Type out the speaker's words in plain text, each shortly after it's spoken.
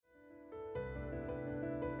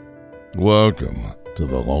Welcome to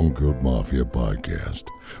the Long Coat Mafia podcast,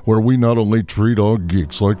 where we not only treat all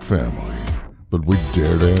geeks like family, but we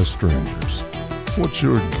dare to ask strangers, what's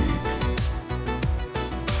your geek?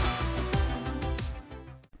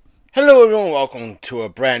 Hello everyone, welcome to a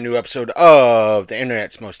brand new episode of the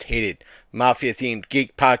internet's most hated Mafia-themed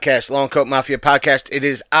geek podcast, Long Coat Mafia podcast. It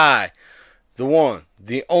is I, the one,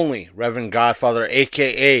 the only Reverend Godfather,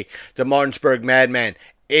 a.k.a. the Martinsburg Madman,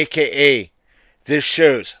 a.k.a. this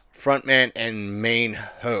show's frontman and main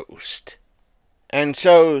host. And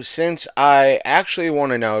so, since I actually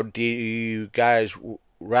want to know, do you guys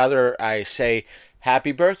rather I say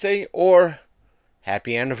happy birthday or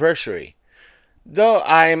happy anniversary? Though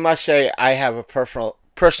I must say I have a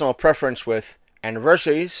personal preference with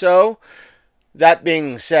anniversaries, so that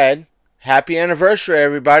being said, happy anniversary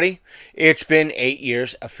everybody. It's been 8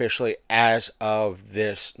 years officially as of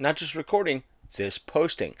this, not just recording, this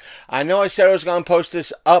posting. I know I said I was going to post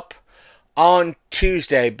this up on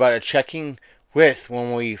Tuesday, but checking with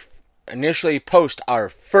when we initially post our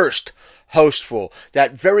first Hostful,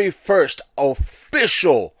 that very first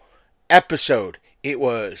official episode, it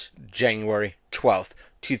was January 12th,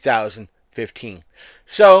 2015.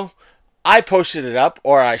 So, I posted it up,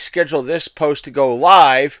 or I scheduled this post to go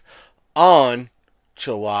live on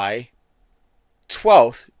July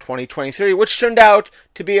 12th, 2023, which turned out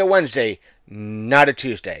to be a Wednesday, not a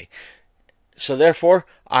Tuesday. So therefore,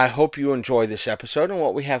 I hope you enjoy this episode and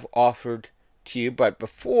what we have offered to you. But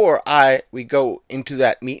before we go into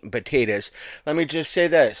that meat and potatoes, let me just say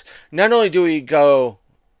this. Not only do we go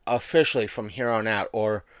officially from here on out,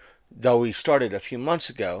 or though we started a few months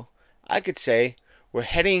ago, I could say we're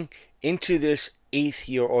heading into this 8th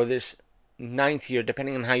year or this 9th year,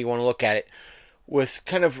 depending on how you want to look at it, with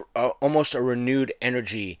kind of almost a renewed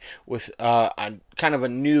energy, with kind of a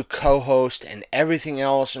new co-host and everything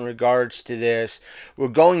else in regards to this. We're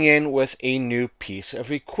going in with a new piece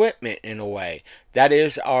of equipment in a way. That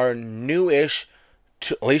is our newish,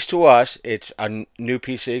 at least to us, it's a new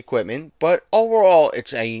piece of equipment, but overall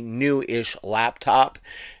it's a newish laptop,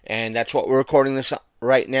 and that's what we're recording this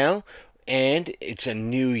right now. And it's a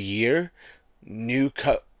new year,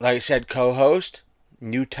 like I said, co-host,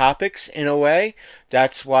 new topics in a way.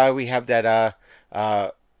 That's why we have that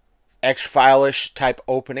X-File-ish type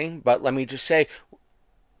opening. But let me just say,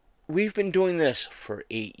 we've been doing this for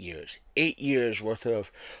 8 years. 8 years worth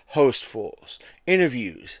of hostfuls,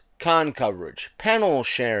 interviews, con coverage, panel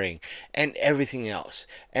sharing, and everything else.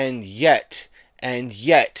 And yet,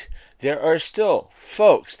 there are still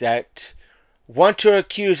folks that want to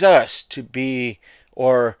accuse us to be,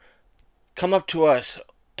 or come up to us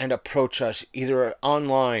and approach us either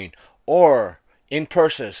online or in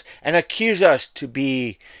person and accuse us to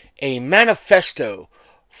be a manifesto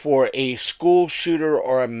for a school shooter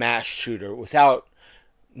or a mass shooter without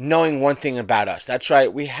knowing one thing about us. That's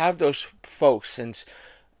right, we have those folks since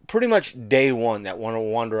pretty much day one that want to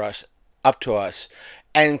wander us up to us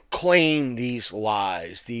and claim these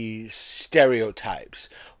lies, these stereotypes,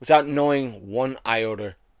 without knowing one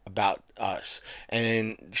iota about us,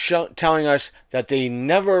 and telling us that they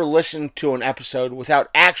never listened to an episode without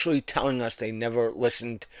actually telling us they never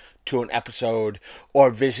listened to an episode, or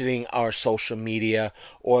visiting our social media,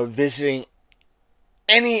 or visiting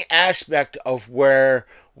any aspect of where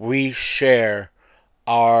we share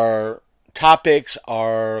our topics,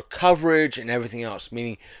 our coverage, and everything else.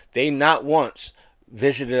 Meaning they not once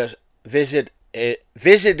visited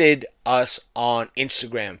us on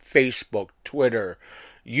Instagram, Facebook, Twitter,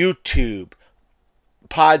 YouTube,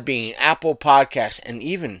 Podbean, Apple Podcasts, and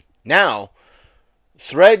even now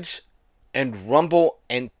Threads and Rumble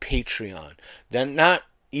and Patreon. They're not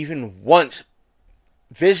even once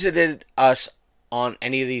visited us on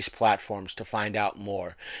any of these platforms to find out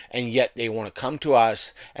more, and yet they want to come to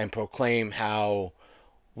us and proclaim how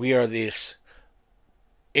we are this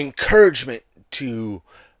encouragement to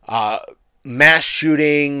mass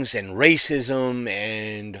shootings and racism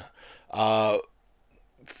and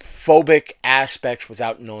phobic aspects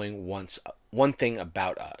without knowing one thing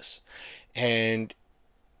about us. And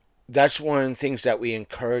that's one of the things that we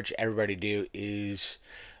encourage everybody to do is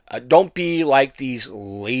don't be like these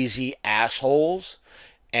lazy assholes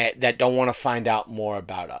that don't want to find out more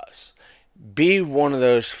about us. Be one of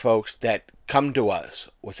those folks that come to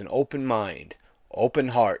us with an open mind, open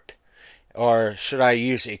heart. Or should I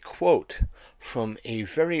use a quote from a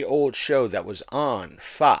very old show that was on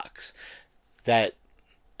Fox, that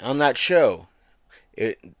on that show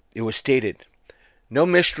it was stated, no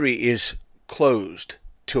mystery is closed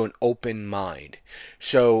to an open mind.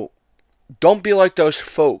 So don't be like those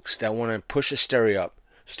folks that want to push a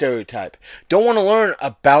stereotype. Don't want to learn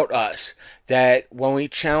about us. That when we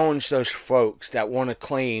challenge those folks that want to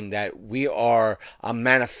claim that we are a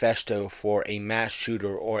manifesto for a mass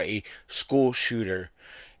shooter or a school shooter,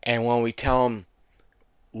 and when we tell them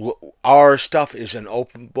our stuff is an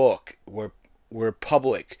open book, we're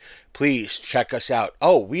public. Please check us out.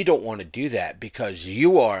 Oh, we don't want to do that because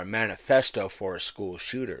you are a manifesto for a school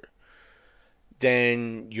shooter.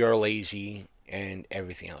 Then you're lazy and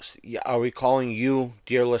everything else. Are we calling you,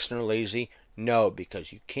 dear listener, lazy? No,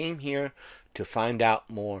 because you came here to find out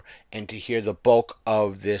more and to hear the bulk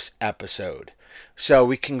of this episode. So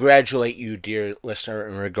we congratulate you, dear listener,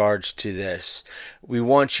 in regards to this. We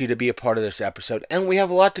want you to be a part of this episode, and we have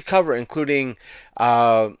a lot to cover, including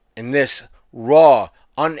in this raw,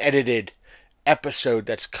 unedited episode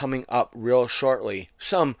that's coming up real shortly.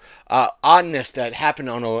 Some oddness that happened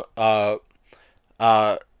on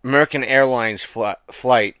American Airlines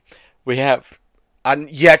flight. We have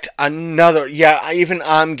yet another. Yeah, even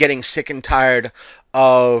I'm getting sick and tired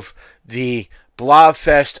of the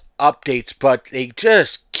Blobfest updates, but they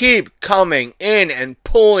just keep coming in and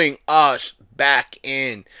pulling us back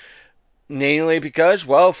in. Namely because,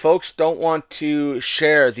 well, folks don't want to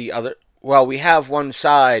share the other. Well, we have one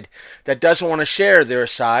side that doesn't want to share their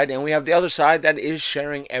side, and we have the other side that is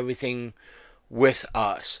sharing everything with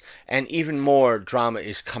us. And even more drama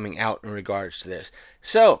is coming out in regards to this.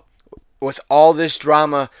 So, with all this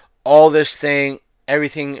drama, all this thing,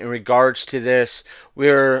 everything in regards to this,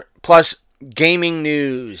 we're plus gaming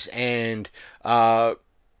news and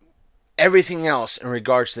everything else in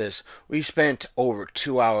regards to this. We spent over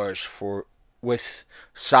 2 hours with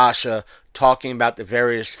Sasha talking about the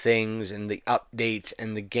various things and the updates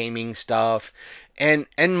and the gaming stuff and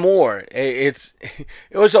more. It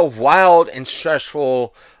was a wild and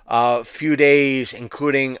stressful few days,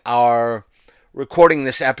 including our recording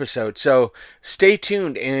this episode. So stay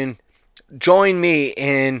tuned and join me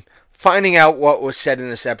in finding out what was said in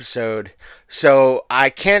this episode. So I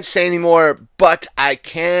can't say anymore, but I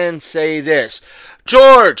can say this.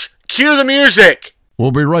 George, cue the music!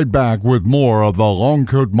 We'll be right back with more of the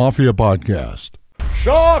Longcoat Mafia podcast.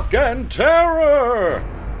 Shock and Terror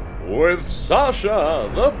with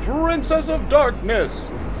Sasha, the Princess of Darkness,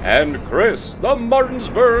 and Chris, the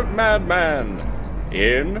Martinsburg Madman,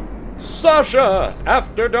 in Sasha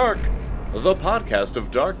After Dark, the podcast of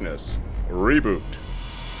darkness reboot.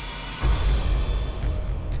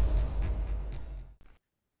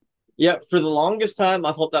 Yeah, for the longest time,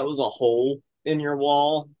 I thought that was a hole in your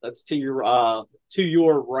wall. That's to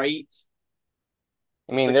your right.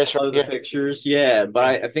 I mean, Like this below right the here. pictures, yeah, but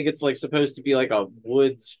I think it's like supposed to be like a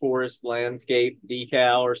woods forest landscape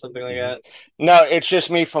decal or something like that. No, it's just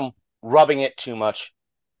me from rubbing it too much.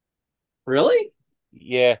 Really?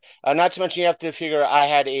 Yeah. Not to mention, you have to figure I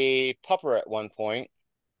had a pupper at one point.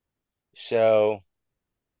 So,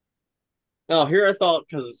 No, here I thought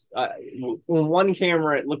because on one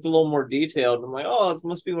camera it looked a little more detailed. I'm like, oh, this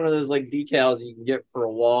must be one of those like decals you can get for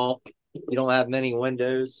a wall. You don't have many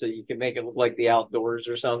windows, so you can make it look like the outdoors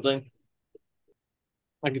or something.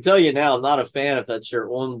 I can tell you now, I'm not a fan if that's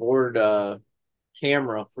your onboard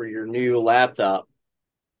camera for your new laptop.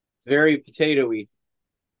 It's very potatoey.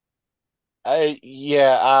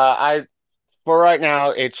 I for right now,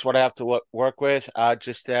 it's what I have to work with.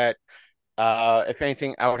 Just that, if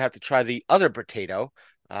anything, I would have to try the other potato.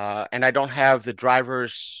 And I don't have the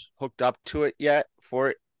drivers hooked up to it yet for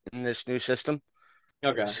it in this new system.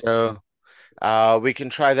 Okay. So, we can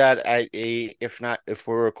try that if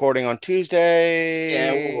we're recording on Yeah, we'll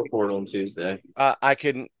Tuesday, record on Tuesday. I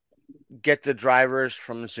can get the drivers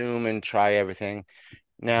from Zoom and try everything.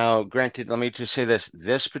 Now, granted, let me just say this.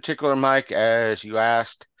 This particular mic, as you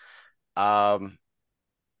asked, um,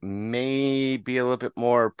 may be a little bit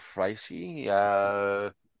more pricey.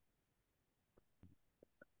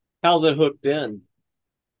 How's it hooked in?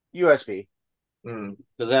 USB.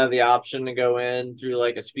 Does it have the option to go in through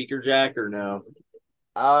like a speaker jack or no?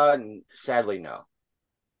 Sadly, no.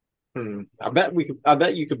 I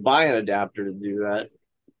bet you could buy an adapter to do that.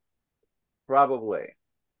 Probably.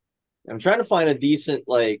 I'm trying to find a decent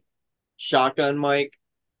like shotgun mic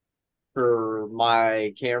for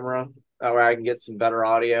my camera where I can get some better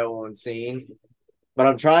audio on scene. But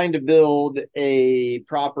I'm trying to build a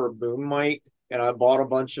proper boom mic, and I bought a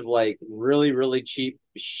bunch of like really, really cheap,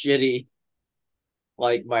 shitty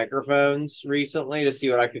like microphones recently to see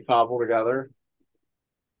what I could cobble together.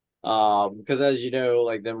 Because as you know,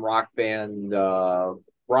 like them rock band, and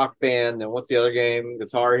what's the other game?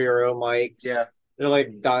 Guitar Hero mics. Yeah. They're like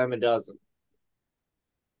a dime a dozen.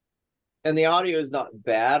 And the audio is not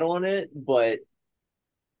bad on it, but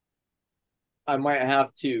I might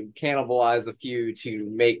have to cannibalize a few to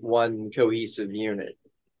make one cohesive unit.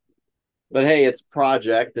 But hey, it's a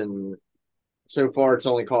project, and so far it's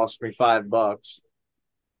only cost me $5.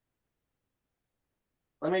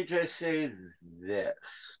 Let me just say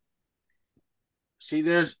this. See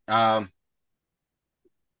this?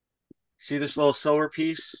 See this little silver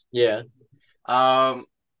piece? Yeah. Um,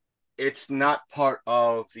 it's not part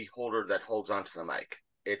of the holder that holds onto the mic.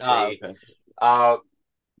 Okay. Uh,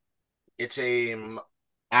 it's a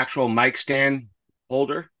actual mic stand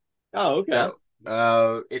holder Oh, okay.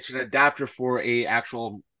 that it's an adapter for a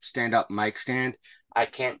actual stand up mic stand. I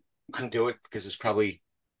can't undo it because it's probably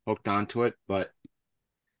hooked onto it, but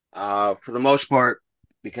for the most part,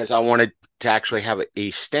 because I wanted to actually have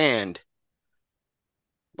a stand,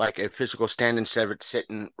 like a physical stand instead of it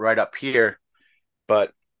sitting right up here.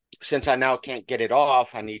 But since I now can't get it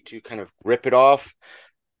off, I need to kind of rip it off.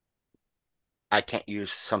 I can't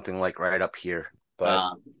use something like right up here, but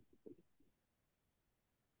Uh,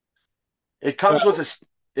 it comes with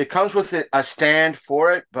well, a stand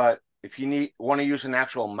for it. But if you want to use an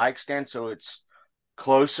actual mic stand so it's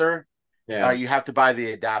closer, yeah. you have to buy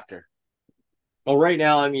the adapter. Well, right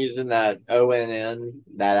now I'm using that ONN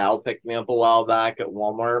that Al picked me up a while back at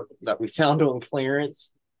Walmart that we found on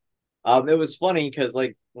clearance. It was funny because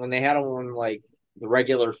like when they had them on like the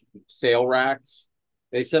regular sale racks,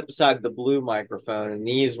 they set beside the blue microphone, and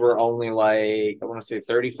these were only like I want to say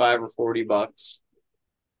 35 or $40.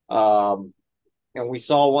 Um, and we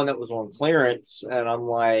saw one that was on clearance, and I'm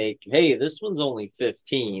like, hey, this one's only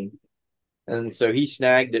 15. And so he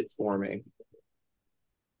snagged it for me.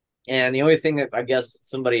 And the only thing that I guess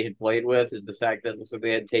somebody had played with is the fact that it looks like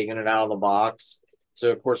they had taken it out of the box. So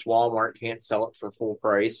of course Walmart can't sell it for full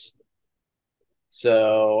price.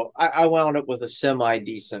 So I wound up with a semi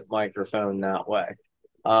decent microphone that way.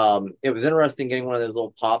 It was interesting getting one of those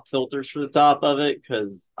little pop filters for the top of it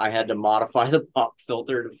because I had to modify the pop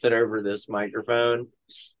filter to fit over this microphone.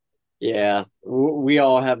 Yeah, we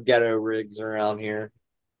all have ghetto rigs around here.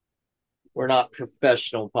 We're not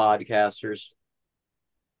professional podcasters.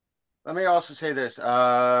 Let me also say this.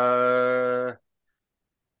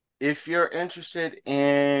 If you're interested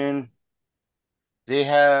in, they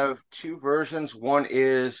have two versions. One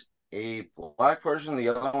is a black version. The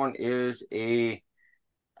other one is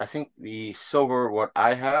I think the silver, what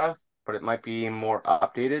I have, but it might be more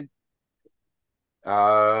updated.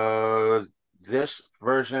 Uh, this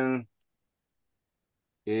version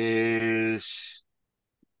is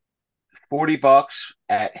 $40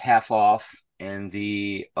 at half off, and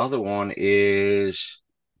the other one is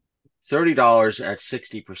 $30 at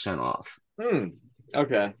 60% off. Hmm.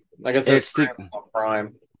 Okay. I guess that's It's the on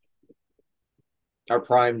Prime. Our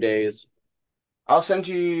Prime days. I'll send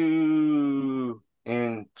you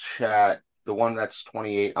in chat the one that's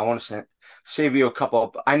 28. I want to save you a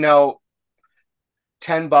couple. I know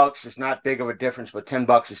 $10 is not big of a difference, but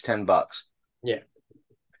 $10 is $10. Yeah.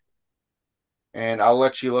 And I'll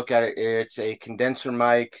let you look at it. It's a condenser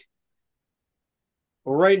mic.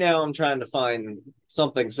 Well, right now I'm trying to find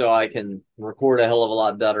something so I can record a hell of a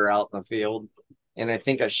lot better out in the field. And I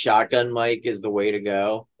think a shotgun mic is the way to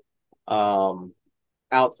go. Um,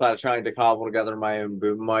 Outside of trying to cobble together my own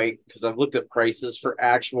boom mic, because I've looked at prices for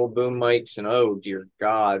actual boom mics, and oh dear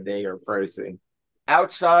God, they are pricey.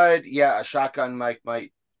 Outside, yeah, a shotgun mic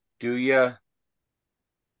might do you,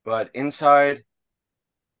 but inside,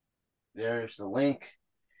 there's the link.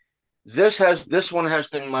 This one has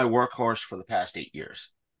been my workhorse for the past 8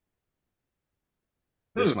 years.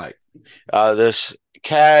 Hmm. This mic, this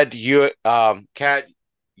CAD U37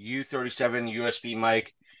 USB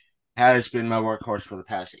mic has been my workhorse for the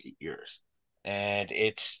past 8 years, and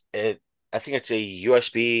I think it's a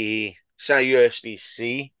USB. It's not USB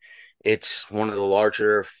C. It's one of the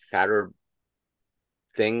larger, fatter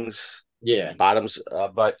things, Yeah. bottoms.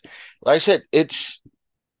 But like I said, it's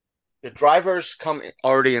the drivers come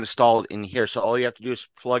already installed in here, so all you have to do is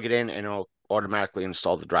plug it in, and it'll automatically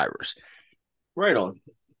install the drivers. Right on.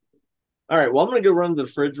 All right. Well, I'm gonna go run to the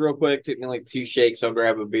fridge real quick. Take me like 2 shakes. I'll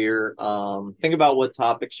grab a beer. Think about what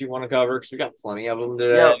topics you want to cover because we got plenty of them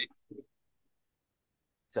today. Yep.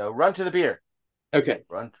 So run to the beer. Okay.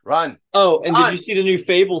 Run. Oh, and did you Run. see the new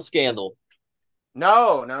Fable scandal?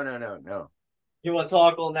 No, no, no, no, no. You want to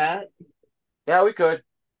talk on that? Yeah, we could.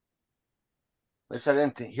 At least I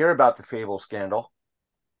didn't hear about the Fable scandal.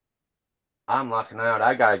 I'm locking out.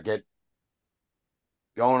 I gotta get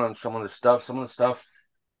going on some of the stuff. Some of the stuff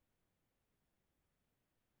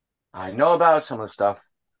I know about, some of the stuff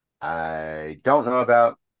I don't know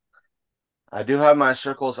about. I do have my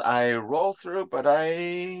circles I roll through, but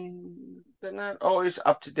they're not always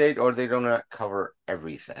up to date, or they do not cover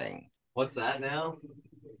everything. What's that now?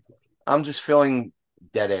 I'm just feeling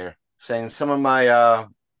dead air. Saying some of my Well,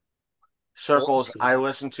 circles I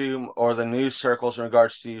listen to, or the news circles in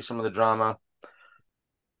regards to some of the drama.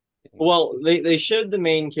 they showed the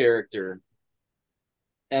main character,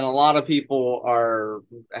 and a lot of people are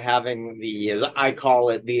having the, as I call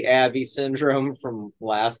it, the Abby syndrome from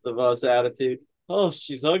Last of Us attitude. Oh,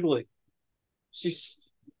 she's ugly. She's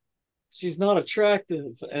she's not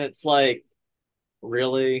attractive, and it's like,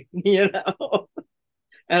 really,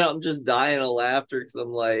 And I'm just dying of laughter because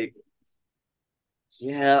I'm like,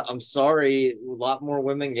 yeah, I'm sorry. A lot more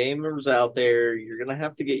women gamers out there. You're gonna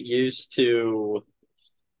have to get used to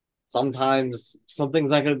sometimes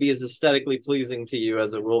something's not going to be as aesthetically pleasing to you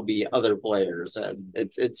as it will be other players, and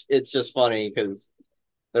it's just funny because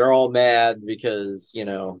they're all mad because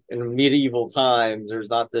in medieval times there's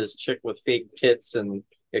not this chick with fake tits and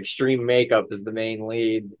extreme makeup as the main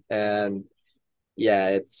lead, and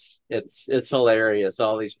yeah, it's hilarious,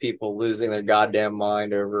 all these people losing their goddamn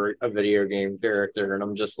mind over a video game character, and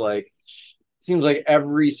I'm just like, seems like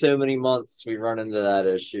every so many months we run into that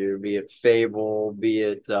issue, be it Fable, be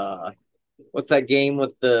it what's that game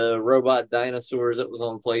with the robot dinosaurs that was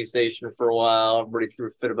on PlayStation for a while? Everybody threw a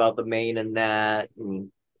fit about the main and that.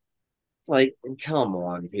 And it's like, come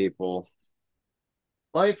on, people.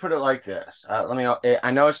 Let me put it like this.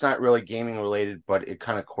 I know it's not really gaming related, but it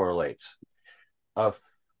kind of correlates. Of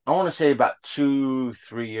I want to say about 2,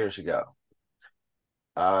 3 years ago,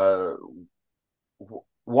 uh,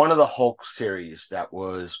 one of the Hulk series that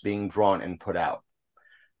was being drawn and put out.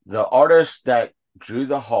 The artist that drew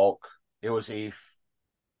the Hulk, it was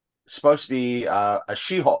supposed to be a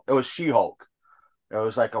She-Hulk. It was She-Hulk. It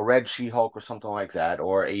was like a red She-Hulk or something like that,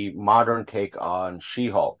 or a modern take on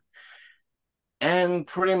She-Hulk. And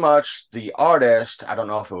pretty much the artist, I don't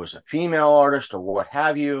know if it was a female artist or what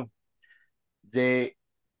have you, they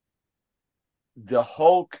the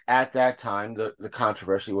Hulk at that time, the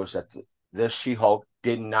controversy was that this She-Hulk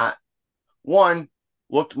did not, one,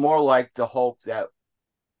 looked more like the Hulk that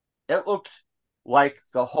it looked like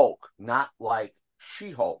the Hulk, not like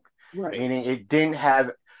She-Hulk, Right. meaning it didn't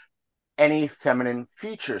have any feminine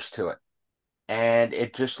features to it. And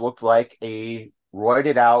it just looked like a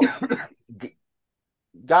roided out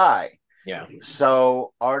guy. Yeah.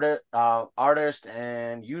 So artist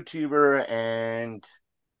and YouTuber and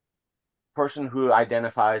person who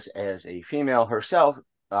identifies as a female herself,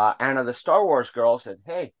 Anna the Star Wars girl, said,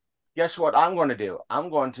 "Hey, guess what I'm going to do? I'm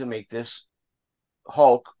going to make this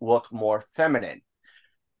Hulk look more feminine."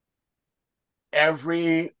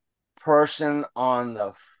 Every person on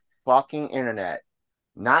the fucking internet,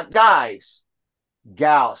 not guys,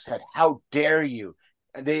 gals, said, "How dare you?"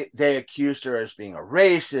 They accused her as being a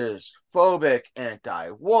racist, phobic,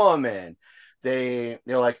 anti-woman. They're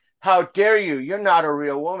like, "How dare you? You're not a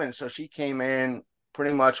real woman." So she came in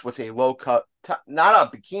pretty much with a low cut,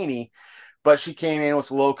 not a bikini, but she came in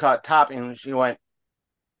with a low cut top, and she went,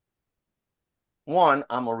 "One,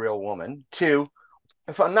 I'm a real woman. Two,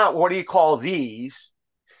 if I'm not, what do you call these?"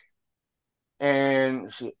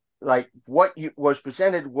 And she, like, what was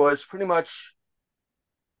presented was pretty much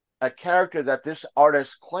a character that this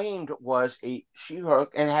artist claimed was a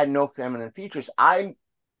She-Hulk and had no feminine features. I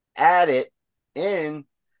add it in,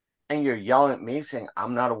 and you're yelling at me saying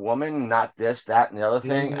I'm not a woman, not this, that, and the other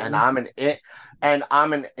thing, and I'm an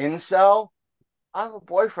incel. I have a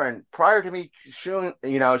boyfriend. Prior to me shooting,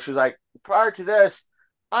 she was like, prior to this,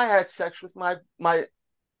 I had sex with my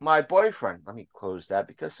boyfriend. Let me close that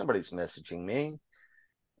because somebody's messaging me.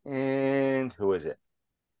 And who is it?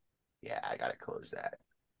 Yeah, I gotta close that.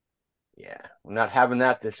 Yeah, I'm not having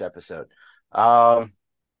that this episode. Uh-oh.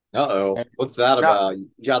 And What's that no, about? You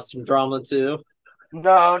got some drama too?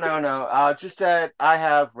 no. Just that I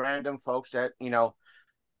have random folks that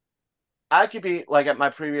I could be like at my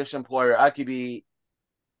previous employer. I could be.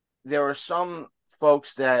 There were some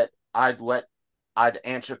folks that I'd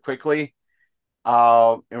answer quickly.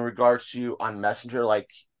 In regards to on Messenger, like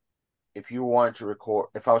if you wanted to record,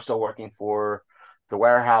 if I was still working for the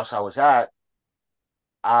warehouse I was at,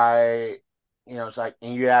 I, it's like,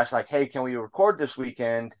 and you ask like, "Hey, can we record this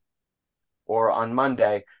weekend or on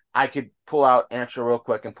Monday?" I could pull out, answer real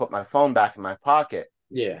quick, and put my phone back in my pocket.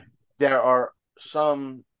 Yeah. There are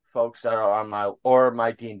some folks that are on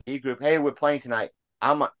my D&D group. "Hey, we're playing tonight.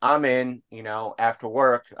 I'm in. After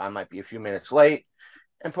work, I might be a few minutes late,"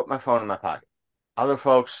 and put my phone in my pocket. Other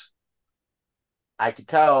folks, I could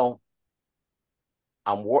tell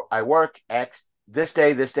I work X this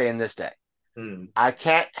day, and this day. I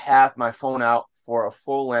can't have my phone out for a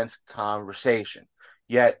full length conversation.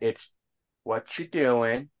 Yet it's, "What you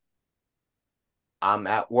doing? I'm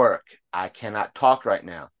at work. I cannot talk right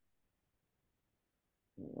now."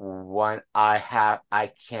 when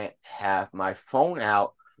I can't have my phone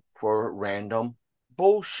out for random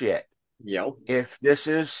bullshit. Yep. If this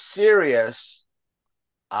is serious,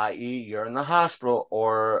 i.e., you're in the hospital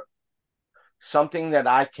or something that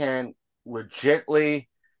I can legitly,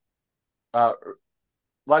 uh,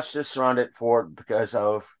 let's just surround it for because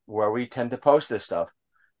of where we tend to post this stuff.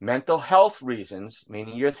 Mental health reasons,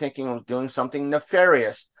 meaning you're thinking of doing something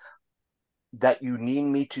nefarious that you need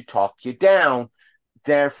me to talk you down.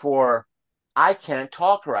 Therefore, I can't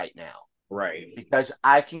talk right now Right. because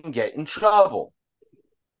I can get in trouble.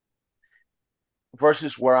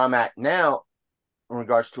 Versus where I'm at now in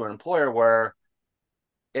regards to an employer, where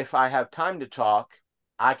if I have time to talk,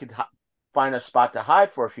 I could find a spot to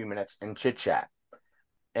hide for a few minutes and chit chat.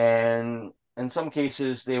 And in some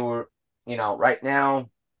cases, they were, right now,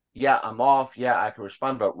 yeah, I'm off. Yeah, I can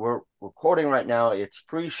respond, but we're recording right now. It's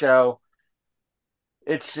pre-show.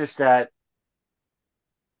 It's just that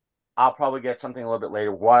I'll probably get something a little bit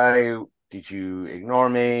later. Why did you ignore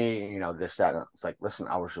me? This, that. It's like, listen,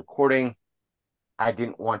 I was recording. I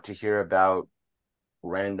didn't want to hear about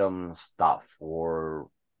random stuff or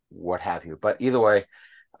what have you. But either way,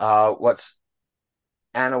 what's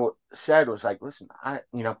Anna said was like, listen,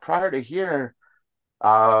 prior to here,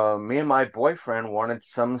 me and my boyfriend wanted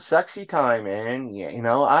some sexy time, and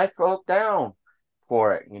I felt down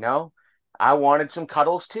for it. I wanted some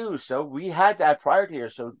cuddles too, so we had that prior to here.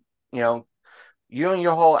 So you and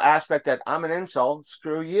your whole aspect that I'm an insult,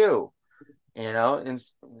 screw you. And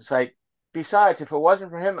it's like, besides, if it wasn't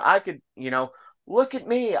for him, I could, look at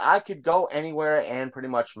me, I could go anywhere and pretty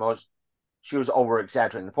much she was over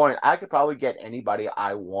exaggerating the point. I could probably get anybody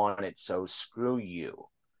I wanted, so screw you.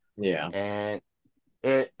 Yeah. And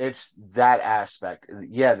it's that aspect.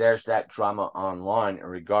 Yeah, there's that drama online in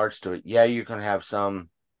regards to it. Yeah, you can have some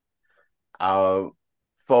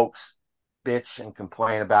folks bitch and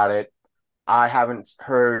complain about it. I haven't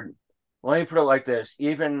heard, let me put it like this,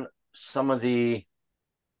 even some of the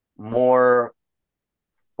more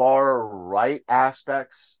far right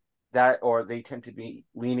aspects or they tend to be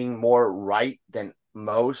leaning more right than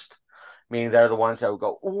most, meaning they're the ones that will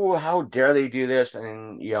go, oh, how dare they do this,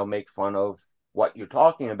 and make fun of what you're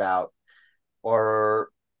talking about or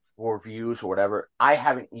for views or whatever. I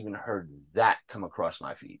haven't even heard that come across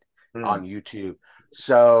my feed on YouTube.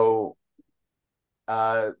 So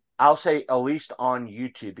I'll say at least on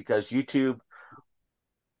YouTube, because YouTube,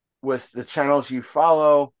 with the channels you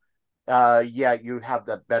follow, yeah, you have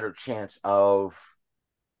the better chance of,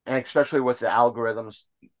 and especially with the algorithms,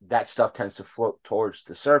 that stuff tends to float towards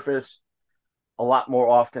the surface a lot more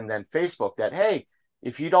often than Facebook. That, hey,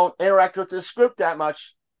 if you don't interact with this group that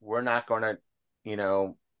much, we're not going to,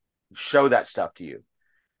 show that stuff to you.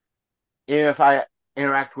 Even if I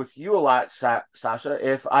interact with you a lot, Sasha,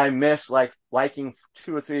 if I miss liking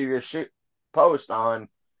 2 or 3 of your posts on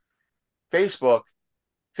Facebook,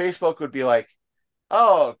 Facebook would be like,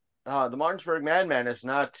 oh, the Martinsburg Madman is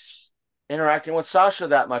not interacting with Sasha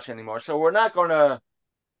that much anymore, so we're not going to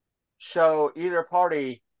show either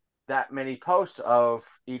party that many posts of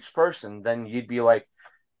each person. Then you'd be like,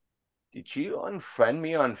 did you unfriend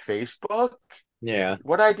me on Facebook? Yeah.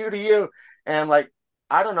 What'd I do to you? And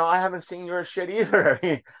I don't know, I haven't seen your shit either.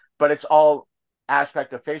 But it's all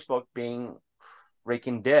aspect of Facebook being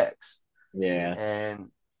freaking dicks. Yeah.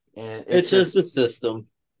 And it's just the system.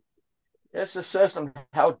 It's the system.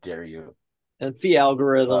 How dare you? It's the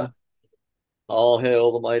algorithm. All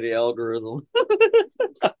hail the mighty algorithm.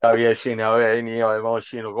 Oh yes,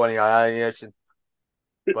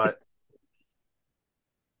 but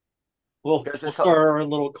We'll start our own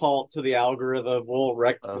little cult to the algorithm. We'll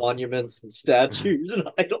erect monuments and statues and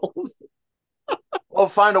idols. We'll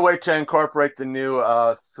find a way to incorporate the new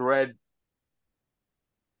thread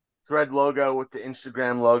logo with the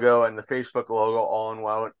Instagram logo and the Facebook logo all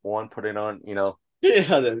in one. Put it on,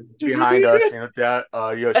 yeah, behind us, that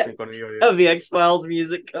have the X-Files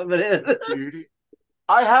music coming in.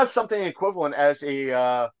 I have something equivalent as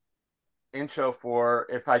a intro for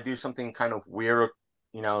if I do something kind of weird.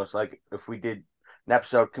 It's like if we did an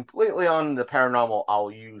episode completely on the paranormal,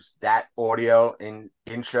 I'll use that audio in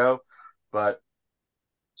intro. But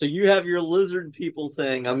so you have your lizard people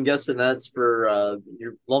thing. I'm guessing that's for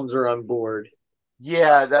your Lums are on board.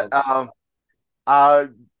 Yeah, that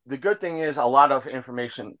the good thing is a lot of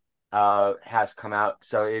information has come out,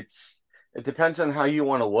 so it depends on how you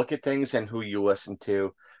want to look at things and who you listen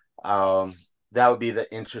to. That would be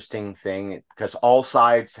the interesting thing, because all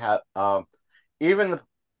sides have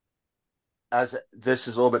as this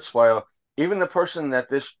is a little bit spoiled, even the person that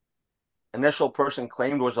this initial person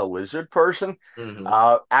claimed was a lizard person,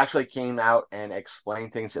 actually came out and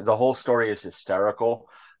explained things. The whole story is hysterical,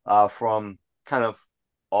 from kind of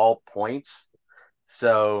all points.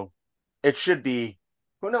 So it should be.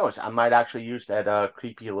 Who knows? I might actually use that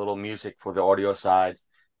creepy little music for the audio side.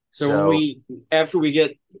 So when after we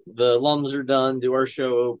get the lums are done, do our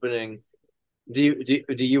show opening. Do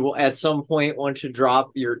you at some point want to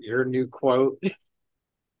drop your new quote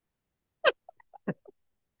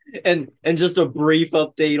and just a brief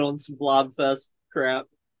update on some Blobfest crap?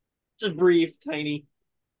 Just brief, tiny.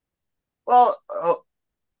 Well,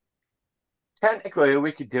 technically,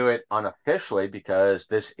 we could do it unofficially because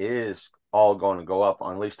this is all going to go up,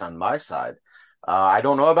 at least on my side. I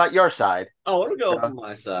don't know about your side. Oh, it'll go up on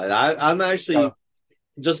my side. I'm actually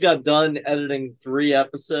just got done editing 3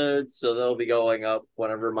 episodes, so they'll be going up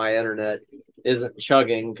whenever my internet isn't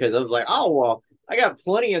chugging. Because I was like, oh well, I got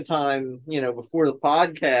plenty of time, before the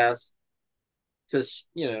podcast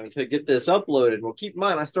to get this uploaded. Well, keep in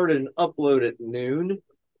mind, I started an upload at noon,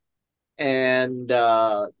 and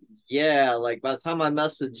yeah, like by the time I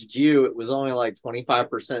messaged you, it was only like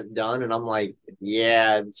 25% done, and I'm like,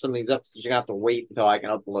 yeah, some of these episodes you're gonna have to wait until I can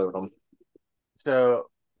upload them. So,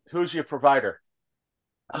 who's your provider?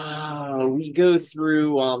 We go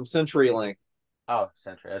through CenturyLink. Oh,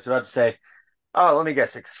 Century. I was about to say, oh, let me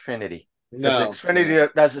guess, Xfinity. Because No,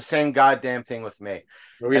 Xfinity does the same goddamn thing with me.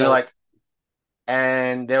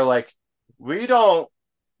 And they're like, we don't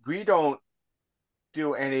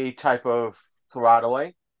do any type of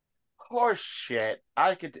throttling. Horse shit.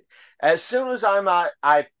 I could, as soon as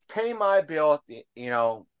I pay my bill at the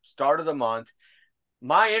start of the month,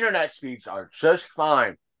 my internet speeds are just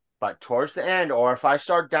fine. But towards the end, or if I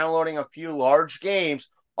start downloading a few large games,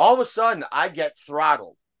 all of a sudden I get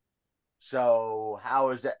throttled. So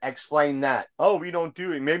how is it? Explain that. Oh, we don't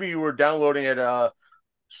do it. Maybe you were downloading at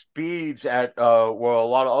speeds at where a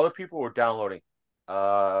lot of other people were downloading.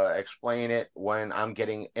 Explain it when I'm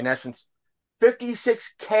getting, in essence,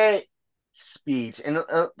 56K speeds and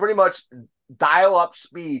pretty much dial-up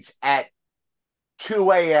speeds at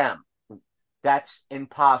 2 a.m. That's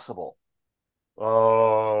impossible.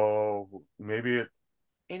 Oh, maybe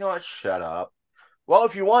you know what? Shut up. Well,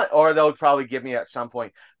 if you want, or they'll probably give me at some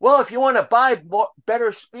point. Well, if you want to buy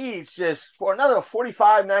better speeds, just for another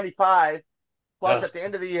 $45.95 plus at the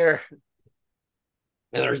end of the year.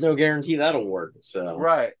 And there's no guarantee that'll work. So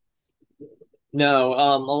right. No,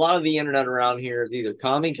 a lot of the internet around here is either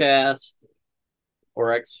Comcast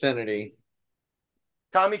or Xfinity.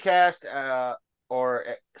 Comcast or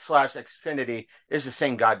slash Xfinity is the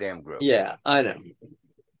same goddamn group. Yeah, I know.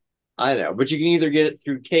 But you can either get it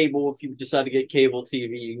through cable. If you decide to get cable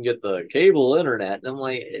TV, you can get the cable internet. And I'm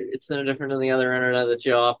like, it's no different than the other internet that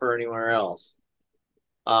you offer anywhere else.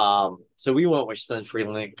 So we went with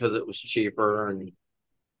CenturyLink because it was cheaper, and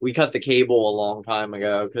we cut the cable a long time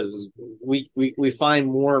ago because we find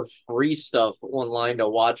more free stuff online to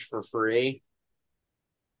watch for free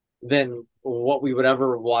than what we would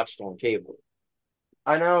ever have watched on cable.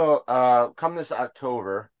 I know. Come this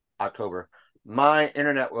October, my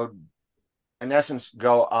internet would, in essence,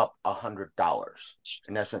 go up $100.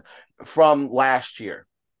 In essence, from last year,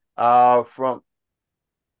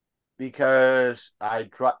 because I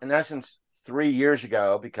dropped, in essence, 3 years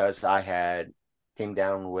ago, because I had came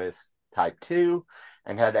down with type 2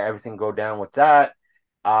 and had everything go down with that.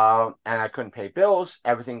 And I couldn't pay bills.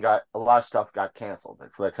 A lot of stuff got canceled.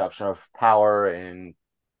 For the exception of power and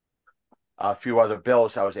a few other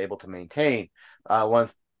bills I was able to maintain.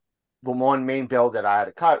 The one main bill that I had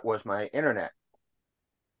to cut was my internet.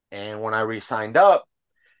 And when I re-signed up,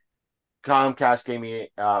 Comcast gave me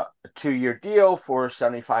a 2-year deal for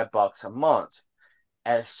 $75 a month.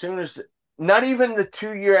 As soon as, not even the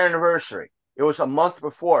 2-year anniversary, it was a month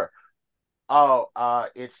before.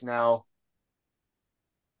 It's now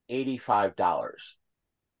 $85.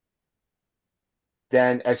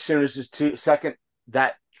 Then as soon as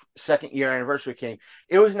that second year anniversary came,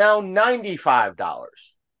 it was now $95.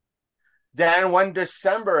 Then when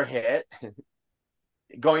December hit,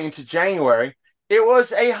 going into January, it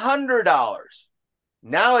was $100.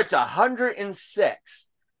 Now it's $106.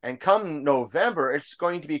 And come November, it's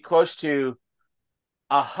going to be close to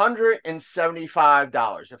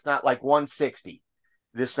 $175, if not like $160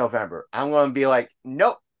 this November. I'm going to be like,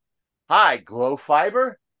 nope. Hi, Glow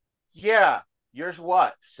Fiber? Yeah. Yours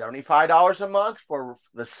what? $75 a month for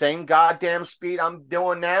the same goddamn speed I'm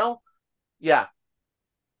doing now? Yeah.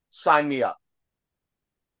 Sign me up.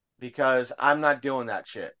 Because I'm not doing that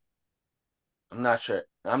shit.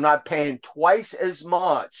 I'm not paying twice as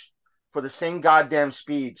much for the same goddamn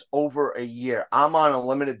speeds over a year. I'm on a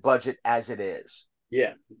limited budget as it is.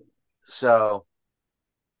 Yeah. So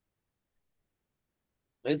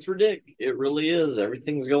It's ridiculous. It really is.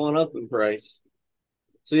 Everything's going up in price.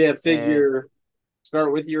 So yeah, and figure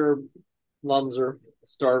start with your Lumser.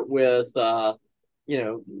 Start with a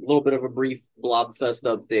little bit of a brief Blobfest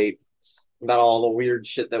update about all the weird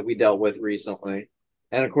shit that we dealt with recently.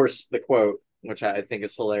 And of course the quote, which I think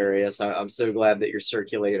is hilarious. I'm so glad that you're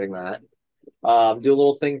circulating that. Do a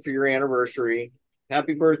little thing for your anniversary.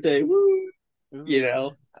 Happy birthday. Woo! You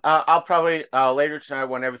know. I'll probably later tonight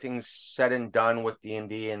when everything's said and done with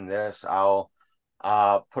D&D and this, I'll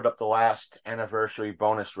put up the last anniversary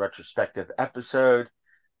bonus retrospective episode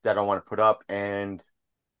that I want to put up, and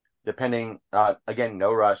depending again,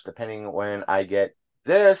 no rush, depending when I get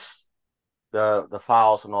this, the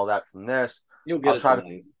files and all that from this, You'll get I'll it try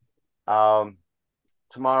tonight. to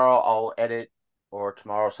tomorrow I'll edit, or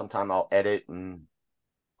tomorrow sometime I'll edit and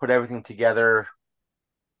put everything together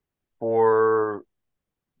for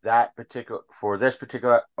this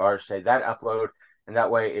particular, or say that upload, and that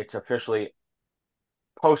way it's officially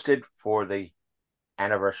posted for the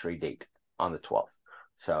anniversary date on the 12th.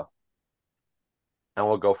 So, and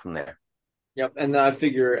we'll go from there. Yep, and I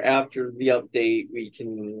figure after the update we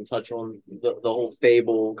can touch on the whole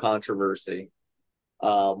Fable controversy.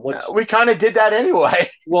 Which We kind of did that anyway.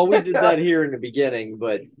 well, we did that here in the beginning,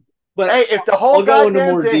 but Hey, if the whole I'll go into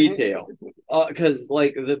goddamn more thing, detail because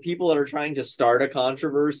like the people that are trying to start a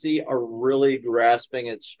controversy are really grasping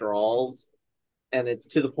at straws, and it's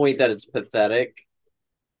to the point that it's pathetic.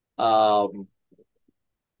 Um,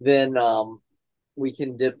 then we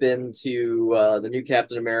can dip into the new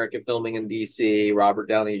Captain America filming in DC, Robert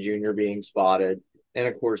Downey Jr. being spotted, and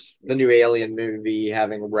of course the new Alien movie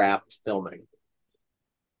having wrapped filming.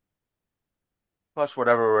 plus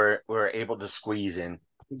whatever we're able to squeeze in.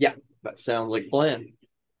 Yeah, that sounds like a plan.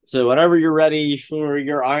 So whenever you're ready for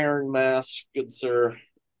your Iron Mask, good sir,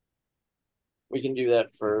 we can do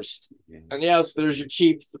that first. And yes, there's your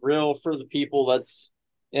cheap thrill for the people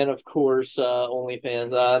and of course,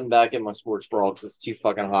 OnlyFans. I'm back in my sports bra because it's too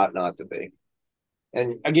fucking hot not to be.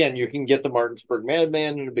 And again, you can get the Martinsburg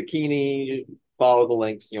Madman in a bikini. Follow the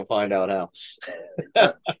links, and you'll find out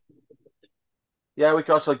how. Yeah, we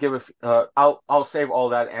can also give I'll save all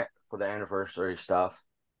that for the anniversary stuff.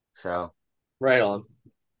 So Right on.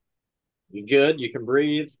 You good? You can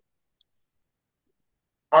breathe.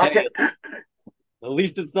 okay. Hey, at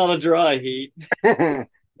least it's not a dry heat.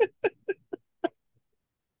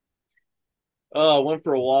 Oh, I went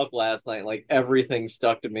for a walk last night. Like everything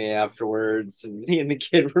stuck to me afterwards, and me and the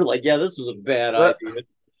kid were like, "Yeah, this was a bad let, idea."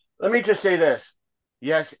 let me just say this.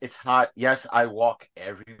 Yes, it's hot. Yes, I walk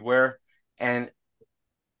everywhere, and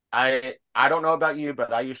I don't know about you,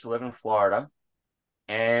 but I used to live in Florida,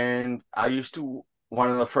 and one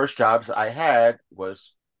of the first jobs I had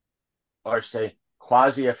was, or say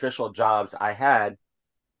quasi official jobs I had,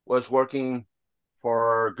 was working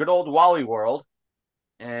for good old Wally World,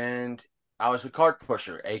 and I was a cart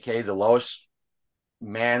pusher, aka the lowest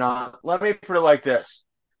man on. Let me put it like this: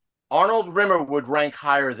 Arnold Rimmer would rank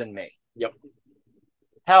higher than me. Yep.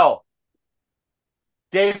 Hell,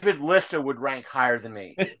 David Lister would rank higher than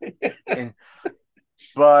me.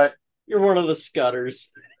 But You're one of the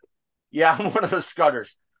scutters. yeah, I'm one of the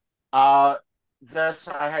scutters. This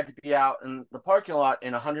I had to be out in the parking lot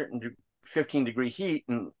in 115-degree heat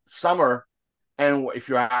in summer. And if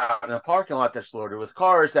you're out in a parking lot that's loaded with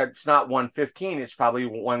cars, that's not 115. It's probably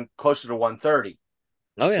closer to 130.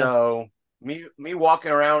 Oh yeah. So me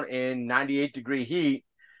walking around in 98-degree heat,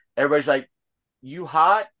 everybody's like, "You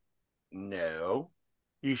hot?" No,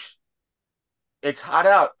 it's hot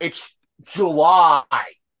out. It's July.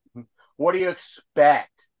 What do you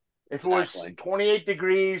expect? If it was 28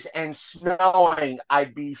 degrees and snowing,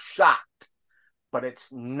 I'd be shocked. But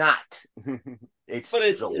it's not. It's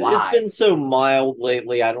July. It's been so mild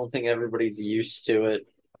lately. I don't think everybody's used to it.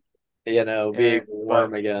 Being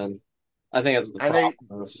warm again. I think that's what the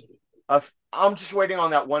problem is. I'm just waiting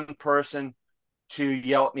on that one person to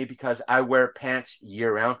yell at me because I wear pants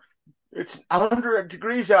year round. It's 100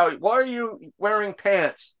 degrees out. Why are you wearing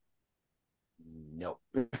pants? No.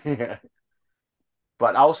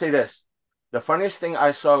 But I'll say this. The funniest thing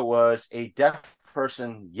I saw was a deaf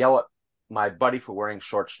person yell at my buddy for wearing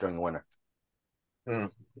shorts during the winter.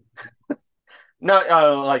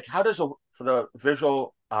 No, like how does for the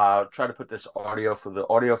visual, try to put this audio for the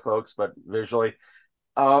audio folks, but visually,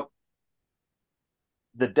 the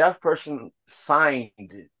deaf person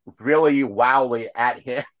signed really wildly at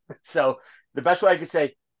him. So the best way I could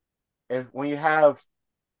say, when you have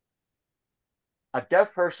a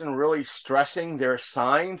deaf person really stressing their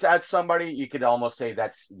signs at somebody, you could almost say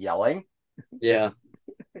that's yelling. Yeah.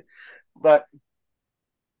 But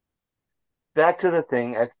back to the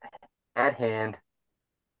thing at hand.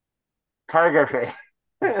 Tiger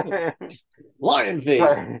face. Lion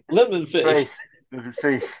face, lemon face. Face.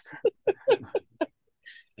 Face.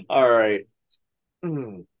 All right.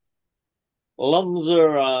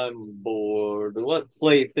 Lumser, I'm bored. What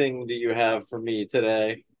plaything do you have for me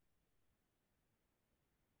today?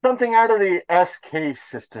 Something out of the SK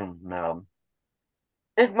system, madam.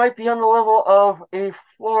 It might be on the level of a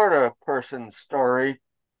Florida person's story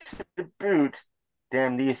to boot.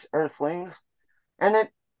 Damn these earthlings. And it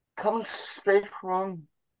comes straight from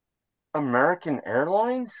American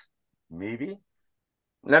Airlines? Maybe.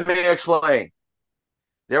 Let me explain.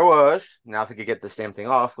 There was, now if I could get this damn thing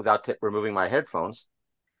off without removing my headphones,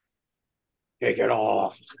 Take it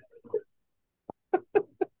off.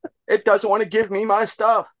 it doesn't want to give me my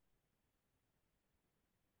stuff.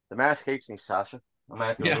 The mask hates me, Sasha. I'm going to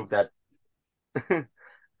have to Yeah. remove that.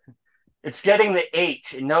 It's getting the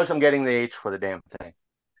H. It knows I'm getting the H for the damn thing.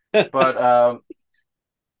 But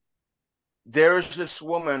there's this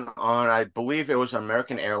woman on, I believe it was an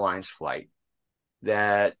American Airlines flight,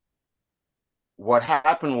 that what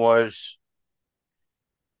happened was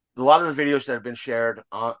a lot of the videos that have been shared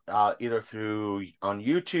on either through on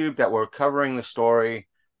YouTube that were covering the story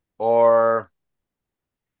or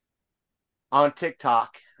on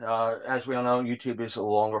TikTok. As we all know, YouTube is a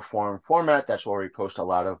longer form format. That's where we post a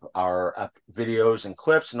lot of our videos and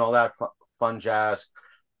clips and all that fun jazz.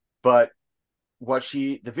 But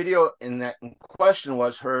the video in question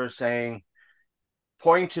was her saying,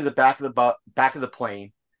 pointing to the back of the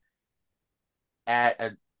plane at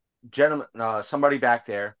a gentleman, somebody back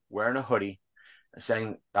there wearing a hoodie,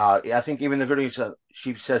 saying, I think even the video,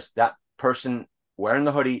 she says that person wearing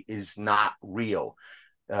the hoodie is not real.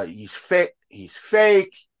 He's fake. He's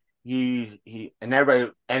fake. He and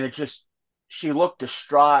everybody, and it just, she looked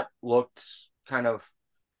distraught, looked kind of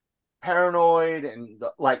paranoid, and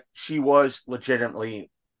like she was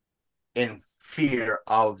legitimately in fear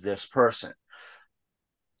of this person.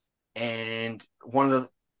 And one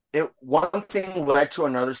thing led to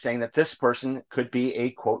another, saying that this person could be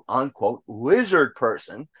a quote unquote lizard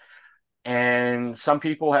person. And some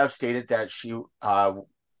people have stated that she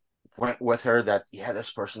went with her, that, yeah,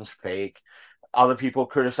 this person's fake. Other people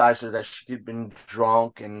criticized her that she had been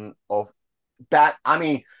drunk and I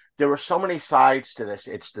mean, there were so many sides to this.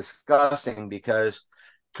 It's disgusting because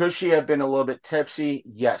could she have been a little bit tipsy?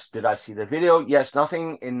 Yes. Did I see the video? Yes.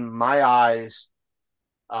 Nothing in my eyes,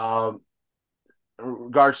 in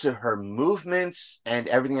regards to her movements and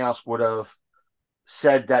everything else, would have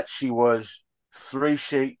said that she was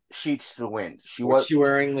sheets to the wind. Was she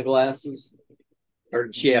wearing the glasses? Or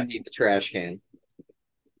did she have to eat the trash can?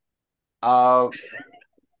 Uh,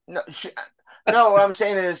 no, no. What I'm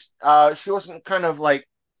saying is, she wasn't kind of like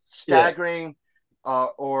staggering,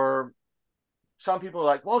 or some people are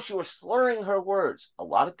like, well, she was slurring her words. A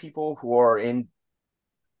lot of people who are in,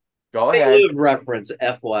 go ahead, Reference,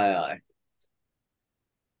 FYI.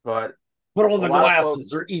 but Put on a the lot of folks,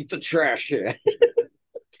 glasses or eat the trash can.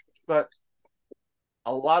 but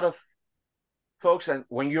a lot of folks, and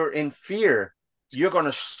when you're in fear, you're going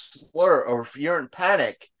to slur, or if you're in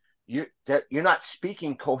panic, you're not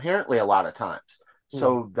speaking coherently a lot of times.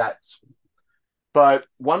 So but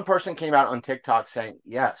one person came out on TikTok saying,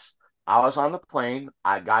 yes, I was on the plane.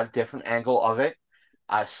 I got a different angle of it.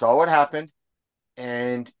 I saw what happened.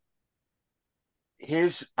 And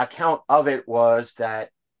his account of it was that,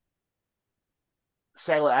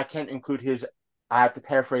 sadly, I can't include his, I have to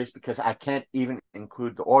paraphrase because I can't even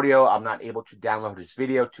include the audio. I'm not able to download his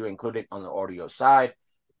video to include it on the audio side.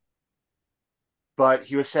 But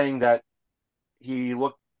he was saying that he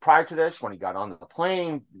looked, prior to this, when he got on the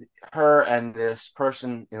plane, her and this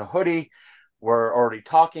person in a hoodie were already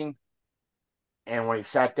talking. And when he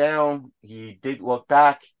sat down, he did look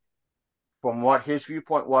back. From what his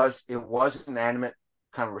viewpoint was, it was an animate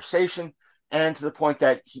conversation. And to the point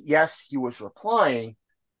that, yes, he was replying,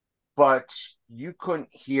 but you couldn't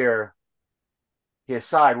hear his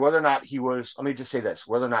side. Whether or not he was, let me just say this,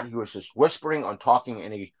 whether or not he was just whispering or talking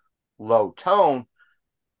in a low tone,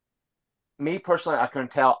 me personally, I couldn't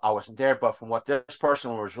tell. I wasn't there, but from what this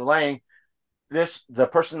person was relaying, the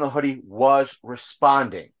person in the hoodie was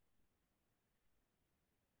responding.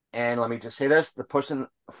 And let me just say this, the person,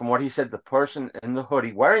 from what he said, the person in the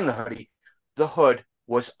hoodie, wearing the hoodie, the hood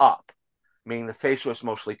was up, meaning the face was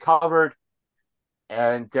mostly covered,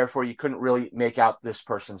 and therefore you couldn't really make out this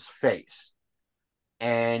person's face.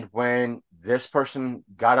 And when this person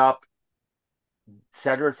got up,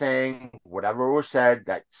 said her thing, whatever was said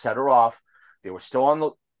that set her off, they were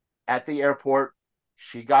still at the airport.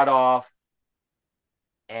 She got off,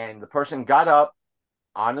 and the person got up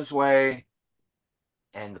on his way,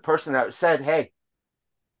 And the person that said, hey,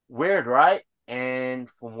 weird, right? And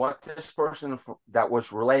from what this person that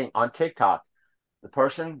was relaying on TikTok, the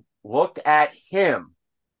person looked at him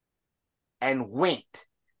and winked.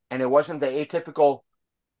 And it wasn't the atypical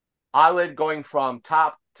eyelid going from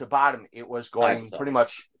top to bottom. It was going pretty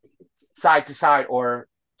much side to side, or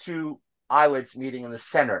two eyelids meeting in the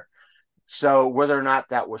center. So whether or not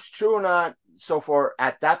that was true or not, so far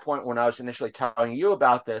at that point when I was initially telling you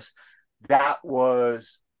about this, that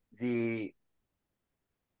was the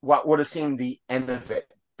what would have seemed the end of it.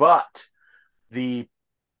 But the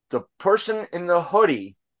person in the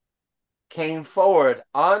hoodie came forward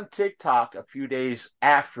on TikTok a few days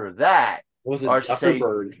after that. Was it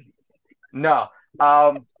Zuckerberg? No.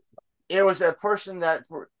 It was a person that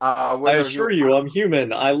I assure you, I'm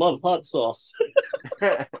human. I love hot sauce.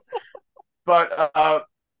 But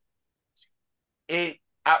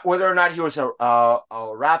whether or not he was a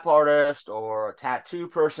rap artist or a tattoo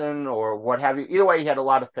person or what have you, either way, he had a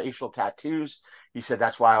lot of facial tattoos. He said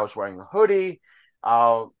that's why I was wearing a hoodie,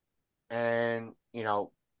 and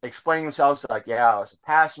explaining himself like, yeah, I was a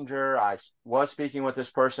passenger. I was speaking with this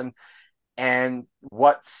person, and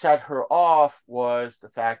what set her off was the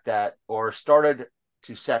fact that, or started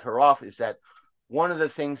to set her off, is that one of the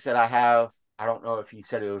things that I have. I don't know if he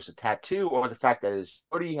said it was a tattoo or the fact that his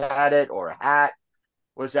hoodie had it or a hat,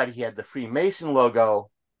 was that he had the Freemason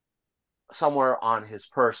logo somewhere on his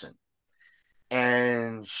person.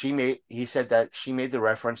 And he said that she made the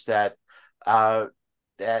reference that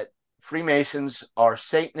that Freemasons are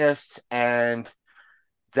Satanists and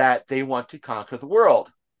that they want to conquer the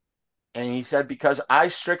world. And he said, because I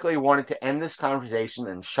strictly wanted to end this conversation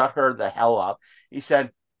and shut her the hell up, he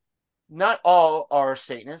said, not all are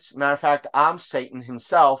Satanists. Matter of fact, I'm Satan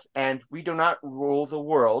himself, and we do not rule the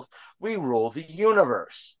world. We rule the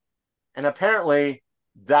universe. And apparently,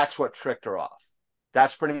 that's what tricked her off.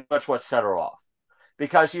 That's pretty much what set her off.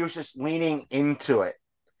 Because he was just leaning into it.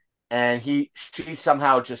 And she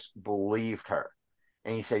somehow just believed her.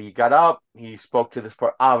 And he said he got up, he spoke to this,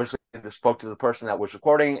 obviously, spoke to the person that was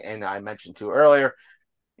recording, and I mentioned to earlier.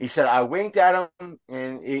 He said, I winked at him,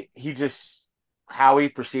 and he just, how he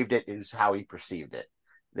perceived it is how he perceived it.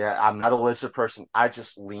 Yeah, I'm not a lizard person. I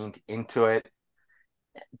just leaned into it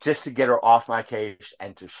just to get her off my case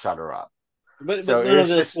and to shut her up. But none of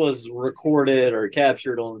this was recorded or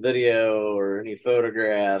captured on video or any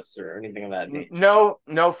photographs or anything of that nature.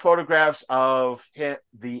 No photographs of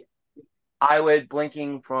the eyelid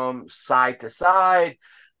blinking from side to side.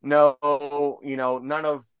 No, none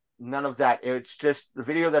of that. It's just the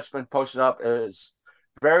video that's been posted up is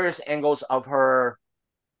various angles of her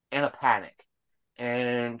in a panic.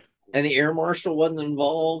 And the air marshal wasn't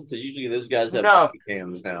involved? Because usually those guys have body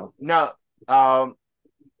cams now. No.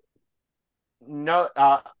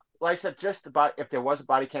 Like I said, just about if there was a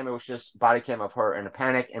body cam, it was just body cam of her in a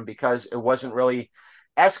panic. And because it wasn't really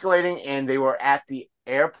escalating and they were at the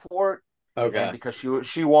airport, and because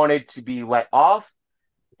she wanted to be let off,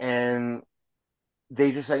 and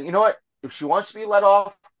they just said, you know what, if she wants to be let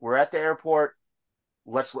off, we're at the airport,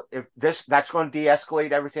 that's going to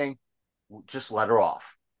de-escalate everything, just let her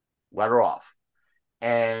off.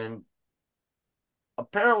 And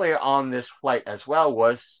apparently on this flight as well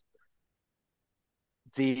was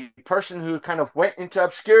the person who kind of went into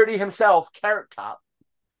obscurity himself, Carrot Top.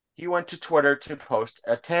 He went to Twitter to post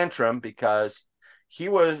a tantrum because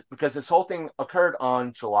this whole thing occurred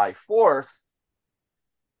on July 4th.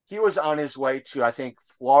 He was on his way to, I think,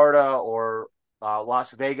 Florida or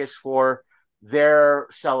Las Vegas for their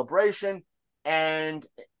celebration. And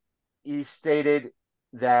he stated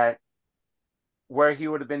that where he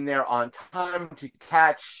would have been there on time to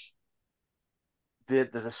catch the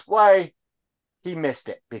display, he missed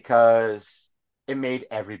it because it made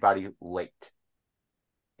everybody late,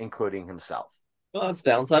 including himself. Well, that's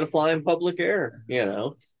downside of flying public air,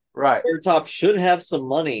 Right. Air Top should have some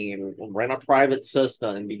money and rent a private Cessna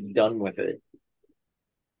and be done with it.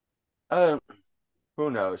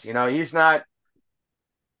 Who knows? He's not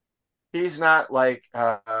like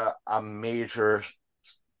a major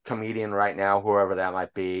comedian right now, whoever that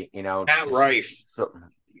might be. Matt Rife.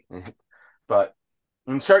 But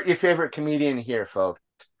insert your favorite comedian here, folks.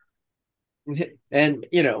 And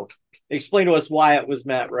explain to us why it was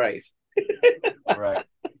Matt Rife. Right.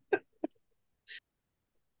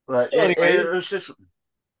 But it was just,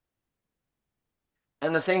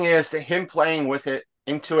 and the thing is that him playing with it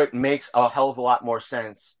into it makes a hell of a lot more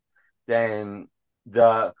sense than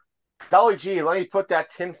the golly gee, let me put that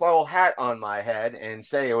tinfoil hat on my head and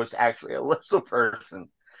say it was actually a lizard person.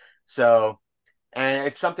 So, and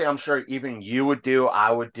it's something I'm sure even you would do,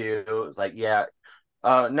 I would do. It's like, yeah,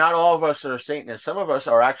 Not all of us are Satanists. Some of us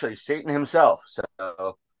are actually Satan himself.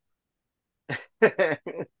 So, What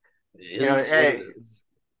it hey, is.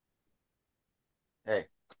 hey,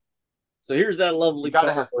 So here's that you lovely gotta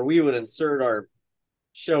part have. where we would insert our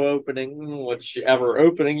show opening, whichever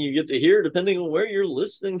opening you get to hear, depending on where you're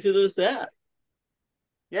listening to this at.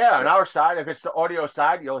 Yeah, on our side, if it's the audio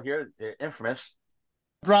side, you'll hear the infamous.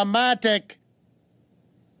 Dramatic.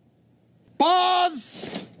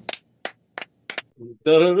 Pause.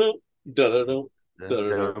 Da-da-dum, da-da-dum,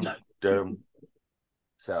 da-da-dum.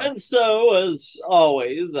 So, And so, as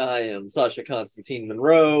always, I am Sasha Constantine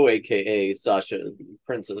Monroe, aka Sasha, the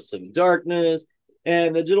Princess of Darkness.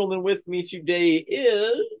 And the gentleman with me today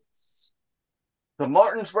is the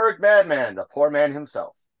Martinsburg Madman, the poor man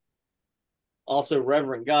himself. also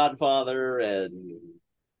Reverend Godfather and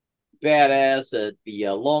badass at the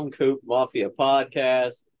Long Coat Mafia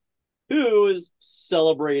podcast, who is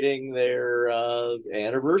celebrating their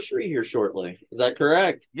anniversary here shortly. Is that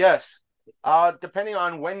correct? Yes. Depending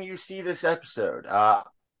on when you see this episode, the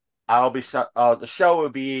show will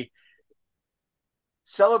be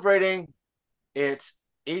celebrating its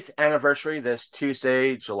 8th anniversary this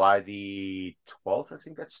Tuesday, July the 12th. I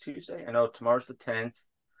think that's Tuesday. I know tomorrow's the 10th.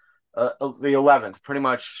 The 11th, pretty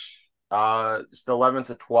much. It's the 11th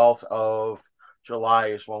or 12th of July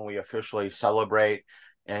is when we officially celebrate.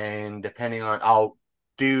 And depending on, I'll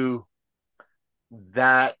do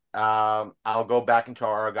that. I'll go back into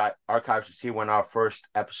our archives to see when our first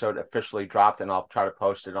episode officially dropped, and I'll try to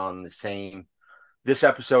post it on this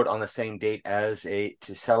episode on the same date to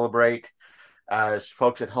celebrate. As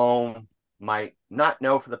folks at home might not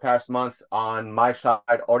know, for the past month on my side,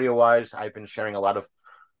 audio wise, I've been sharing a lot of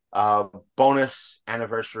bonus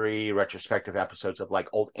anniversary retrospective episodes of like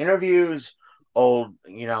old interviews, old,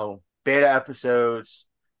 beta episodes.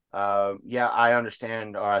 Yeah, I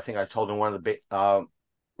understand, or I think I told in one of the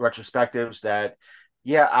retrospectives that,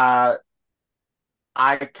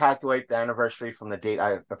 I calculate the anniversary from the date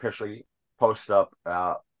I officially posted up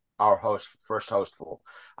our first hostful.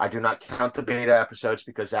 I do not count the beta episodes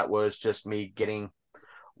because that was just me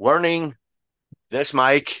learning this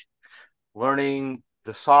mic, learning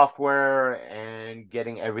the software, and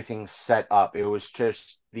getting everything set up. It was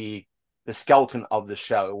just the skeleton of the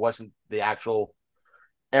show. It wasn't the actual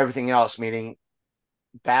everything else, meaning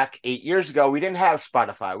back 8 years ago, we didn't have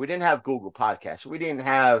Spotify. We didn't have Google Podcasts. We didn't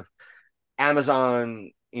have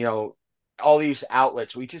Amazon, all these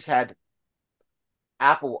outlets. We just had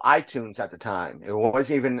Apple iTunes at the time. It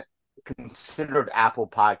wasn't even considered Apple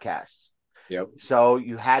Podcasts. Yep. So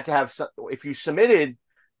you had to have, if you submitted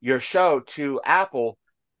your show to Apple,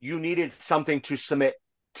 you needed something to submit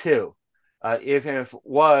to. If it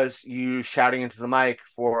was you shouting into the mic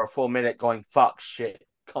for a full minute going, fuck, shit,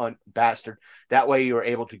 cunt, bastard. That way you were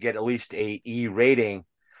able to get at least a E rating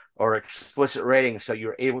or explicit rating. So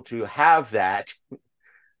you're able to have that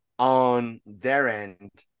on their end.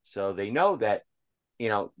 So they know that,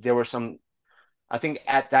 there were some, I think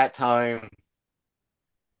at that time,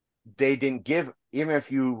 they didn't give, even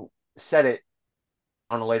if you said it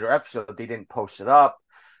on a later episode, they didn't post it up.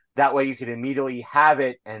 That way you could immediately have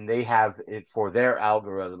it, and they have it for their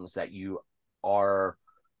algorithms that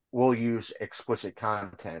will use explicit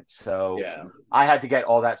content. So Yeah. I had to get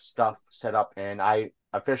all that stuff set up, and I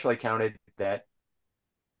officially counted that.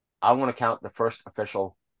 I want to count the first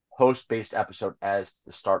official host-based episode as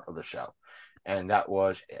the start of the show. And that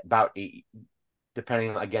was about 8,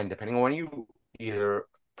 depending on when you either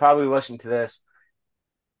probably listen to this,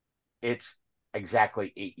 it's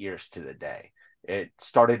exactly 8 years to the day. It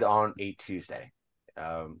started on a Tuesday.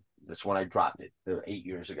 That's when I dropped it 8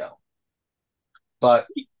 years ago. But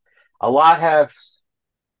a lot has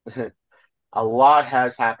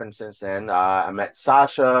happened since then. I met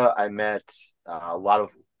Sasha. I met a lot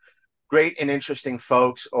of great and interesting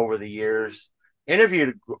folks over the years.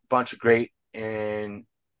 Interviewed a bunch of great and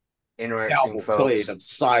interesting folks. Of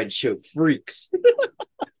sideshow freaks.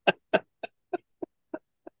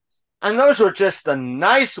 And those were just the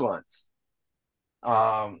nice ones.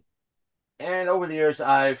 And over the years,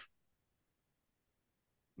 I've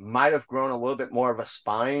might have grown a little bit more of a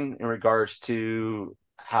spine in regards to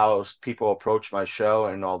how people approach my show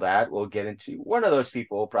and all that. We'll get into one of those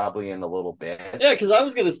people probably in a little bit. Yeah, because I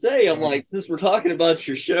was going to say, I'm like, since we're talking about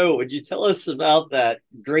your show, would you tell us about that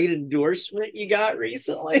great endorsement you got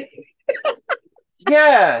recently?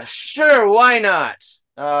 Yeah, sure. Why not?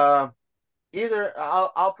 Either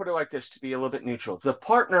I'll put it like this to be a little bit neutral. The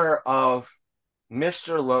partner of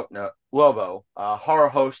Mr. Lobo, horror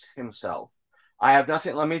host himself. I have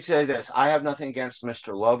nothing. Let me say this: I have nothing against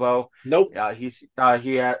Mr. Lobo. Nope. He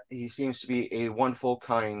seems to be a wonderful,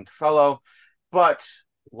 kind fellow. But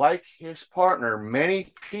like his partner,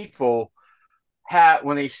 many people have,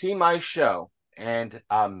 when they see my show, and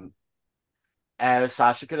as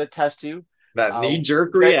Sasha could attest to, That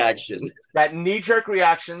knee-jerk that reaction. that knee-jerk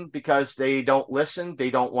reaction, because they don't listen,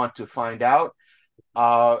 they don't want to find out,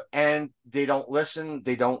 and they don't listen,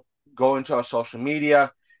 they don't go into our social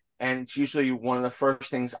media, and it's usually one of the first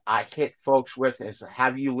things I hit folks with is,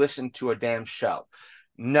 have you listened to a damn show?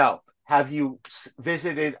 No. Have you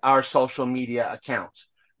visited our social media accounts?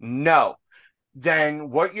 No. Then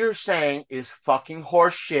what you're saying is fucking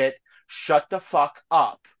horse shit. Shut the fuck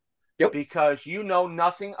up. Yep. Because you know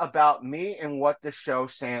nothing about me and what the show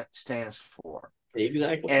stands for.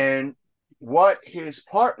 Exactly. And what his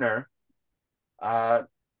partner, am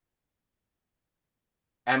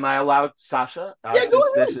I allowed, Sasha? Yeah, go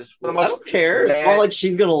ahead. This is for the most, I don't care. It's not like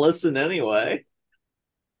she's gonna listen anyway.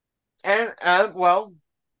 And well,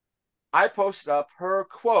 I posted up her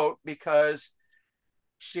quote because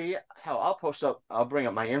I'll bring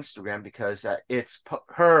up my Instagram because it's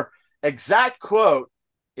her exact quote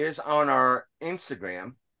is on our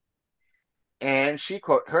Instagram, and she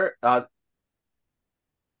quote her.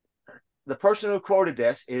 The person who quoted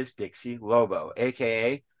this is Dixie Lobo,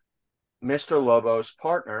 aka Mr. Lobo's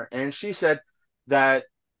partner, and she said that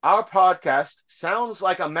our podcast sounds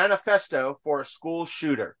like a manifesto for a school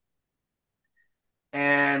shooter.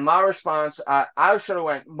 And my response, I should have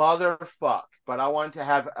went motherfuck, but I wanted to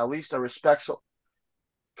have at least a respectful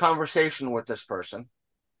conversation with this person.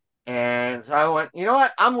 And so I went, you know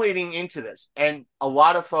what? I'm leading into this. And a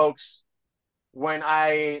lot of folks,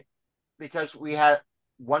 because we had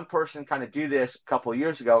one person kind of do this a couple of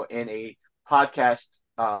years ago in a podcast,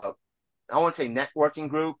 I won't say networking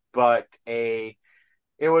group, but it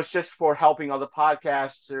was just for helping other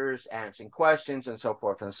podcasters, answering questions and so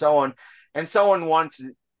forth and so on. And someone wanted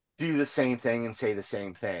to do the same thing and say the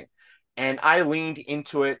same thing. And I leaned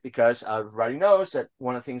into it because everybody knows that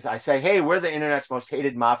one of the things I say, hey, we're the internet's most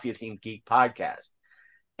hated mafia-themed geek podcast.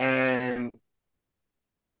 And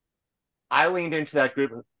I leaned into that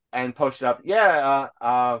group and posted up,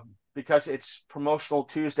 because it's promotional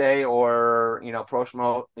Tuesday or,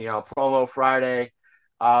 promo Friday.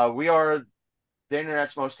 We are the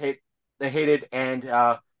internet's most hated,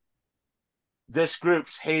 and this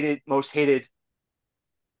group's most hated.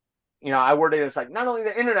 I worded it as like not only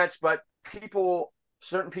the internet's, but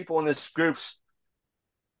certain people in this group's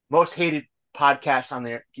most hated podcast on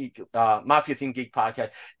their Mafia Themed Geek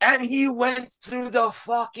podcast. And he went through the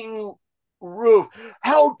fucking roof.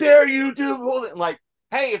 How dare you do it? Like,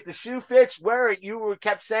 hey, if the shoe fits, wear it. You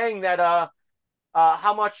kept saying that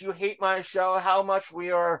how much you hate my show, how much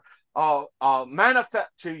we are to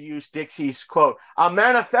use Dixie's quote, a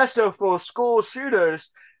manifesto for school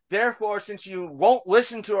shooters. Therefore, since you won't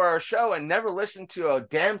listen to our show and never listen to a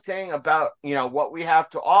damn thing about, what we have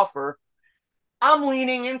to offer, I'm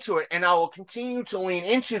leaning into it, and I will continue to lean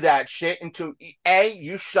into that shit until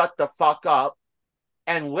you shut the fuck up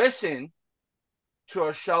and listen to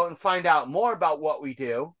our show and find out more about what we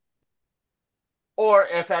do. Or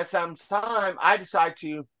if at some time I decide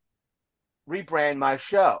to rebrand my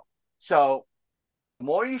show. So the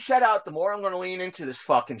more you shut out, the more I'm going to lean into this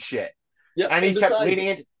fucking shit. Yeah, and he kept leaning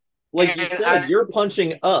into. Like you said, you're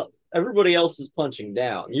punching up. Everybody else is punching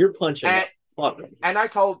down. You're punching up. Fuck them. And I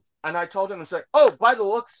told him, it's like, oh, by the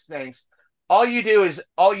looks of things, all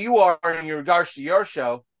you are in regards to your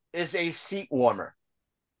show is a seat warmer.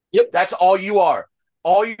 Yep. That's all you are.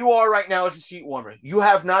 All you are right now is a seat warmer. You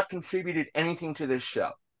have not contributed anything to this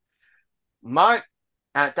show. At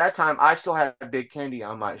that time, I still had Big Candy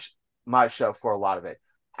on my show for a lot of it.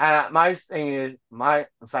 And my thing is,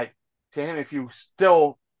 it's like, to him, if you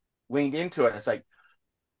still leaned into it, it's like,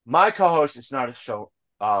 my co-host is not a show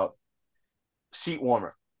seat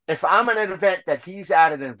warmer. If I'm at an event that he's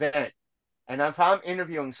at an event, and if I'm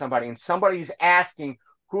interviewing somebody and somebody's asking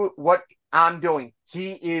what I'm doing,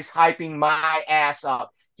 he is hyping my ass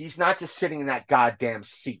up. He's not just sitting in that goddamn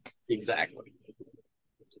seat. Exactly.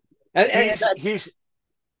 And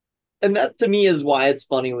that to me is why it's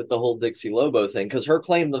funny with the whole Dixie Lobo thing, because her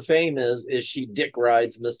claim to fame is she dick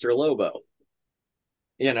rides Mr. Lobo.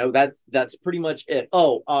 That's pretty much it.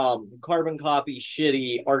 Oh, carbon copy,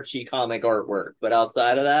 shitty Archie comic artwork, but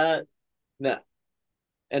outside of that, no.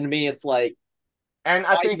 And to me, it's like, and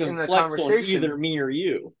I think in the conversation, either me or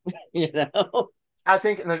you, I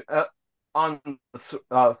think in the on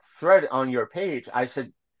the thread on your page, I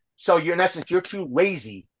said, so in essence, you're too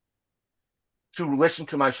lazy to listen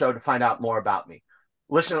to my show to find out more about me,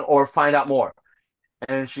 listen or find out more.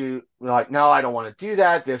 And she was like, no, I don't want to do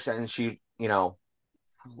that. This, and she,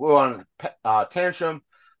 we're on tantrum.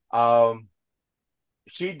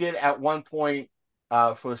 she did at one point,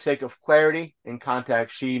 for the sake of clarity in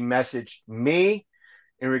context, she messaged me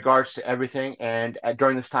in regards to everything. And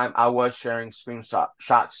during this time, I was sharing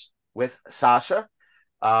screenshots with Sasha.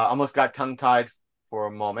 Almost got tongue tied for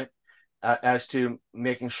a moment as to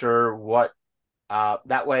making sure what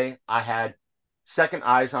that way I had second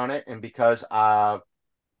eyes on it. And because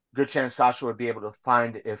good chance Sasha would be able to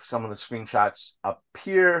find if some of the screenshots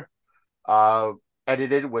appear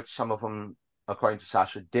edited, which some of them, according to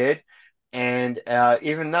Sasha, did. And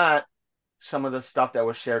even that, some of the stuff that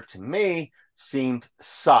was shared to me seemed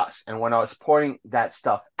sus. And when I was pointing that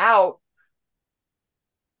stuff out,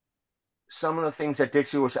 some of the things that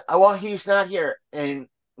Dixie was, oh, well, he's not here. And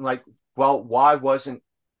like, well, why wasn't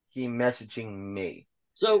he messaging me?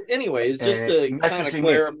 So, anyways, just And to kind of messaging me.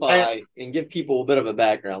 clarify and give people a bit of a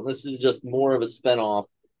background, this is just more of a spinoff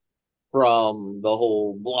from the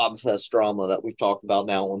whole Blobfest drama that we've talked about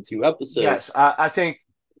now on 2 episodes. Yes, I think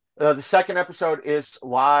the second episode is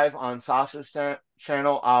live on Sasha's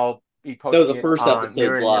channel. I'll be posting No, the first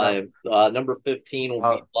episode's live. Number 15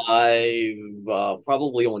 will be live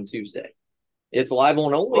probably on Tuesday. It's live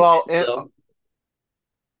on OnlyFans.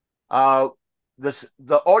 Well,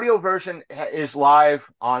 the audio version is live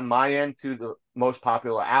on my end through the most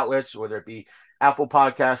popular outlets, whether it be Apple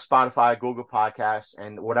Podcasts, Spotify, Google Podcasts,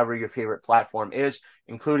 and whatever your favorite platform is,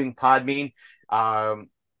 including Podbean,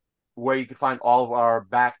 where you can find all of our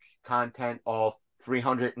back content, all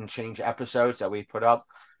 300 and change episodes that we put up.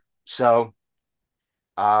 So,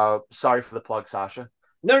 sorry for the plug, Sasha.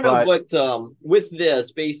 No, but with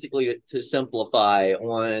this, basically to simplify,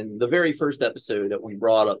 on the very first episode that we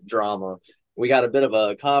brought up drama, we got a bit of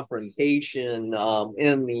a confrontation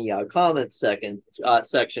in the comments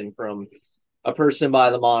section from a person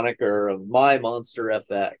by the moniker of My Monster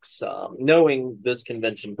FX. Knowing this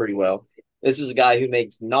convention pretty well, this is a guy who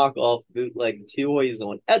makes knockoff bootleg toys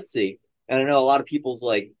on Etsy. And I know a lot of people's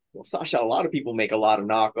like, well, Sasha, a lot of people make a lot of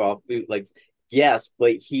knockoff bootlegs. Yes,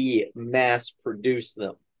 but he mass produced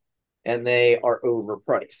them. And they are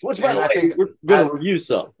overpriced. Which, by the way, we're going to review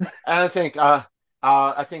some. I think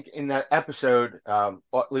in that episode,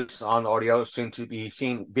 at least on audio, soon to be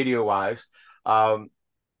seen video-wise, at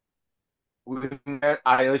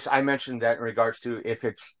least I mentioned that in regards to if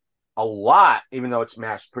it's a lot, even though it's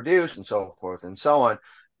mass-produced and so forth and so on,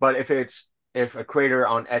 but if a creator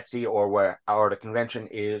on Etsy or the convention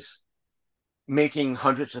is making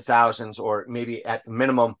hundreds of thousands, or maybe at the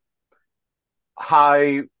minimum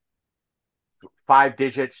high 5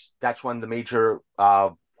 digits, that's when the major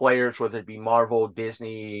players, whether it be Marvel,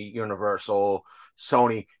 Disney, Universal,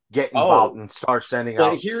 Sony, get involved and start sending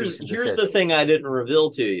out. Here's the thing I didn't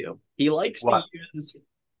reveal to you. He likes to use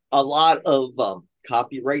a lot of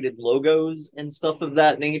copyrighted logos and stuff of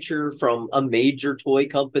that nature from a major toy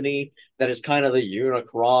company that is kind of the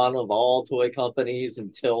Unicron of all toy companies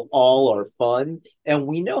until all are fun. And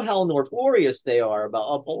we know how notorious they are about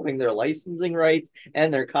upholding their licensing rights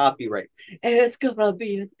and their copyright. And it's gonna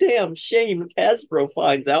be a damn shame if Hasbro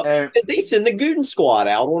finds out, because they send the Goon Squad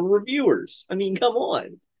out on reviewers. I mean, come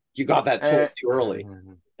on. You got that toy too early.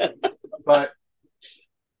 But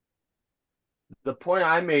the point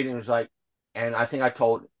I made was like, and I think I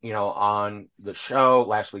told, on the show,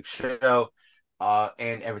 last week's show,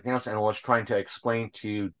 and everything else, and I was trying to explain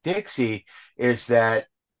to Dixie, is that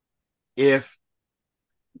if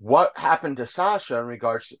what happened to Sasha in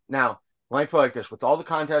regards to, now, let me put it like this, with all the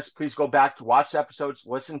contests, please go back to watch the episodes,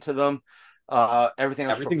 listen to them,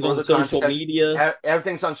 everything's on social media.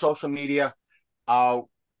 Everything's on social media. I'm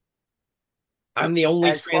the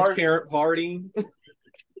only transparent party.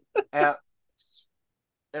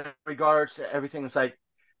 In regards to everything, it's like,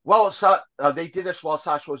 well, they did this while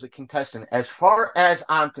Sasha was a contestant. As far as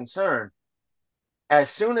I'm concerned,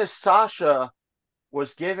 as soon as Sasha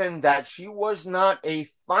was given that she was not a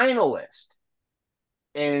finalist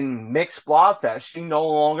in Mixed Blobfest, she no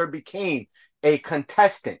longer became a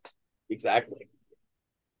contestant. Exactly.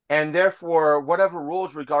 And therefore, whatever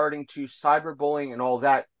rules regarding to cyberbullying and all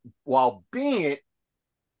that, while being it,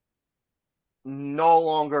 no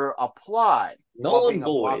longer apply. Null and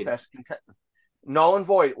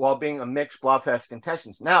void while being a Mixed Blobfest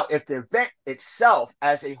contestant. Now, if the event itself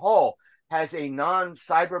as a whole has a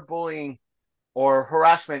non-cyberbullying or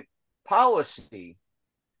harassment policy,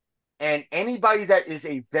 and anybody that is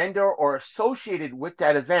a vendor or associated with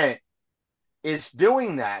that event is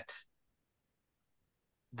doing that,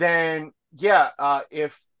 then they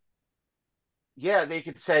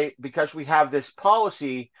could say, because we have this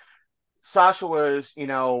policy, Sasha was,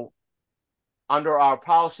 under our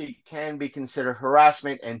policy can be considered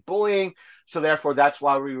harassment and bullying. So therefore, that's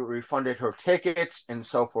why we refunded her tickets and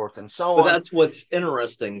so forth and so But on. that's what's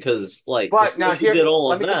interesting because, like, But now before you did all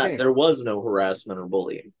let of me that, continue. there was no harassment or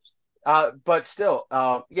bullying. But still,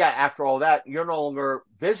 yeah, after all that, you're no longer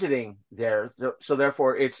visiting there. So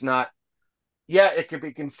therefore, it's not, yeah, it could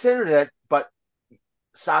be considered it, but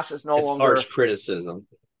Sasha's no It's longer, harsh criticism,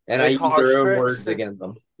 and I it's use their harsh own words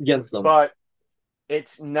criticism, against them. but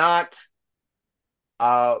it's not,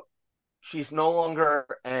 she's no longer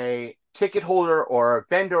a ticket holder or a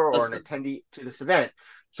vendor or an attendee to this event.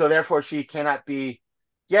 So therefore, she cannot be,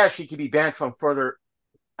 yeah, she could be banned from further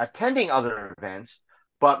attending other events.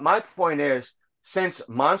 But my point is, since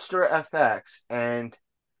Monster FX and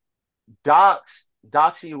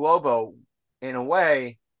Doxy Lobo, in a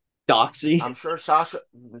way, Doxy. I'm sure Sasha,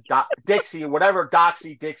 Dixie, whatever,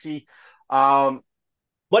 Dixie, but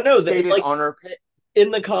no, stated like, on her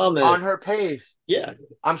in the comments on her page. Yeah,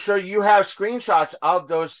 I'm sure you have screenshots of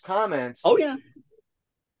those comments. Oh yeah,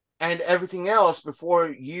 and everything else before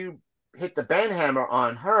you hit the ban hammer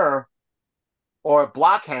on her, or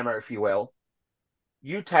block hammer, if you will.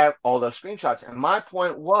 You tap all those screenshots. And my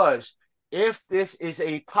point was, if this is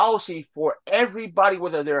a policy for everybody,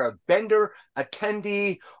 whether they're a vendor,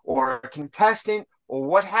 attendee, or a contestant, or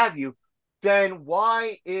what have you, then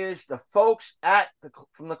why is the folks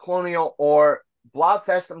from the Colonial or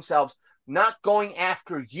Blobfest themselves not going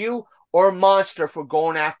after you or Monster for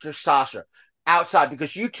going after Sasha outside?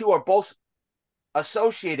 Because you two are both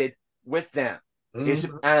associated with them.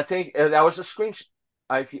 And I think that was a screenshot.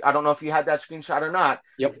 I don't know if you had that screenshot or not.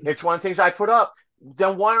 Yep. It's one of the things I put up.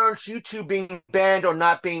 Then why aren't you two being banned or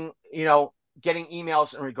not being, getting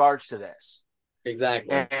emails in regards to this?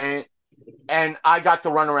 Exactly. And I got the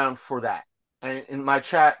runaround for that. And in my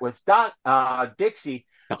chat with Dixie,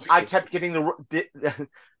 I kept getting the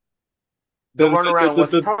runaround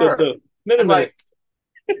with her. I'm like,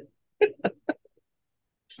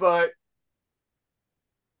 but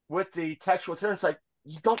with the text with her, it's like,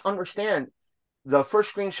 you don't understand. The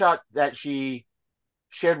first screenshot that she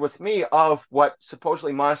shared with me of what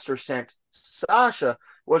supposedly Monster sent Sasha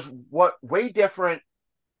was way different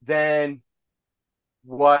than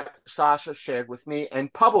what Sasha shared with me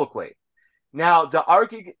and publicly. Now, the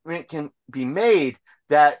argument can be made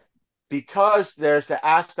that because there's the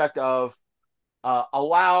aspect of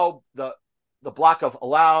allow the block of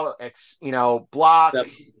allow, block,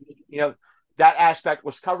 yep. That aspect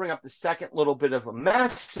was covering up the second little bit of a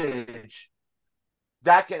message.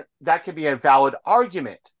 That can be a valid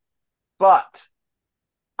argument. But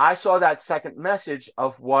I saw that second message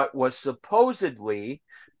of what was supposedly,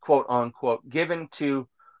 quote unquote, given to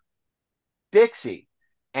Dixie.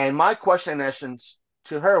 And my question, in essence,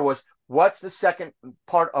 to her was, what's the second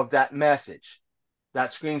part of that message, that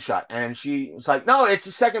screenshot? And she was like, no, it's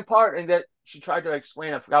the second part. And that she tried to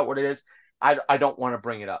explain, I forgot what it is. I don't want to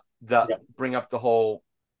bring it up, bring up the whole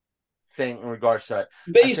thing in regards to it.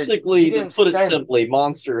 Basically, to put it simply,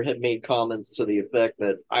 Monster had made comments to the effect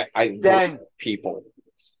that I then people.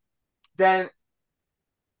 Then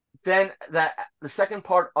the second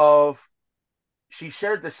part of, she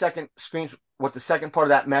shared the second screen with the second part of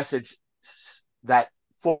that message, that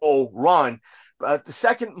full run. But the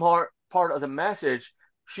second part of the message,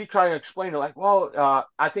 she tried to explain it like, well,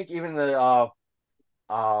 I think even the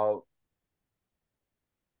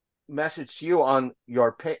message to you on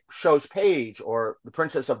your show's page, or the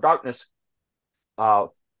Princess of Darkness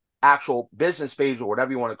actual business page, or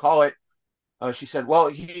whatever you want to call it, she said, well,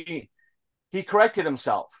 he corrected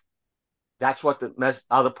himself. That's what the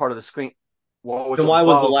other part of the screen. Then why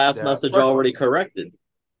was the last message already corrected?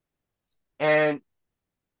 And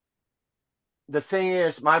the thing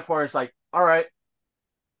is, my point is like, all right,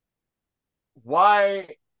 why?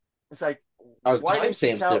 It's like, why didn't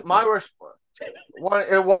you tell my response?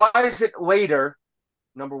 Why is it later?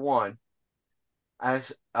 Number one,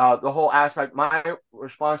 as the whole aspect, my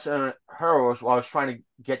response to her was, what I was trying to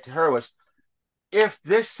get to her was, if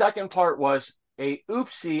this second part was a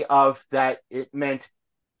oopsie of that, it meant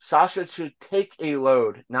Sasha should take a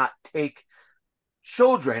load, not take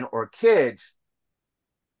children or kids.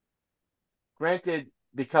 Granted,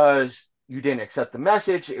 because you didn't accept the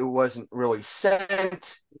message, it wasn't really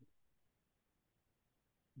sent.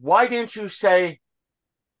 Why didn't you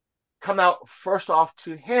come out first off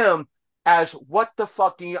to him as, what the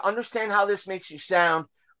fuck? Do you understand how this makes you sound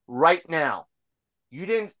right now? You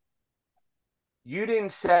didn't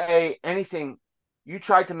say anything. You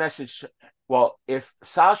tried to message, well, if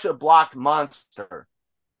Sasha blocked Monster,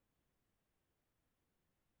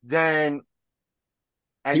 then,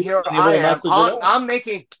 and here I am,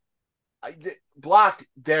 blocked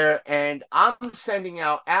there, and I'm sending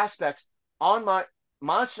out aspects on my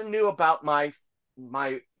Monster knew about my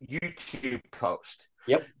YouTube post.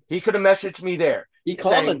 Yep. He could have messaged me there. He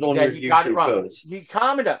commented on your YouTube post. He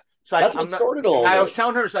commented. It's like, that's what started all I this. was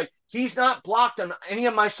telling her, it's like, he's not blocked on any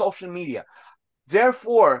of my social media.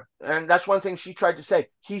 Therefore, and that's one thing she tried to say,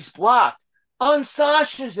 he's blocked on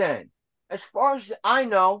Sasha's end. As far as I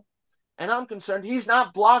know, and I'm concerned, he's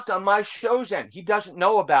not blocked on my show's end. He doesn't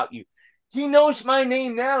know about you. He knows my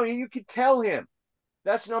name now, and you could tell him.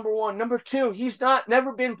 That's number one. Number two, he's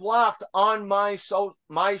never been blocked on my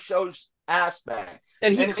show's aspect.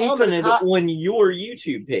 And he commented on your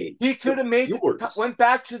YouTube page. He could have went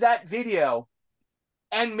back to that video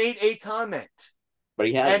and made a comment. But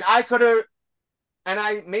he hasn't. And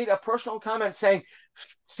I made a personal comment saying,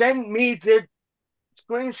 send me the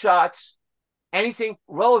screenshots, anything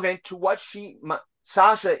relevant to what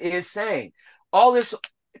Sasha is saying. All this,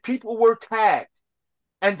 people were tagged,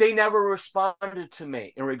 and they never responded to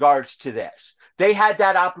me in regards to this. They had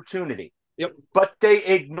that opportunity. Yep. But they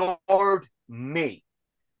ignored me.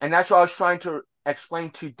 And that's what I was trying to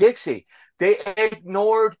explain to Dixie. They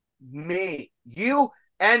ignored me. You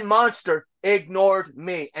and Monster ignored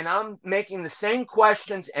me. And I'm making the same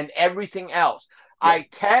questions and everything else. Yep. I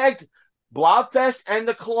tagged Blobfest and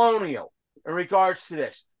the Colonial in regards to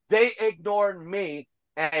this. They ignored me.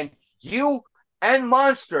 And you and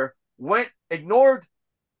Monster ignored,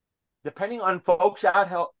 depending on folks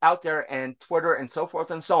out there and Twitter and so forth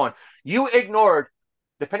and so on, you ignored,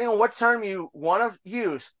 depending on what term you want to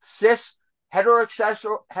use, cis,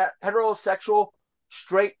 heterosexual,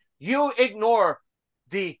 straight, you ignore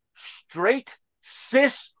the straight,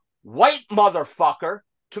 cis, white motherfucker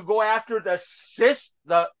to go after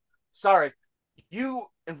you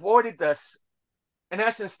avoided this, in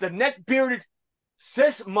essence, the neck-bearded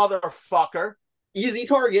cis motherfucker. Easy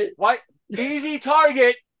target. What? Easy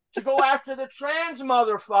target. To go after the trans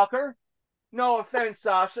motherfucker. No offense,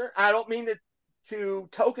 Sasha. I don't mean to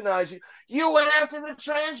tokenize you. You went after the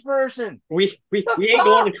trans person. We ain't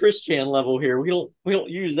going to Christian level here. We don't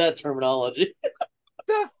use that terminology.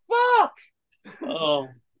 The fuck? Oh.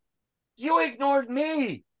 You ignored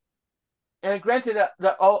me. And granted,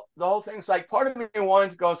 the whole thing's like, part of me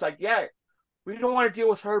wanted to go, it's like, yeah, we don't want to deal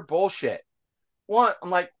with her bullshit. I'm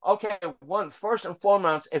like, okay, first and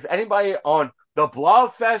foremost, if anybody on the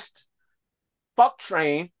Blobfest fuck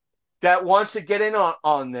train that wants to get in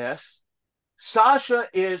on this, Sasha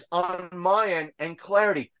is on my end and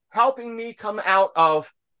Clarity, helping me come out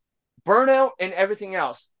of burnout and everything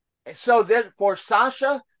else. So that for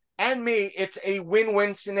Sasha and me, it's a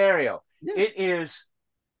win-win scenario. Yeah. It is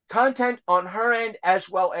content on her end as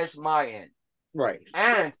well as my end. Right.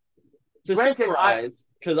 And to summarize,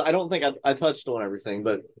 because I don't think I touched on everything,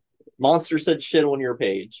 but Monster said shit on your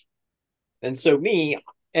page. And so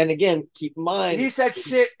and again, keep in mind, he said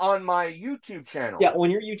shit on my YouTube channel. Yeah,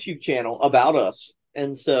 on your YouTube channel about us.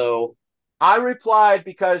 And so I replied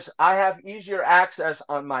because I have easier access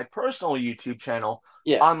on my personal YouTube channel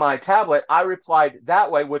on my tablet. I replied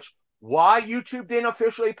that way, which why YouTube didn't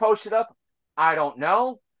officially post it up, I don't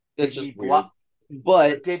know. It's just weird.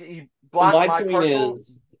 But did he block my personal?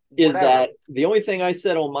 Is that the only thing I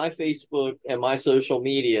said on my Facebook and my social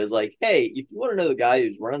media is like, hey, if you want to know the guy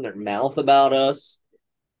who's running their mouth about us,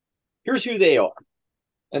 here's who they are.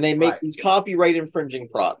 And they make these copyright infringing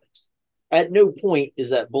products. At no point is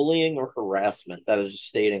that bullying or harassment. That is just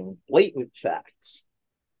stating blatant facts.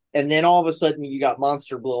 And then all of a sudden you got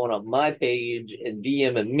Monster blowing up my page and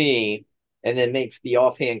DMing me and then makes the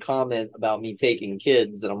offhand comment about me taking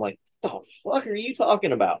kids. And I'm like, what the fuck are you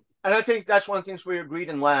talking about? And I think that's one of the things we agreed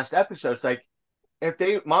in last episode. It's like, if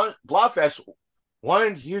Blobfest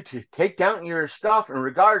wanted you to take down your stuff in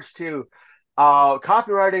regards to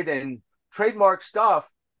copyrighted and trademark stuff,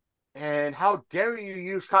 and how dare you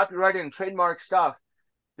use copyrighted and trademark stuff,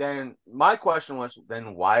 then my question was,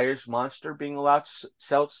 then why is Monster being allowed to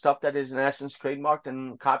sell stuff that is in essence trademarked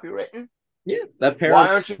and copywritten? Yeah, that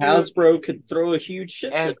apparently Hasbro could throw a huge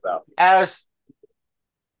shit about. As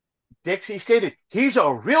Dixie stated, he's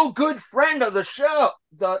a real good friend of the show,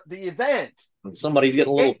 the event. And somebody's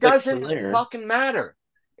getting a little. It doesn't fucking matter.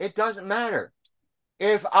 It doesn't matter.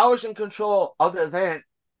 If I was in control of an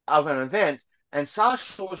event, and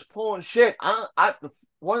Sasha was pulling shit,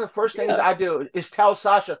 one of the first things I do is tell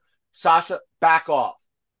Sasha, back off,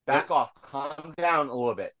 calm down a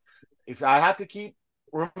little bit. If I have to keep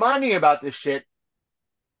reminding you about this shit,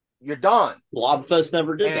 you're done. Blobfest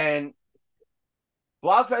never did that. And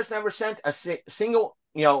Blobfest never sent a single,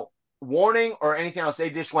 warning or anything else. They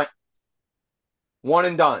just went one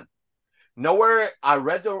and done. nowhere I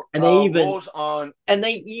read the And they even rules on, and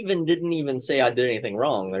they even didn't even say I did anything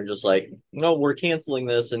wrong. They're just like, no, we're canceling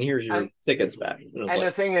this, and here's your tickets back. and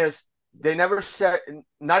the thing is, they never said,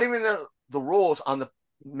 not even the rules on the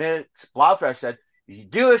mixed Blobfest said, if you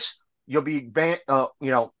do this, you'll be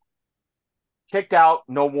kicked out,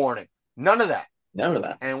 no warning. None of that. None of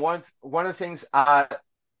that. And one of the things I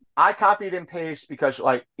copied and pasted because,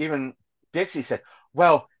 like, even Dixie said,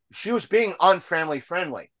 well, she was being unfamily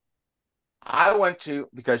friendly. I went to,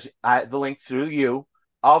 because I had the link through you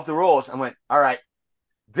of the rules. I went, all right,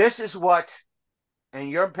 this is what, and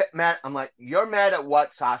you're mad. I'm like, you're mad at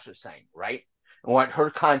what Sasha's saying, right? And what her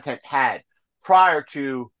content had prior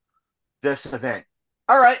to this event.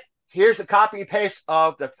 All right, here's a copy and paste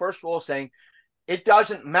of the first rule saying it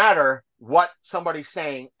doesn't matter what somebody's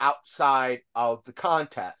saying outside of the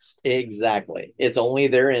contest. Exactly. It's only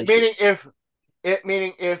their interest.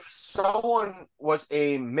 Meaning if someone was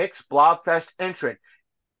a mixed Blobfest entrant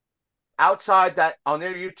outside that on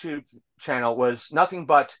their YouTube channel was nothing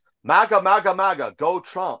but MAGA, MAGA, MAGA, go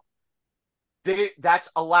Trump, that's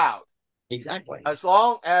allowed. Exactly. As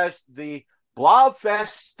long as the Blobfest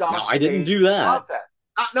stuff. No, I didn't do that.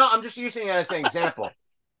 No, I'm just using it as an example.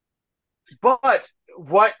 But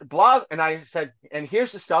what and I said, and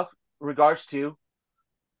here's the stuff in regards to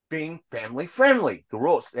being family friendly, the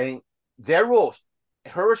rules, their rules.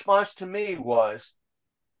 Her response to me was,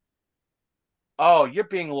 oh, you're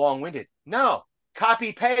being long-winded. No,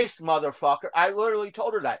 copy paste, motherfucker. I literally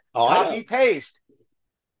told her that. Copy paste.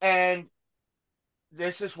 And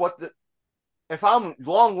this is what if I'm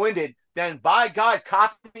long-winded, then by God,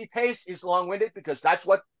 copy paste is long-winded, because that's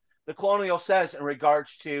what the colonial says in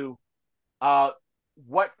regards to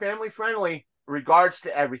what family friendly regards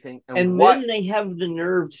to everything. And then they have the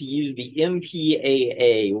nerve to use the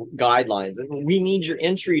MPAA guidelines. And we need your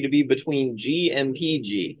entry to be between G and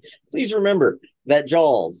PG. Please remember that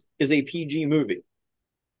Jaws is a PG movie.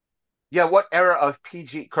 Yeah, what era of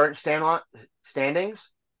PG current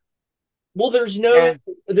standings? Well, there's no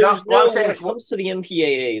when it comes to the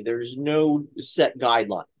MPAA, there's no set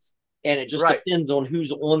guidelines. And it just depends on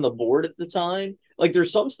who's on the board at the time. Like,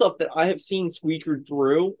 there's some stuff that I have seen squeakered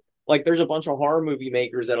through. Like, there's a bunch of horror movie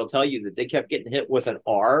makers that'll tell you that they kept getting hit with an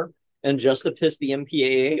R, and just to piss the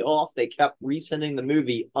MPAA off, they kept resending the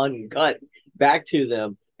movie uncut back to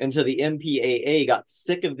them until the MPAA got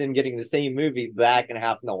sick of them getting the same movie back and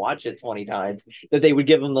having to watch it 20 times, that they would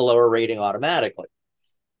give them the lower rating automatically.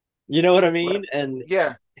 You know what I mean? And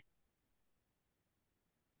yeah.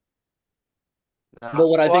 But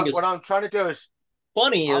what I think is what I'm trying to do is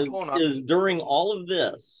funny is during all of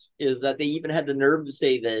this is that they even had the nerve to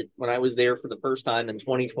say that when I was there for the first time in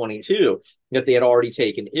 2022, that they had already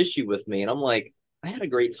taken issue with me. And I'm like, I had a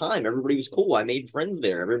great time. Everybody was cool. I made friends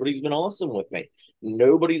there. Everybody's been awesome with me.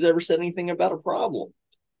 Nobody's ever said anything about a problem.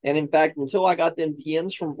 And in fact, until I got them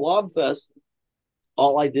DMs from Blobfest,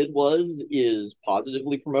 all I did is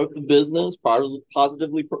positively promote the business,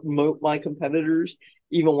 positively promote my competitors.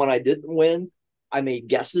 Even when I didn't win, I made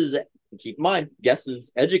guesses. Keep in mind,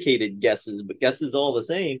 guesses, educated guesses, but guesses all the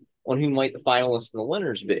same on who might the finalists and the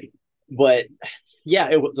winners be. But yeah,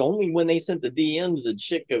 it was only when they sent the DMs that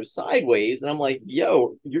shit goes sideways. And I'm like,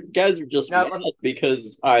 yo, you guys are just mad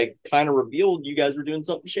because I kind of revealed you guys were doing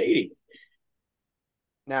something shady.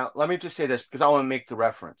 Now, let me just say this, because I want to make the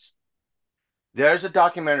reference. There's a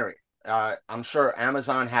documentary. I'm sure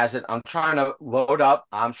Amazon has it. I'm trying to load up.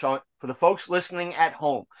 I'm showing, for the folks listening at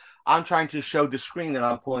home, I'm trying to show the screen that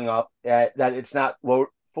I'm pulling up that it's not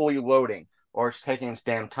fully loading, or it's taking its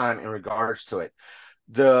damn time in regards to it.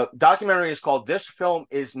 The documentary is called This Film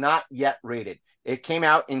Is Not Yet Rated. It came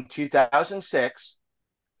out in 2006.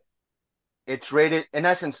 It's rated, in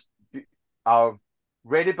essence,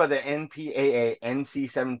 rated by the NPAA,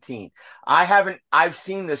 NC-17. I've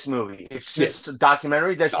seen this movie. It's just a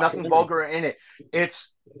documentary. There's nothing vulgar in it.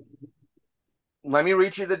 Let me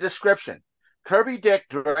read you the description. Kirby Dick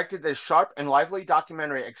directed this sharp and lively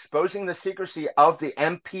documentary exposing the secrecy of the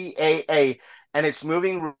MPAA and its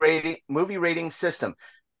movie rating system,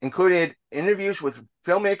 included interviews with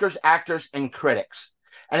filmmakers, actors, and critics.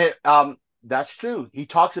 And that's true. He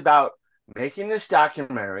talks about making this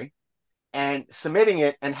documentary and submitting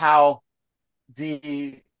it, and how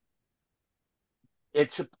the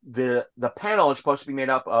panel is supposed to be made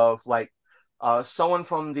up of someone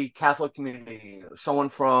from the Catholic community, someone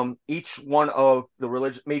from each one of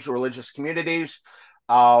the major religious communities,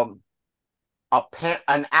 an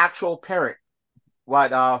actual parent,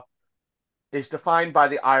 what is defined by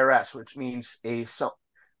the IRS, which means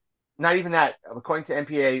not even that, according to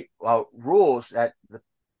MPA rules, that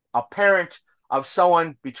a parent of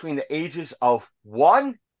someone between the ages of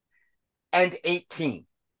 1 and 18.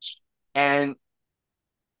 And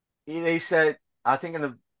they said, I think in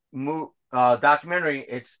the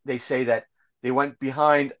documentary, they say that they went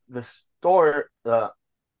behind the store, the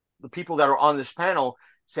people that are on this panel,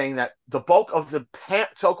 saying that the bulk of the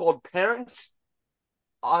so-called parents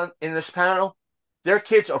in this panel, their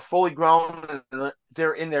kids are fully grown. And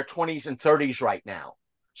they're in their 20s and 30s right now.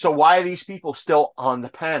 So why are these people still on the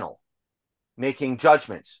panel making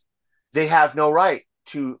judgments? They have no right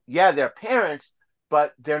to, they're parents,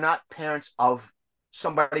 but they're not parents of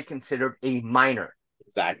somebody considered a minor.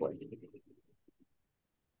 Exactly.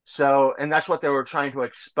 So, and that's what they were trying to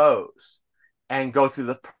expose and go through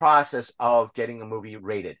the process of getting a movie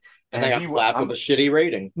rated. And they got slapped with a shitty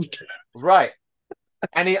rating. Right.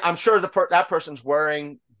 And I'm sure that person's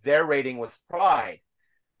wearing their rating with pride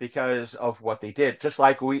because of what they did. Just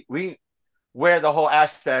like we wear the whole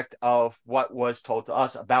aspect of what was told to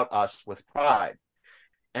us about us with pride,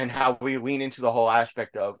 and how we lean into the whole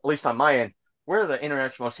aspect of, at least on my end, we're the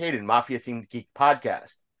internet's most hated mafia-themed geek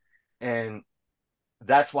podcast. And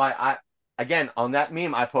that's why again, on that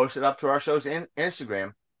meme I posted up to our show's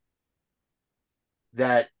Instagram,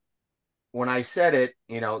 that when I said it,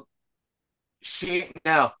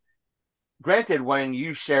 now, granted, when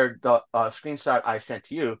you shared the screenshot I sent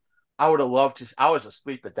to you, I would have loved to. I was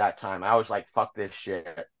asleep at that time. I was like, "Fuck this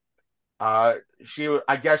shit." I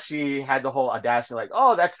guess she had the whole audacity, like,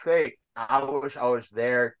 "Oh, that's fake." I wish I was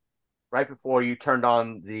there right before you turned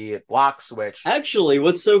on the block switch. Actually,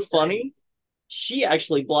 what's so funny? She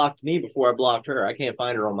actually blocked me before I blocked her. I can't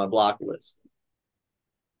find her on my block list.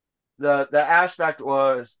 The aspect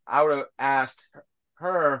was, I would have asked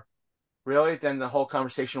her. Really? Then the whole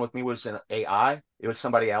conversation with me was an AI. It was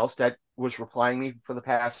somebody else that was replying me for the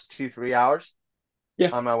past 2-3 hours.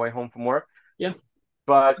 Yeah. On my way home from work. Yeah.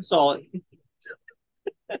 But I saw it.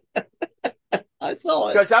 I saw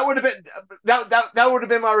it. Because that would have been that would have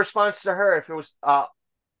been my response to her if it was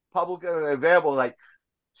publicly available. Like,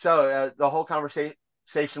 so the whole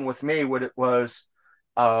conversation with me was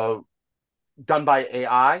done by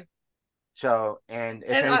AI. So, and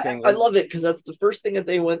if anything, I love it because that's the first thing that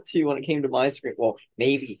they went to when it came to my screen. Well,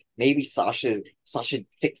 maybe Sasha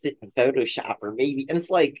fixed it in Photoshop, or maybe, and it's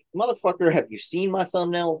like, motherfucker, have you seen my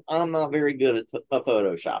thumbnails? I'm not very good at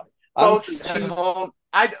Photoshop. Folks at home,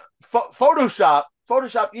 Photoshop.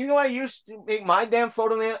 You know what I used to make my damn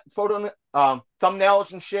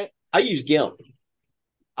thumbnails and shit? I use GIMP.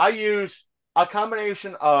 I use a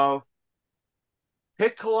combination of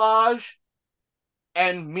pic collage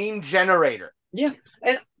and meme generator. Yeah,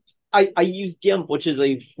 and I use GIMP, which is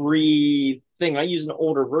a free thing. I use an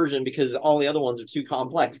older version because all the other ones are too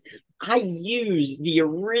complex. I use the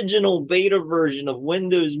original beta version of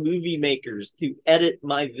Windows Movie Makers to edit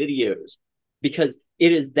my videos because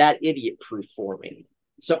it is that idiot proof for me.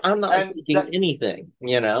 So I'm not thinking anything,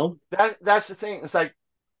 That's the thing. It's like,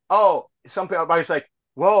 oh, everybody's like,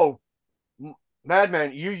 whoa,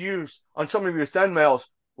 Madman, you use on some of your thumbnails,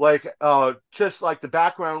 like just like the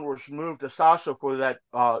background was removed to Sasha for that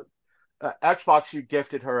Xbox you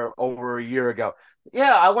gifted her over a year ago.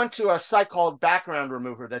 Yeah, I went to a site called Background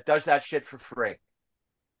Remover that does that shit for free.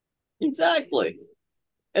 Exactly.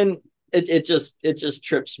 And it just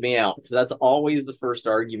trips me out because that's always the first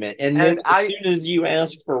argument. And then as soon as you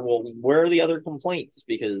ask for, well, where are the other complaints?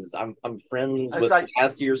 Because I'm friends with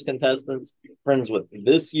last year's contestants, friends with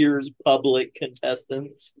this year's public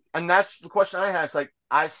contestants. And that's the question I had. It's like,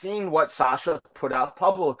 I've seen what Sasha put out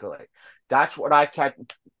publicly. That's what I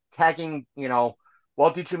kept tagging, well,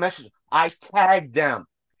 did you message? I tagged them.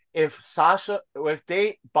 If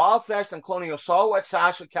Bobfest and Colonial saw what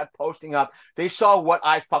Sasha kept posting up, they saw what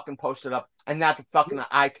I fucking posted up, and that fucking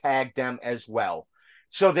I tagged them as well.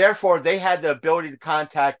 So therefore, they had the ability to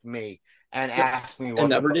contact me and ask me what. And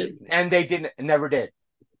never did. And they didn't. Never did.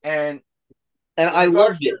 And I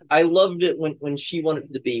loved it. I loved it when she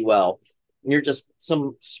wanted to be, well, you're just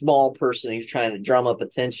some small person who's trying to drum up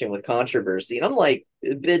attention with controversy. And I'm like,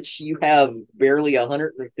 bitch, you have barely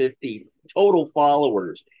 150 total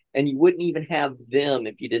followers. And you wouldn't even have them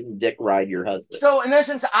if you didn't dick ride your husband. So, in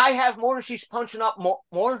essence, I have more than she's punching up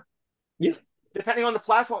more? Yeah. Depending on the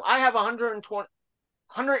platform. I have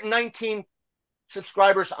 119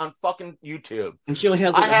 subscribers on fucking YouTube. And she only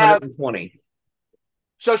has like 120.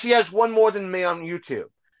 So she has one more than me on YouTube.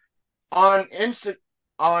 On Instagram,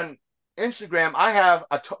 I have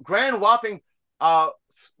a grand whopping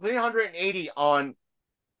 380 on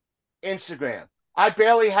Instagram. I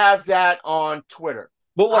barely have that on Twitter.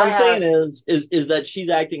 But what I'm saying is that she's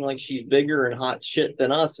acting like she's bigger and hot shit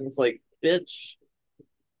than us. And it's like, bitch,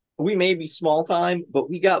 we may be small time, but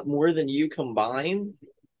we got more than you combined.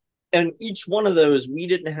 And each one of those, we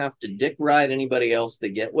didn't have to dick ride anybody else to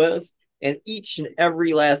get with. And each and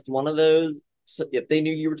every last one of those, so if they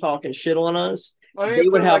knew you were talking shit on us, they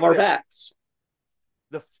would have our backs.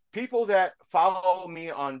 The people that follow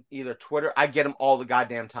me on either Twitter, I get them all the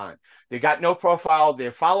goddamn time. They got no profile.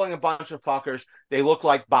 They're following a bunch of fuckers. They look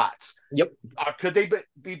like bots. Yep. Could they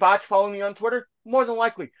be bots following me on Twitter? More than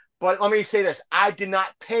likely. But let me say this. I did not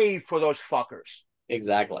pay for those fuckers.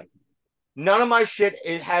 Exactly. None of my shit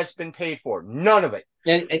has been paid for. None of it.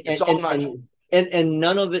 And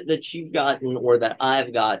none of it that you've gotten or that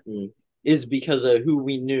I've gotten is because of who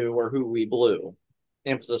we knew or who we blew.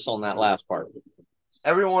 Emphasis on that last part.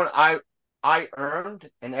 Everyone I earned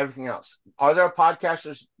and everything else. Are there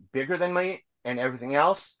podcasters bigger than me and everything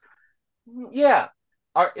else? Yeah.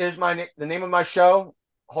 Is the name of my show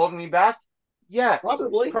holding me back? Yes.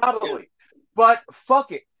 Probably. Yeah. But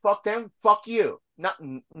fuck it. Fuck them. Fuck you. I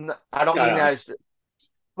don't mean that as,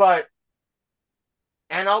 but,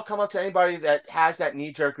 and I'll come up to anybody that has that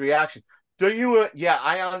knee-jerk reaction. Do you? Yeah,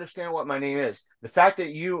 I understand what my name is. The fact that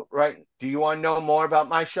do you want to know more about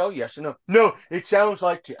my show? Yes or no? No, it sounds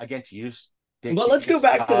like, again, to use. Well, let's go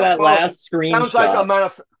back to that last screenshot. Sounds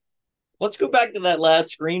like let's go back to that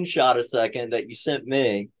last screenshot a second that you sent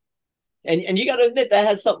me. And you got to admit that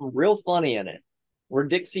has something real funny in it, where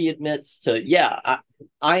Dixie admits to,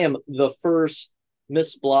 I am the first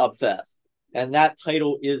Miss Blobfest. And that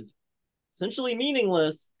title is essentially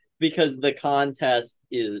meaningless because the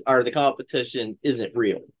competition isn't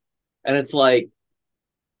real. And it's like,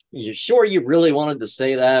 you sure you really wanted to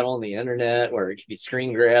say that on the internet where it could be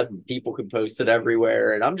screen grabbed and people could post it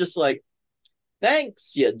everywhere? And I'm just like,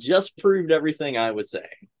 thanks, you just proved everything I was saying.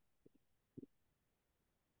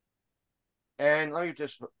 And let me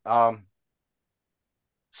just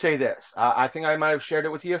say this. I think I might have shared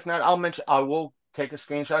it with you. If not, I will take a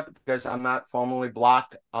screenshot because I'm not formally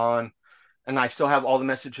blocked on, and I still have all the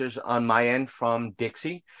messages on my end from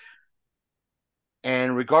Dixie.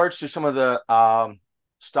 In regards to some of the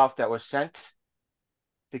stuff that was sent,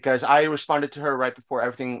 because I responded to her right before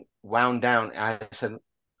everything wound down. I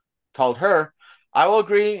told her, I will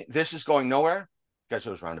agree this is going nowhere, because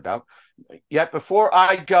it was roundabout. Yet before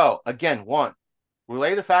I go, again, 1,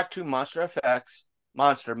 relay the fact to Monster FX,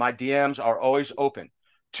 Monster, my DMs are always open.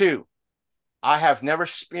 2, I have never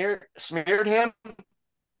smeared him.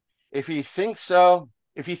 If he thinks so,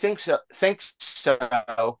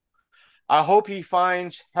 I hope he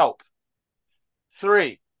finds help.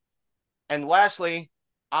 3, and lastly,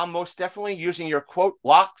 I'm most definitely using your quote,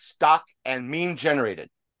 lock, stock, and meme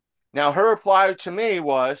generated. Now, her reply to me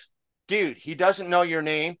was, dude, he doesn't know your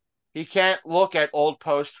name. He can't look at old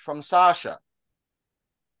posts from Sasha.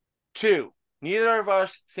 2, neither of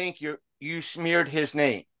us think you smeared his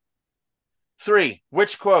name. 3,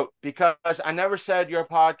 which quote? Because I never said your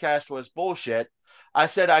podcast was bullshit. I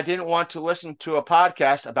said I didn't want to listen to a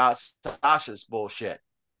podcast about Sasha's bullshit.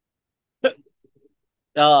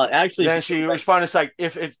 Actually, then she responded, it's like,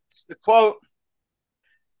 if it's the quote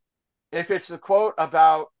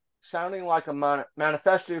about sounding like a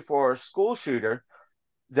manifesto for a school shooter,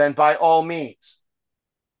 then by all means.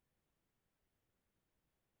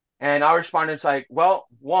 And I responded, it's like, well,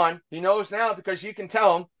 1, he knows now because you can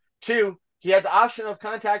tell him. 2, he had the option of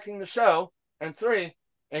contacting the show. And 3,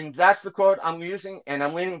 and that's the quote I'm using, and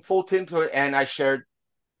I'm leaning full into it. And I shared,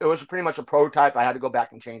 it was pretty much a prototype. I had to go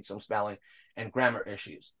back and change some spelling and grammar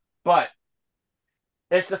issues. But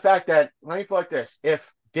it's the fact that, let me put it like this.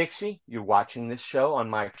 If Dixie, you're watching this show on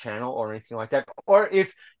my channel or anything like that, or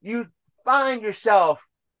if you find yourself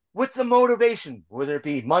with the motivation, whether it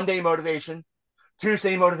be Monday motivation,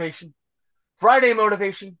 Tuesday motivation, Friday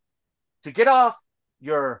motivation, to get off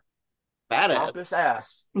your pompous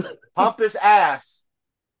ass,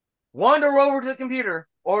 wander over to the computer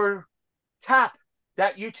or tap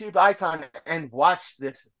that YouTube icon and watch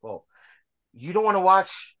this. Well, you don't want to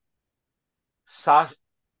watch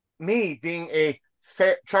me being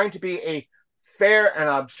trying to be a fair and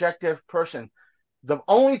objective person. The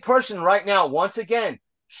only person right now, once again,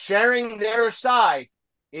 sharing their side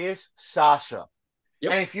is Sasha.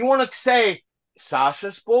 Yep. And if you want to say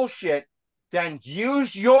Sasha's bullshit, then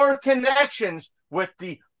use your connections with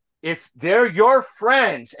if they're your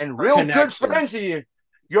friends and real good friends of you,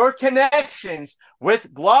 your connections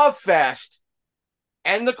with Globfest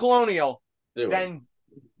and the Colonial, then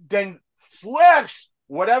flex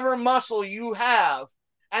whatever muscle you have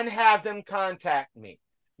and have them contact me.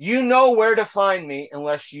 You know where to find me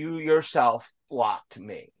unless you yourself blocked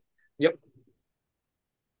me. Yep.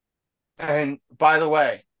 And by the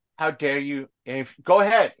way, how dare you? Go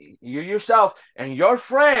ahead, you yourself and your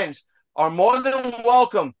friends are more than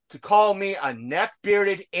welcome to call me a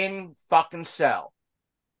neck-bearded in fucking cell.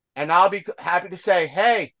 And I'll be happy to say,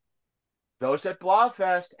 hey, those at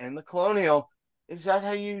Blobfest and the Colonial, is that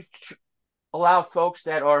how you allow folks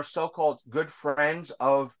that are so-called good friends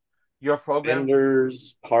of your program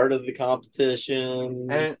Vendors, part of the competition.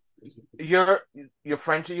 and your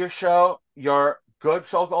friends of your show, your good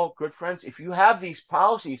so-called good friends, if you have these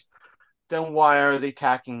policies, then why are they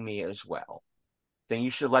attacking me as well? Then you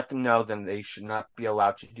should let them know. Then they should not be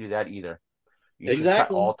allowed to do that either. You should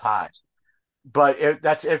cut all ties. But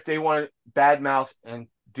if they want to badmouth and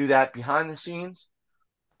do that behind the scenes,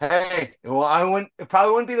 hey, well, it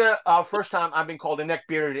probably wouldn't be the first time I've been called a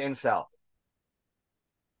neck-bearded incel.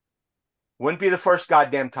 Wouldn't be the first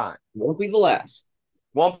goddamn time. Won't be the last.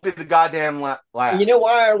 Won't be the goddamn last. You know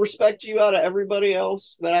why I respect you out of everybody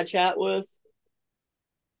else that I chat with?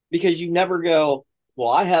 Because you never go, well,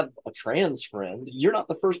 I have a trans friend. You're not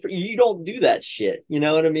the first. You don't do that shit. You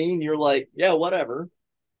know what I mean? You're like, yeah, whatever.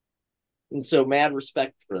 And so, mad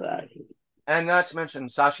respect for that. And not to mention,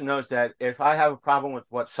 Sasha knows that if I have a problem with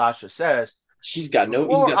what Sasha says, he's got no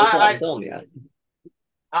problem telling me.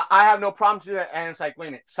 I have no problem to do that. And it's like, wait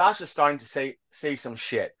a minute, Sasha's starting to say some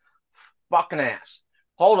shit. Fucking ass.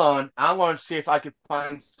 Hold on. I'm going to see if I could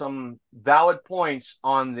find some valid points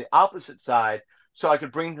on the opposite side so I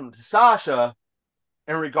could bring them to Sasha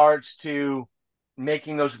in regards to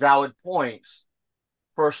making those valid points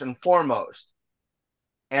first and foremost.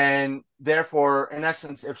 And therefore, in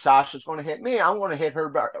essence, if Sasha's going to hit me, I'm going to hit her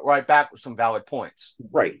right back with some valid points.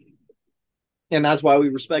 Right. And that's why we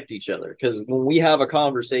respect each other. Because when we have a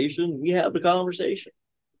conversation, we have the conversation.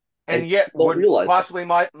 And yet, would possibly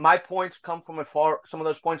my points come from some of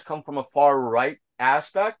those points come from a far right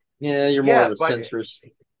aspect? Yeah, you're more of a centrist.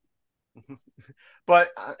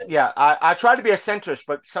 But I try to be a centrist,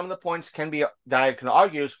 but some of the points can be that I can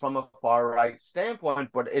argue is from a far right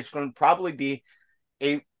standpoint, but it's going to probably be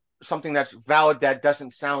something that's valid that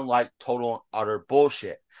doesn't sound like total utter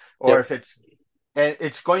bullshit. Or if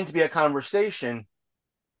it's going to be a conversation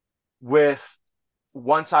with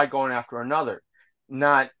one side going after another,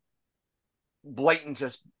 not blatant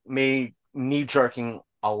just me knee jerking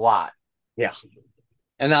a lot. Yeah.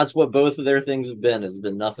 And that's what both of their things have been, has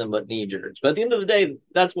been nothing but knee jerks. But at the end of the day,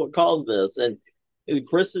 that's what caused this. And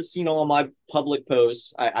Chris has seen all my public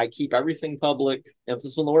posts. I keep everything public.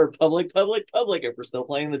 Emphasis on the word public, if we're still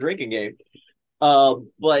playing the drinking game.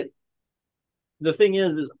 But the thing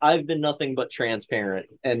is I've been nothing but transparent.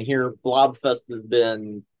 And here, Blobfest has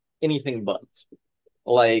been anything but.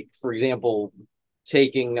 Like, for example,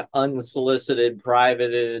 taking unsolicited,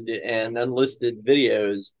 privated, and unlisted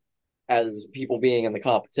videos as people being in the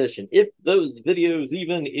competition, if those videos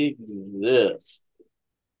even exist.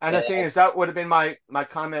 And the thing is, that would have been my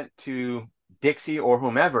comment to Dixie or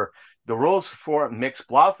whomever. The rules for mixed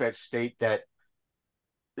Blobfest state that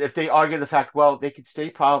if they argue the fact, well, they could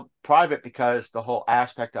stay private because the whole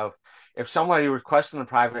aspect of if somebody requests them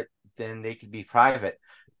private, then they could be private.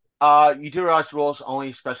 You do realize rules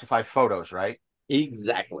only specify photos, right?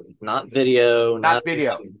 Exactly. Not video. Not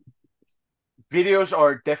video. Videos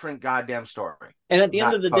are a different goddamn story. And at the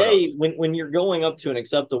end of the day, when you're going up to an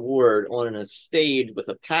accept award on a stage with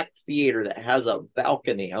a packed theater that has a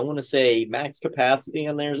balcony, I want to say max capacity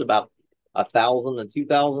in there is about 1,000 to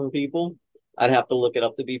 2,000 people. I'd have to look it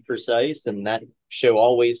up to be precise, and that show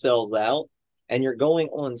always sells out. And you're going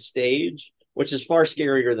on stage, which is far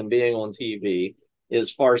scarier than being on TV, is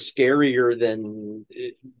far scarier than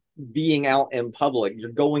being out in public.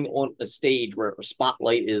 You're going on a stage where a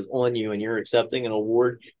spotlight is on you and you're accepting an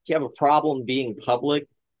award. If you have a problem being public,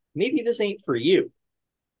 maybe this ain't for you.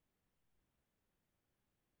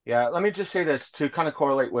 Yeah, let me just say this to kind of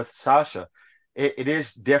correlate with Sasha. It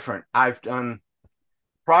is different. I'll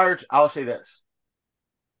say this.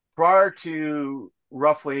 Prior to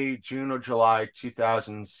roughly June or July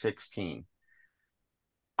 2016,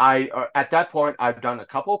 at that point, I've done a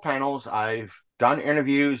couple of panels. I've done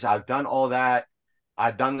interviews. I've done all that.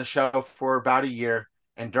 I've done the show for about a year.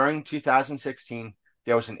 And during 2016,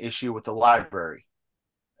 there was an issue with the library,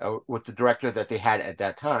 with the director that they had at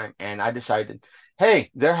that time. And I decided, hey,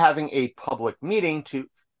 they're having a public meeting to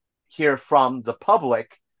hear from the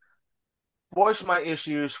public, voice my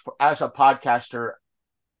issues as a podcaster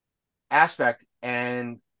aspect.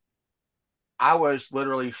 And I was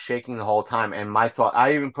literally shaking the whole time. And my thought,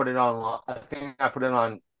 I even put it on, I think I put it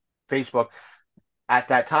on Facebook at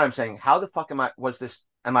that time saying, how the fuck am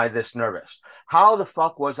I this nervous? How the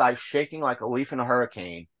fuck was I shaking like a leaf in a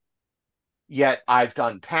hurricane? Yet I've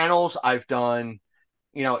done panels, I've done,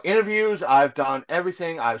 interviews, I've done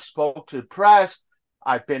everything. I've spoke to press,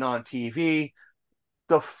 I've been on TV.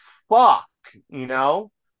 The fuck, you know?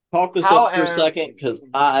 Talk this How up for a second because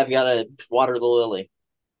I've got to water the lily.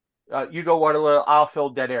 you go water, I'll fill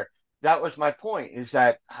dead air. That was my point. Is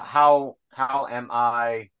that how am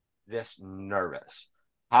I this nervous?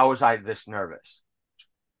 How was I this nervous?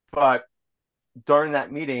 But during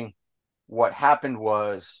that meeting, what happened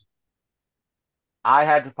was I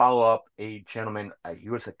had to follow up a gentleman. He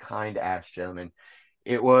was a kind ass gentleman.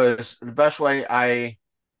 It was the best way I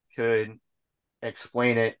could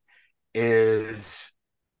explain it is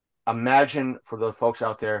imagine for the folks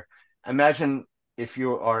out there, imagine if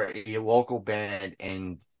you are a local band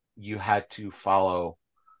and you had to follow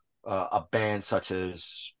a band such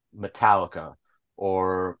as Metallica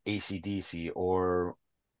or AC/DC or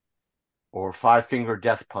Five Finger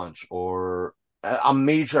Death Punch or a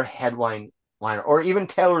major headline liner or even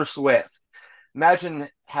Taylor Swift. Imagine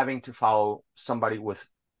having to follow somebody with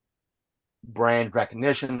brand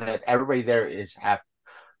recognition that everybody there is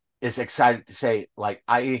excited to say, like,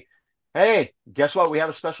 hey, guess what? We have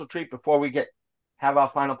a special treat before we have our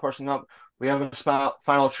final person up. We have a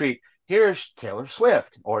final treat. Here's Taylor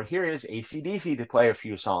Swift, or here is AC/DC to play a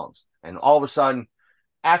few songs. And all of a sudden,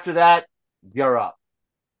 after that, you're up.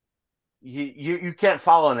 You can't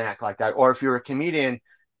follow an act like that. Or if you're a comedian,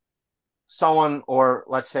 someone, or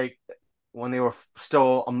let's say when they were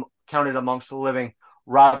still counted amongst the living,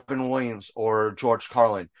 Robin Williams or George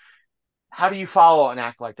Carlin. How do you follow an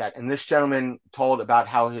act like that? And this gentleman told about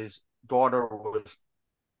how his daughter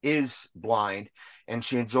is blind, and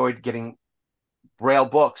she enjoyed getting Braille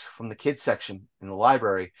books from the kids section in the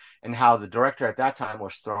library, and how the director at that time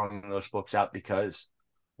was throwing those books out because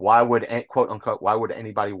why would, quote unquote, why would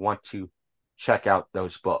anybody want to check out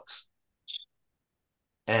those books?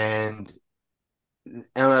 And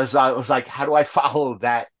I was like, how do I follow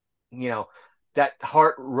that? That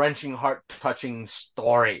heart-wrenching, heart-touching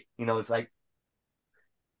story. It's like,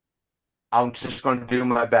 I'm just going to do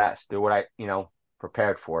my best, do what I,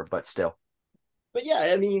 prepared for, but still. But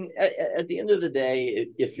yeah, I mean, at the end of the day,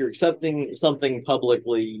 if you're accepting something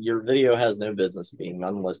publicly, your video has no business being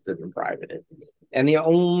unlisted and private. And the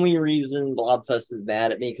only reason Blobfest is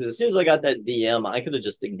mad at me, because as soon as I got that DM, I could have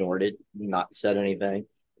just ignored it, not said anything.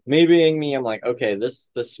 Maybe being me, I'm like, okay, this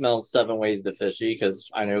smells 7 ways to fishy because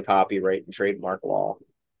I know copyright and trademark law.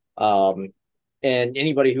 And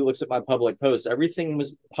anybody who looks at my public posts, everything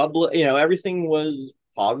was public, everything was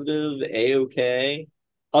positive, A-okay,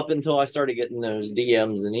 up until I started getting those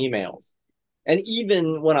DMs and emails. And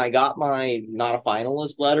even when I got my not a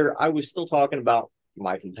finalist letter, I was still talking about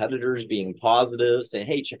my competitors being positive, saying,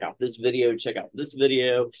 hey, check out this video, check out this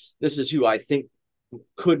video. This is who I think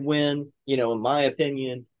could win, in my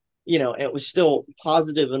opinion. It was still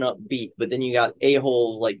positive and upbeat, but then you got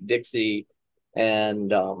a-holes like Dixie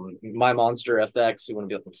and my Monster FX who want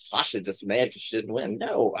to be like, Sasha just mad she didn't win.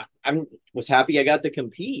 No, I was happy I got to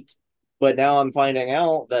compete, but now I'm finding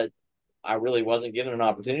out that I really wasn't given an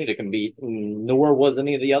opportunity to compete, nor was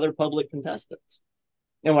any of the other public contestants.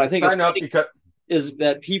 And what I think is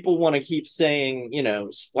that people want to keep saying,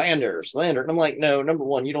 slander. And I'm like, no, number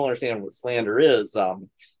one, you don't understand what slander is.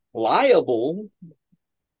 Libel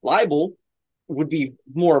would be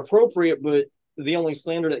more appropriate, but the only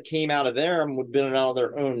slander that came out of them would have been out of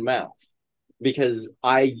their own mouth because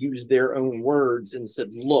I used their own words and said,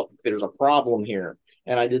 look, there's a problem here.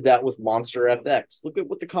 And I did that with Monster FX. Look at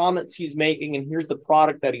what the comments he's making, and here's the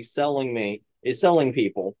product that he's selling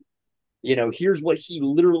people. Here's what he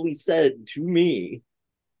literally said to me.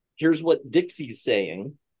 Here's what Dixie's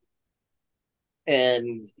saying.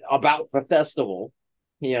 And about the festival,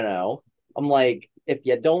 I'm like, if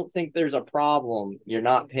you don't think there's a problem, you're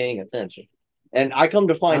not paying attention. And I come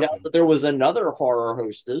to find out that there was another horror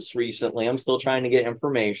hostess recently. I'm still trying to get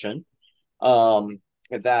information.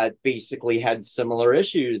 That basically had similar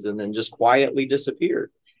issues and then just quietly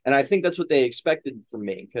disappeared. And I think that's what they expected from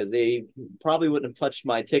me, because they probably wouldn't have touched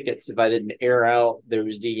my tickets if I didn't air out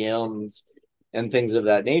those DMs and things of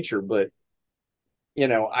that nature. But,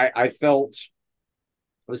 I felt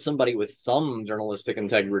with somebody with some journalistic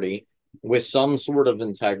integrity, with some sort of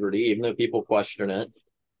integrity, even though people question it.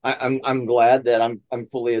 I'm glad that I'm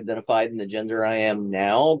fully identified in the gender I am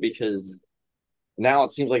now, because now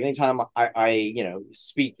it seems like anytime I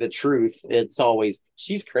speak the truth, it's always,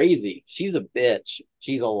 she's crazy, she's a bitch,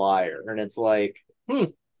 she's a liar. And it's like,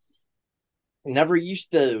 never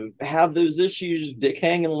used to have those issues, dick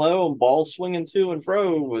hanging low and balls swinging to and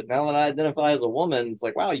fro. But now that I identify as a woman, it's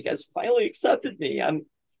like, wow, you guys finally accepted me.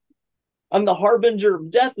 I'm the harbinger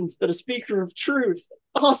of death instead of speaker of truth.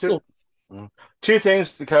 Awesome. Two things,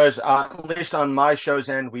 because at least on my show's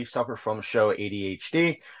end, we suffer from show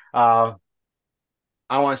ADHD.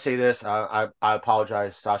 I want to say this. I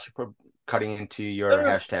apologize, Sasha, for cutting into your No, no.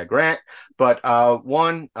 hashtag rant. But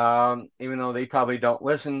one, even though they probably don't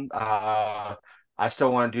listen, I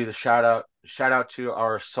still want to do the shout out. Shout out to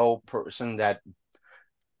our sole person that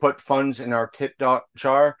put funds in our tip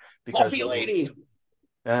jar because Coffee lady.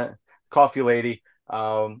 uh, coffee lady.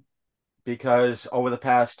 Because over the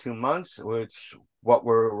past 2 months, which what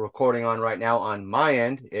we're recording on right now on my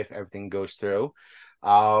end, if everything goes through,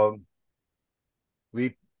 um,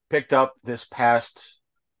 we picked up this past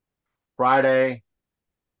Friday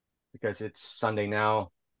because it's Sunday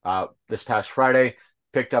now. This past Friday,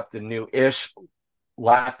 picked up the new ish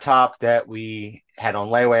laptop that we had on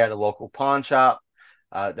layaway at a local pawn shop.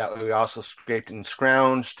 That we also scraped and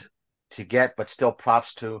scrounged to get, but still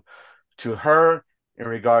props to her in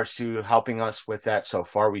regards to helping us with that so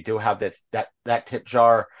far. We do have that tip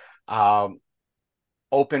jar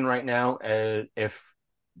open right now. If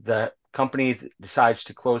the company decides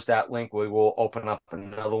to close that link, we will open up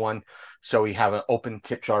another one. So we have an open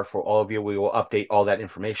tip jar for all of you. We will update all that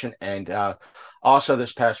information. And also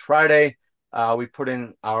this past Friday, we put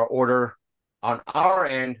in our order on our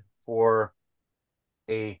end for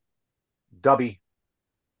a Dubby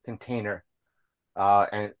container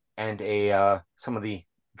and a some of the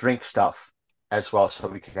drink stuff as well, so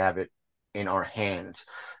we can have it in our hands.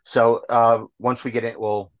 So once we get it,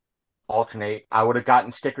 we'll alternate. I would have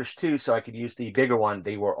gotten stickers too, so I could use the bigger one.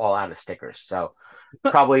 They were all out of stickers, so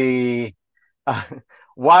probably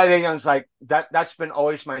why they was like that. That's been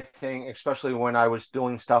always my thing, especially when I was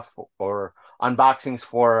doing stuff or unboxings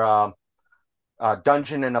for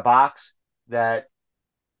Dungeon in a Box. That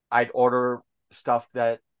I'd order stuff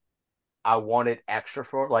that I wanted extra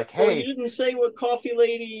for. Like, Well, you hey, didn't say what coffee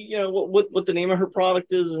lady, what the name of her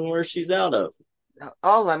product is and where she's out of.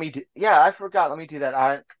 oh, let me do. Yeah, I forgot. Let me do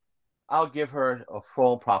that. I'll give her a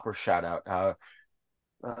full proper shout out.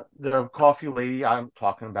 The coffee lady I'm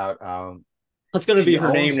talking about. That's going to be She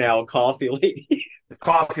her name owns now, coffee lady. the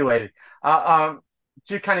coffee lady.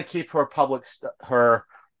 To kind of keep her her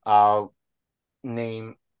uh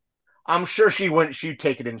name. I'm sure she wouldn't. She'd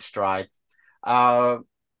take it in stride. Uh,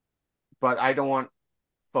 but I don't want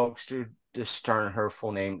folks to discern her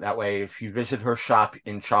full name. That way, if you visit her shop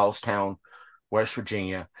in Charlestown, West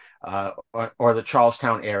Virginia, or the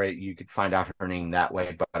Charlestown area, you could find out her name that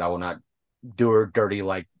way. But I will not do her dirty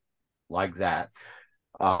like that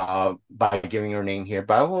by giving her name here.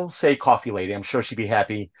 But I will say Coffee Lady. I'm sure she'd be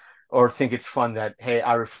happy or think it's fun that, hey,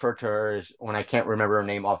 I refer to her as, when I can't remember her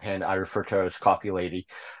name offhand, I refer to her as Coffee Lady.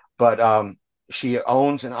 But she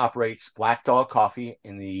owns and operates Black Dog Coffee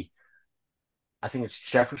in the, I think it's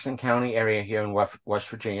Jefferson County area here in West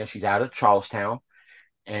Virginia. She's out of Charlestown,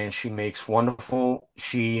 and she makes wonderful.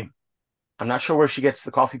 I'm not sure where she gets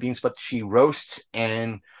the coffee beans, but she roasts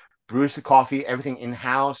and brews the coffee, everything in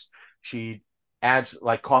house. She adds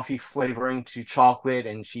like coffee flavoring to chocolate,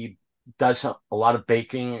 and she does a lot of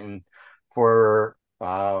baking and for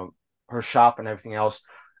her shop and everything else.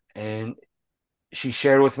 And she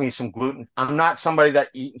shared with me some gluten. I'm not somebody that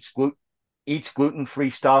eats gluten-free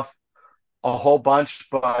stuff a whole bunch,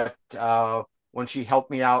 but when she helped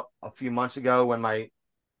me out a few months ago, when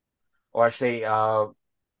or I say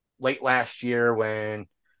late last year, when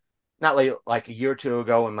not late, like a year or two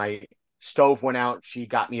ago, when my stove went out, she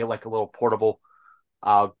got me like a little portable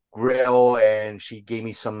grill, and she gave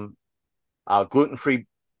me some gluten-free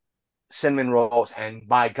cinnamon rolls, and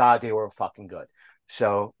by God, they were fucking good.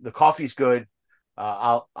 So the coffee's good.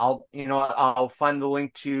 I'll find the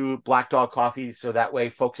link to Black Dog Coffee so that way,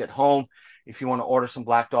 folks at home, if you want to order some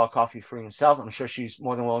Black Dog Coffee for yourself, I'm sure she's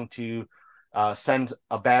more than willing to send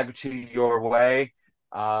a bag or two your way.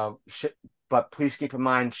 But please keep in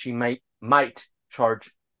mind she might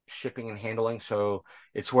charge shipping and handling, so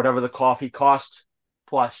it's whatever the coffee costs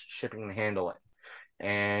plus shipping and handling.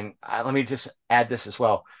 And let me just add this as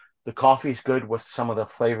well: the coffee is good with some of the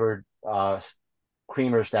flavored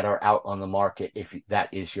creamers that are out on the market, if that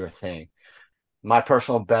is your thing. My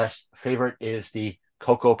personal best favorite is the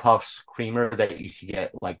Cocoa Puffs creamer that you can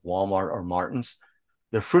get like Walmart or Martin's.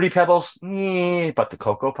 The Fruity Pebbles, but the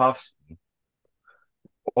Cocoa Puffs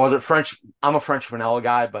or the French. I'm a French vanilla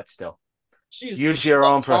guy, but still, She's use your a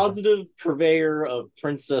own. positive purveyor of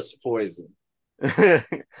princess poison.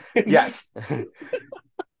 Yes. It's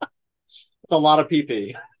a lot of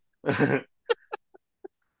pee. How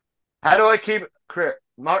do I keep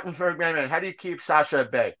Martinsburg man? How do you keep Sasha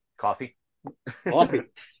at bay? Coffee. Coffee.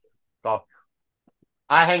 Coffee.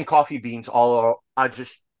 I hang coffee beans all over. I do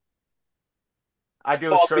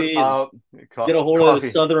Coffee. Get a hold coffee. of the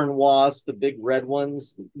Southern Wasp, the big red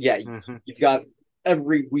ones. Yeah, you've got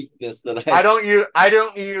every weakness that I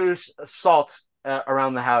don't use salt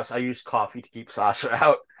around the house. I use coffee to keep Sasha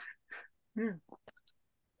out.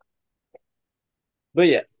 But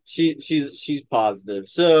yeah, she's positive.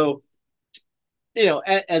 So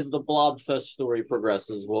as the Blobfest story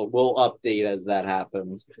progresses, we'll update as that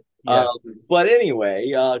happens. Yeah. But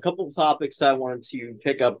anyway, a couple of topics I wanted to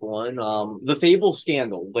pick up on. The Fable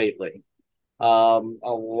scandal lately. A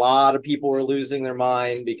lot of people are losing their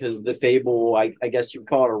mind because the Fable, I guess you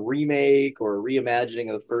call it a remake or a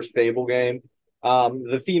reimagining of the first Fable game.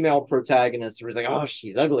 The female protagonist was like, oh,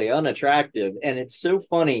 she's ugly, unattractive. And it's so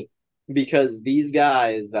funny because these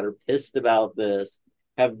guys that are pissed about this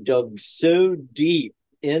have dug so deep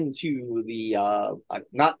into the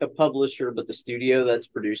not the publisher, but the studio that's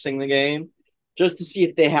producing the game, just to see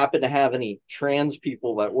if they happen to have any trans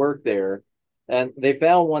people that work there. And they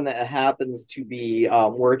found one that happens to be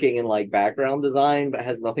working in like background design, but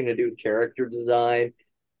has nothing to do with character design.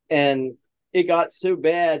 And it got so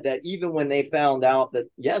bad that even when they found out that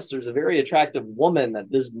yes, there's a very attractive woman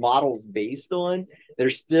that this model's based on, they're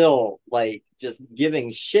still like just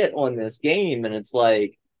giving shit on this game. And it's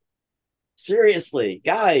like, seriously,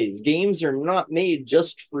 guys, games are not made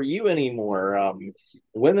just for you anymore.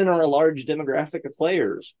 Women are a large demographic of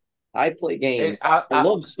players. I play games. I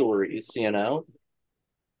love stories. It's one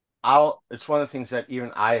of the things that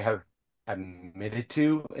even I have admitted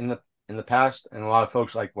to in the past, and a lot of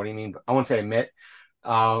folks are like, what do you mean? I won't say admit,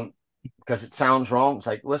 because it sounds wrong. It's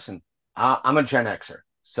like, listen, I'm a Gen Xer,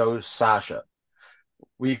 so is Sasha.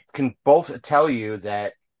 We can both tell you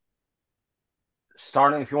that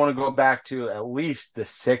starting, if you want to go back to at least the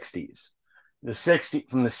 60s,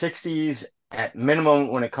 from the 60s at minimum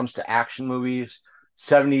when it comes to action movies,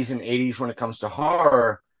 70s and 80s when it comes to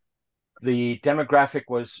horror, the demographic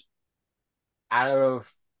was out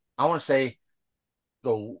of, I want to say,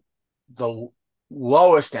 the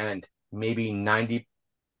lowest end, maybe 90%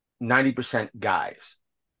 guys.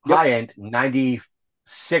 Yep. High end, 96%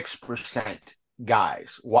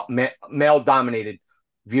 guys. Male dominated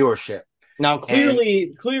viewership. Now,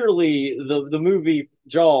 clearly, the movie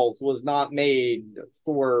Jaws was not made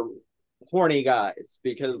for horny guys,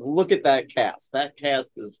 because look at that cast. That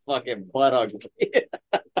cast is fucking butt ugly.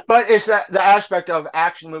 But it's the aspect of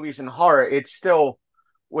action movies and horror. It still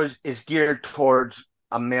is geared towards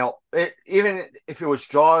a male. Even if it was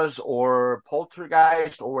Jaws or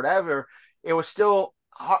Poltergeist or whatever, it was still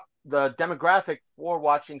the demographic for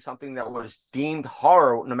watching something that was deemed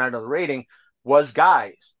horror, no matter the rating, was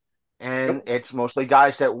guys. And it's mostly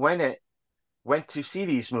guys that went to see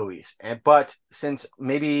these movies. But since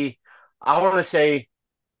maybe, I want to say,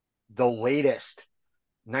 the latest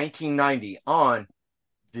 1990 on,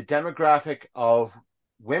 the demographic of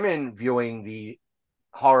women viewing the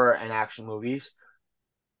horror and action movies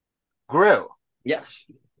grew. Yes.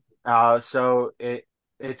 So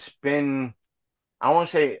it's been, I want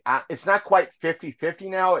to say, it's not quite 50-50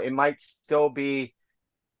 now. It might still be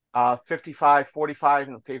 55-45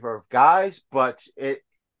 in favor of guys, but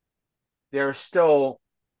there's still,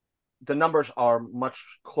 the numbers are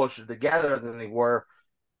much closer together than they were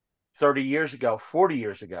 30 years ago, 40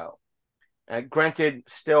 years ago. And granted,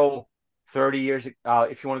 still 30 years,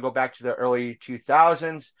 if you want to go back to the early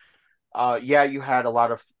 2000s, you had a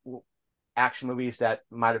lot of action movies that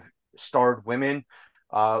might have starred women.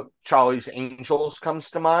 Charlie's Angels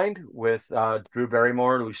comes to mind with Drew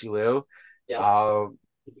Barrymore, Lucy Liu. Yeah.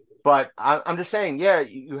 But I'm just saying,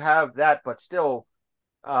 you have that, but still,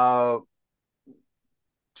 to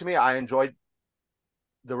me, I enjoyed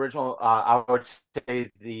the original. I would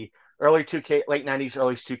say the early 2K, late 90s,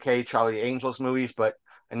 early 2K Charlie Angels movies, but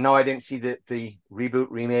no, I didn't see the reboot,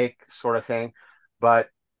 remake sort of thing. But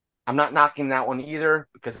I'm not knocking that one either,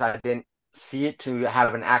 because I didn't see it to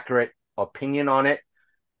have an accurate opinion on it.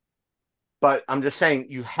 But I'm just saying,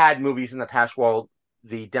 you had movies in the past where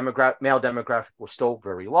the male demographic was still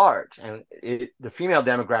very large, and the female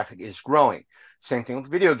demographic is growing. Same thing with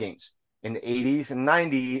video games. In the 80s and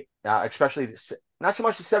 90s, especially not so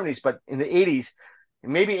much the 70s, but in the 80s,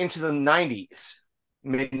 maybe into the 90s,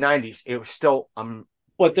 mid 90s, it was still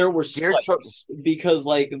but there were spikes, because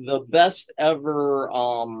like the best ever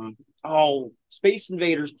Space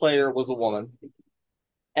Invaders player was a woman.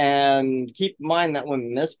 And keep in mind that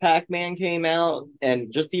when Miss Pac-Man came out,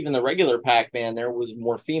 and just even the regular Pac-Man, there was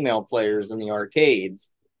more female players in the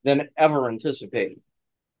arcades than ever anticipated.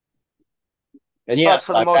 And yes,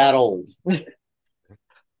 I'm that old.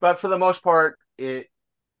 But for the most part,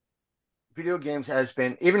 video games has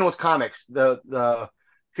been, even with comics, the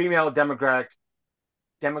female demographic.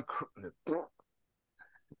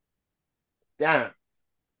 Damn,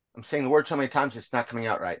 I'm saying the word so many times it's not coming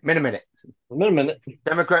out right. Minute.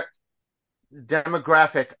 Democrat.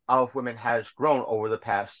 demographic of women has grown over the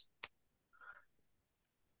past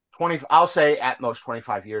 20, I'll say at most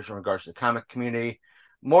 25 years in regards to the comic community.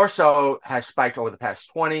 More so has spiked over the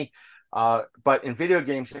past 20. But in video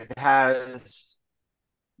games, it has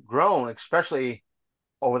grown, especially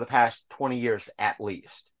over the past 20 years at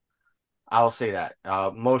least. I'll say that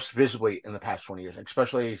most visibly in the past 20 years,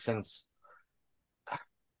 especially since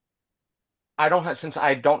I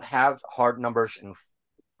don't have hard numbers in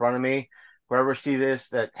front of me. Whoever sees this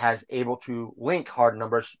that has able to link hard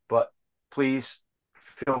numbers, but please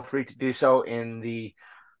feel free to do so in the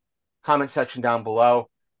comment section down below.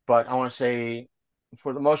 But I want to say,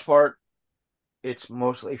 for the most part, it's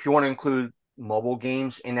mostly, if you want to include mobile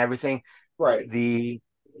games and everything, Right.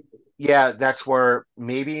 That's where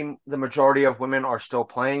maybe the majority of women are still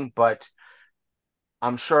playing, but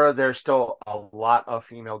I'm sure there's still a lot of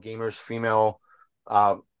female gamers,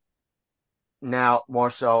 uh, now more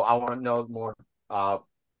so. I want to know more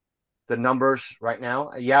the numbers right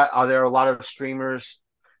now. Yeah, are there a lot of streamers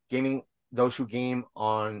gaming, those who game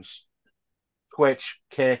on Twitch,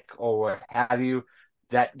 Kick, or what have you,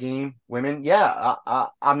 that game women? Yeah, I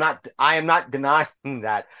am not denying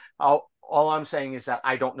that. All I'm saying is that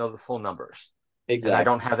I don't know the full numbers. Exactly. And I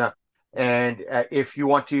don't have that. And if you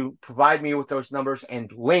want to provide me with those numbers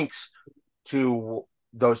and links to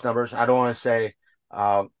those numbers, I don't want to say,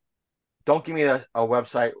 don't give me a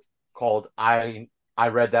website called I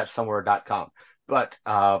read that somewhere.com. But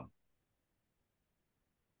I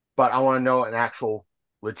want to know an actual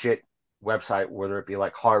legit website, whether it be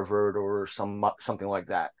like Harvard or something like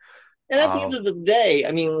that. And at the end of the day,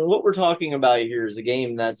 I mean, what we're talking about here is a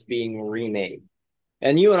game that's being remade.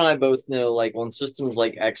 And you and I both know, like, on systems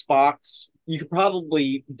like Xbox, you could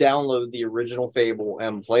probably download the original Fable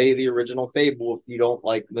and play the original Fable if you don't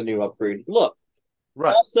like the new upgraded look.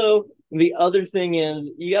 Right. Also, the other thing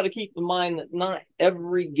is you got to keep in mind that not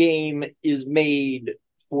every game is made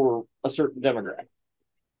for a certain demographic.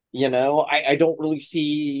 I don't really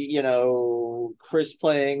see, Chris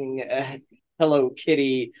playing Hello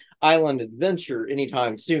Kitty Island Adventure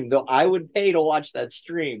anytime soon, though I would pay to watch that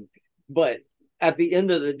stream. But at the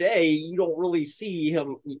end of the day, you don't really see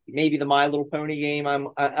him. Maybe the My Little Pony game,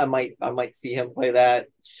 I might see him play that,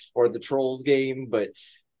 or the Trolls game. But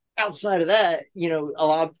outside of that,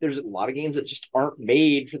 there's a lot of games that just aren't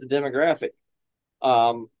made for the demographic.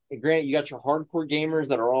 Granted, you got your hardcore gamers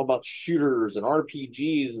that are all about shooters and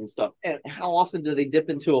RPGs and stuff. And how often do they dip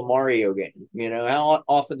into a Mario game? How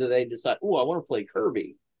often do they decide, oh, I want to play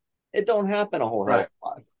Kirby? It don't happen a whole hell of a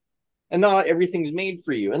lot. And not everything's made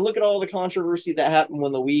for you. And look at all the controversy that happened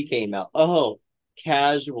when the Wii came out. Oh,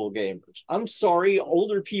 casual gamers. I'm sorry,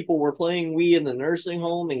 older people were playing Wii in the nursing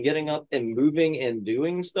home and getting up and moving and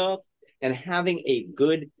doing stuff and having a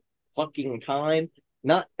good fucking time.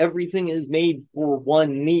 Not everything is made for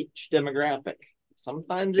one niche demographic.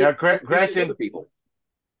 Sometimes granted, people.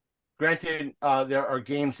 Granted, there are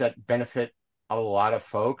games that benefit a lot of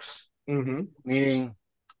folks. Mm-hmm. Meaning,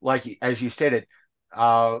 like as you stated,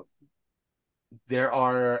 there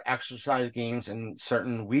are exercise games and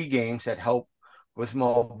certain Wii games that help with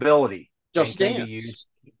mobility. Just Dance.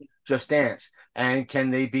 Just Dance. And can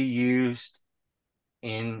they be used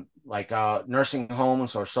in like nursing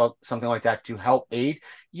homes or something like that to help aid?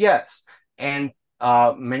 Yes. And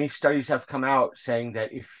many studies have come out saying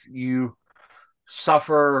that if you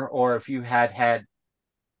suffer or if you had head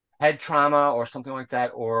trauma or something like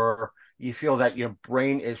that, or you feel that your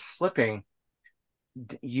brain is slipping,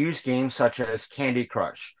 use games such as Candy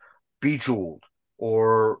Crush, Bejeweled,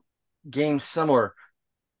 or games similar.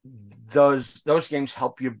 Those games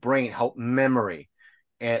help your brain, help memory,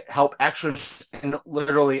 and help exercise. And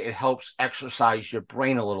literally, it helps exercise your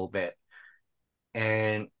brain a little bit.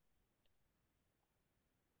 And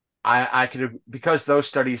I could, because those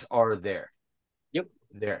studies are there. Yep,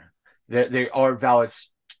 they are valid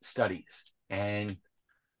studies. And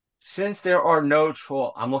since there are no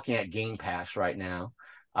I'm looking at Game Pass right now.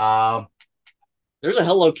 There's a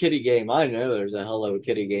Hello Kitty game. I know there's a Hello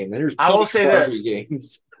Kitty game. There's I will say Barbie this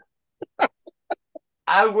games.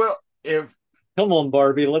 I will Come on,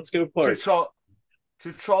 Barbie, let's go party.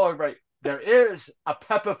 To troll everybody, there is a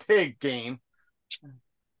Peppa Pig game.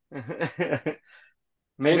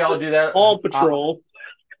 Maybe I'll do that. Paw Patrol.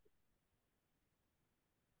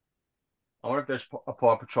 I wonder if there's a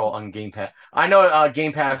Paw Patrol on Game Pass. I know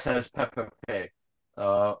Game Pass has Peppa Pig.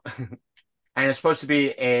 And it's supposed to be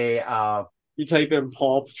a... you type in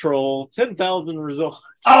Paw Patrol, 10,000 results.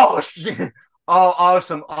 Oh, shit. Oh,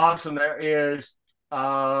 awesome. There is...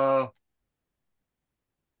 let's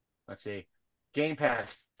see. Game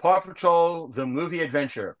Pass. Paw Patrol, The Movie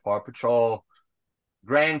Adventure. Paw Patrol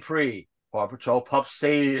Grand Prix. Paw Patrol, Pup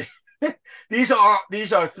Say. These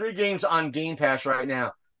are 3 games on Game Pass right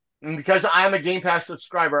now. And because I'm a Game Pass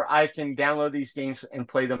subscriber, I can download these games and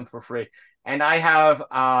play them for free. And I have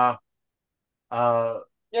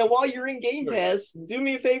Yeah, while you're in Game Pass, do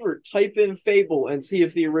me a favor, type in Fable and see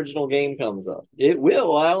if the original game comes up. It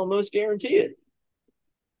will, I almost guarantee it.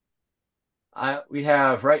 we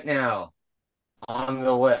have right now on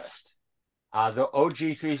the list the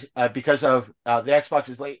OG 3 because of the Xbox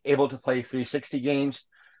is able to play 360 games.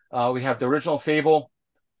 We have the original Fable,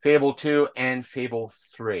 Fable 2, and Fable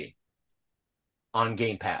 3 on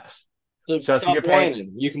Game Pass. So if stop you're paying,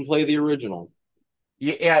 whining. You can play the original.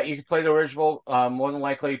 yeah, you can play the original. More than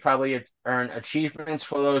likely, probably earn achievements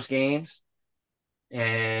for those games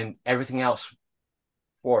and everything else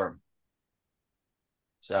for them.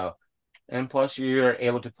 So, and plus, you're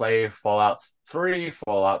able to play Fallout 3,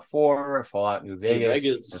 Fallout 4, Fallout New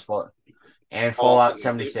Vegas, and Fallout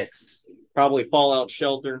 76. Probably Fallout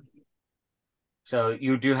Shelter. So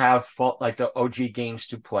you do have like the OG games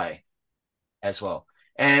to play as well.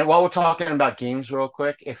 And while we're talking about games, real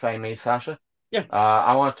quick, if I may, Sasha, yeah,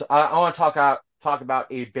 I want to talk about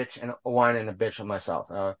a bitch and a whine and a bitch of myself.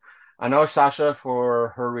 I know Sasha,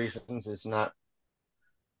 for her reasons, is not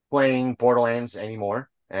playing Borderlands anymore,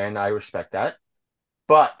 and I respect that.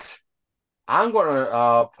 But I'm going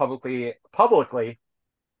to publicly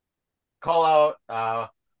call out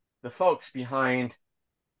the folks behind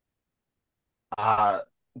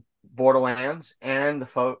Borderlands and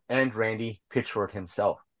and Randy Pitchford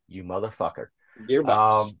himself. You motherfucker.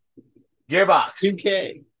 Gearbox. Gearbox.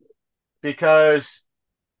 2K. Because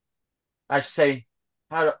I say,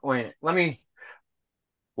 let me.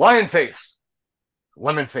 Lion face.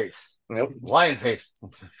 Lemon face. Nope. Lion face.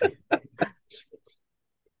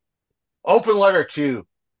 Open letter to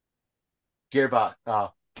Gearbox.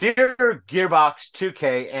 Dear Gearbox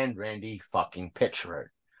 2K and Randy fucking Pitchford.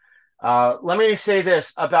 Let me say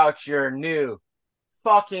this about your new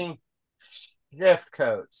fucking shift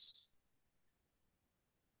codes.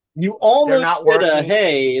 You almost did a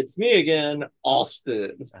hey, it's me again,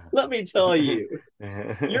 Austin. Let me tell you,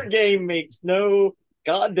 your game makes no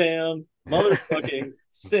goddamn motherfucking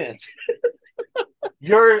sense.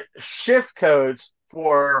 Your shift codes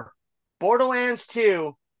for Borderlands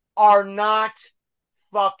 2 are not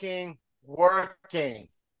fucking working.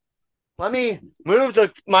 Let me move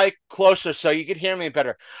the mic closer so you can hear me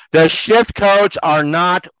better. The shift codes are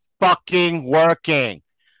not fucking working.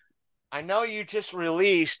 I know you just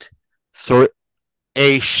released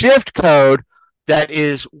a shift code that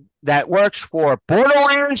works for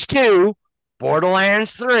Borderlands 2,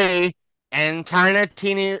 Borderlands 3, and Tiny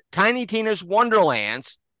Tina's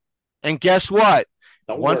Wonderlands. And guess what?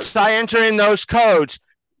 Once I enter in those codes,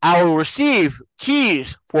 I will receive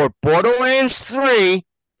keys for Borderlands 3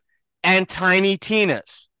 and Tiny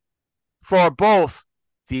Tina's for both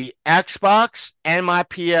the Xbox and my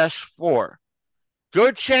PS4.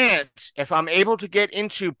 Good chance, if I'm able to get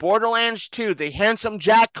into Borderlands 2, the Handsome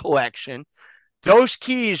Jack collection, those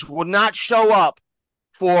keys will not show up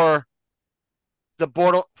for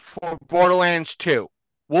Borderlands 2.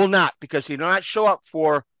 Will not, because they do not show up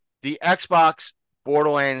for the Xbox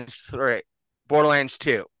Borderlands 2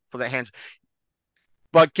 for the hands.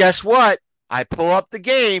 But guess what? I pull up the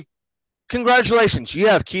game. Congratulations, you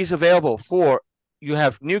have new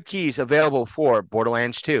keys available for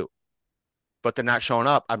Borderlands 2. But they're not showing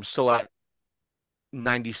up. I'm still at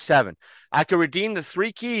 97. I could redeem the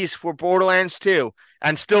 3 keys for Borderlands 2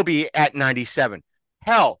 and still be at 97.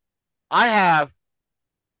 Hell, I have,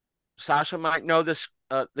 Sasha might know this,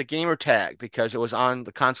 the gamer tag, because it was on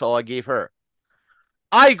the console I gave her.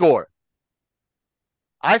 Igor.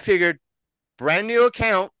 I figured, brand new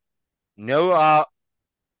account, no,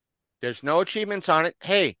 there's no achievements on it.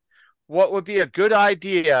 Hey, what would be a good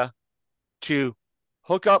idea to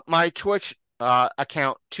hook up my Twitch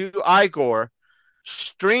account to Igor,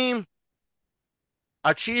 stream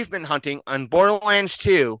achievement hunting on Borderlands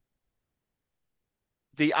 2,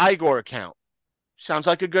 the Igor account. Sounds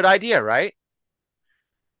like a good idea, right?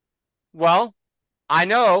 Well, I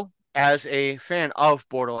know as a fan of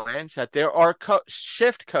Borderlands that there are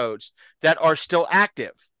shift codes that are still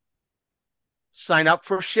active. Sign up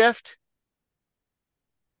for Shift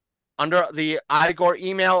under the Igor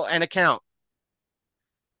email and account.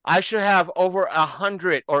 I should have over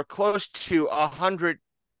 100 or close to 100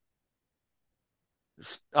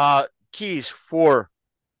 keys for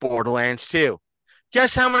Borderlands 2.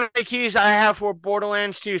 Guess how many keys I have for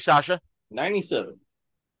Borderlands 2, Sasha? 97.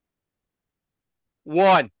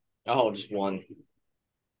 1. Oh, just 1.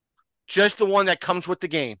 Just the one that comes with the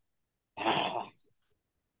game.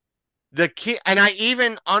 The key, and I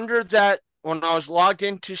even under that when I was logged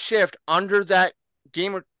into Shift under that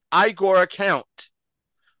Gamer Igor account,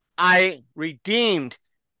 I redeemed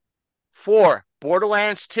for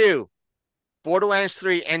Borderlands 2, Borderlands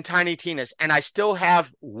 3, and Tiny Tina's, and I still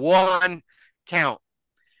have one count.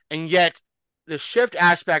 And yet the shift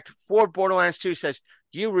aspect for Borderlands 2 says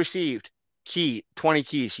you received key 20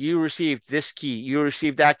 keys, you received this key, you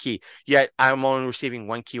received that key, yet I'm only receiving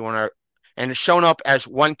one key when I and it's shown up as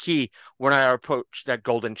one key when I approach that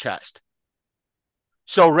golden chest.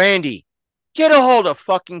 So Randy, get a hold of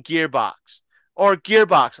fucking Gearbox. Or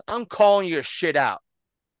Gearbox, I'm calling your shit out.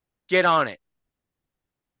 Get on it.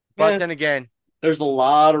 But then again, there's a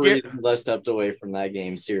lot of reasons I stepped away from that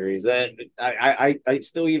game series. And I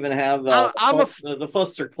still even have the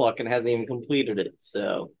Fuster Cluck and hasn't even completed it.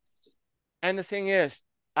 So, and the thing is,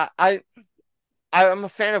 I'm a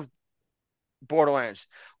fan of Borderlands.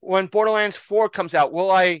 When Borderlands 4 comes out, will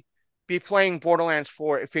I be playing Borderlands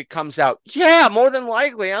 4 if it comes out? Yeah, more than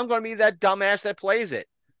likely. I'm going to be that dumbass that plays it.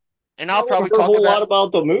 And I'll probably talk a whole lot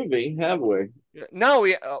about the movie, have we? No,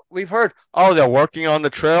 we've heard, oh, they're working on the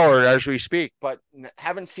trailer as we speak, but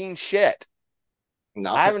haven't seen shit.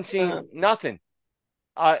 Nothing. I haven't seen nothing.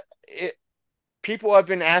 People have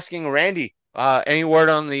been asking Randy, any word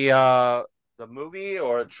on the movie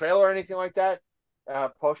or a trailer or anything like that?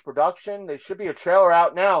 Post-production, there should be a trailer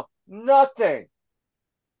out now. Nothing.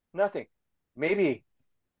 Maybe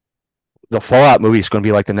the Fallout movie is going to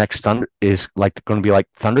be like the next going to be like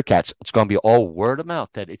Thundercats. It's going to be all word of mouth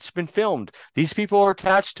that it's been filmed. These people are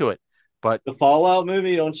attached to it. But the Fallout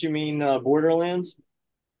movie, don't you mean Borderlands?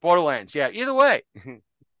 Borderlands, yeah. Either way,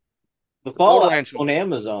 the Fallout on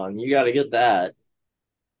Amazon. You got to get that.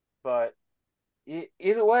 But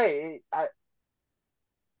either way,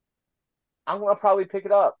 I'm going to probably pick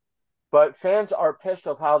it up. But fans are pissed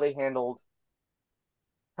of how they handled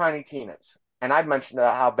Tiny Tina's. And I've mentioned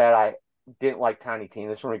how bad I didn't like Tiny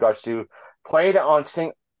Tina's in regards to played on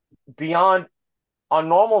beyond on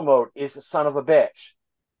normal mode is a son of a bitch.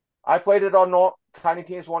 I played it on Tiny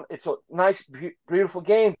Tina's one. It's a nice, beautiful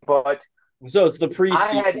game, but so it's the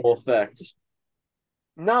pre-sequel effect.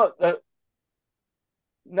 No,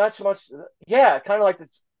 not so much. Yeah, kind of like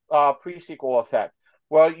the pre-sequel effect.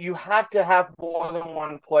 Well, you have to have more than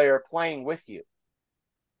one player playing with you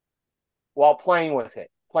while playing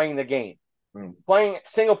the game. Playing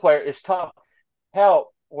single player is tough.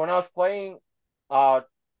 Hell, when I was playing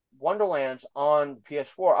Wonderlands on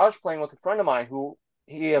PS4, I was playing with a friend of mine who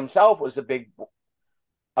he himself was a big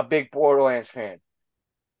Borderlands fan.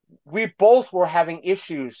 We both were having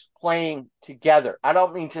issues playing together. I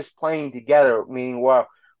don't mean just playing together, meaning we're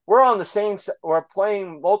on the same. We're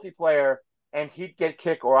playing multiplayer, and he'd get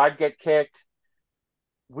kicked or I'd get kicked.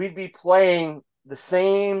 We'd be playing the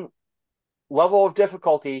same level of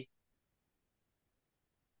difficulty,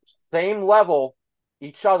 same level,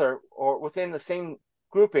 each other, or within the same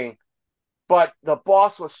grouping, but the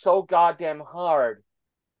boss was so goddamn hard.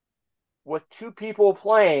 With two people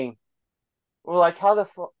playing, we're like, how the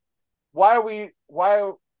fuck? What's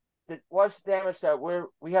the damage that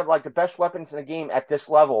we have like the best weapons in the game at this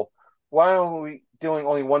level? Why are we doing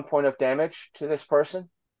only 1 point of damage to this person?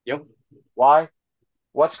 Yep. Why?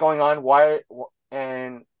 What's going on? Why?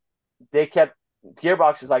 And they kept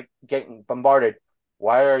Gearbox is like getting bombarded.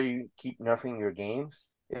 Why are you keep nerfing your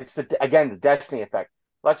games? It's the Destiny effect.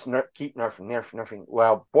 Let's keep nerfing.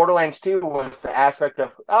 Well, Borderlands 2 was the aspect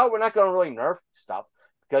of, we're not going to really nerf stuff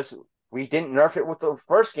because we didn't nerf it with the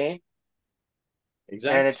first game.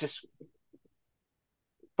 Exactly. And it just,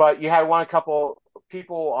 but you had a couple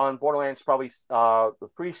people on Borderlands, probably the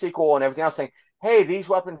pre-sequel and everything else saying, hey, these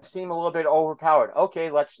weapons seem a little bit overpowered. Okay,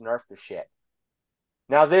 let's nerf the shit.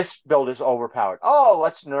 Now this build is overpowered. Oh,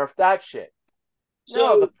 let's nerf that shit.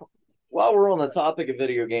 So, while we're on the topic of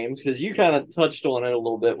video games, because you kind of touched on it a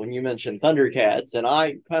little bit when you mentioned Thundercats, and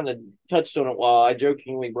I kind of touched on it while I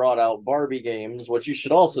jokingly brought out Barbie games, which you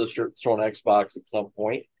should also throw on Xbox at some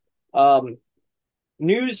point.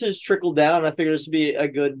 News has trickled down. I figure this would be a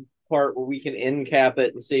good part where we can end cap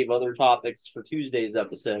it and save other topics for Tuesday's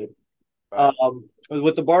episode. Right.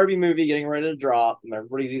 With the Barbie movie getting ready to drop,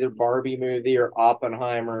 everybody's either Barbie movie or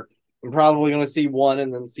Oppenheimer. I'm probably going to see one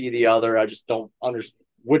and then see the other. I just don't understand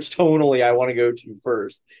which tonally I want to go to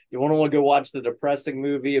first. Do you want to go watch the depressing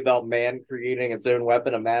movie about man creating its own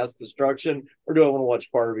weapon of mass destruction, or do I want to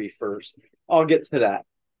watch Barbie first? I'll get to that.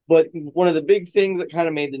 But one of the big things that kind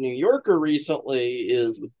of made the New Yorker recently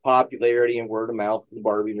is with popularity and word of mouth, the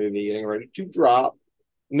Barbie movie getting ready to drop.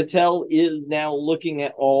 Mattel is now looking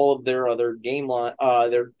at all of their other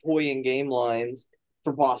their toy and game lines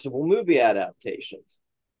for possible movie adaptations.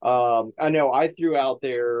 I know I threw out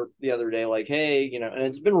there the other day, like, hey, and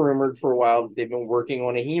it's been rumored for a while that they've been working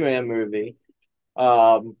on a He-Man movie.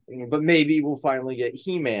 But maybe we'll finally get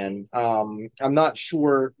He-Man. I'm not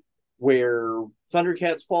sure where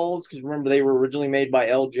Thundercats falls because remember they were originally made by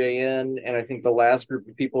LJN, and I think the last group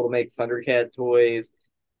of people to make Thundercat toys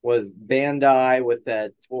was Bandai with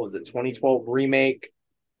that, what was it, 2012 remake,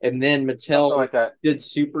 and then Something Mattel like that. did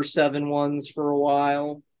Super 7 ones for a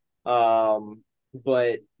while.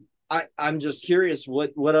 But I'm just curious,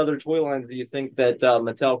 what other toy lines do you think that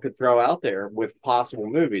Mattel could throw out there with possible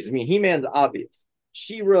movies? I mean, He-Man's obvious,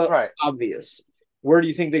 She-Ra Right. obvious. Where do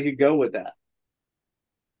you think they could go with that?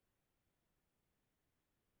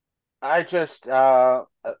 I just let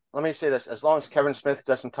me say this: as long as Kevin Smith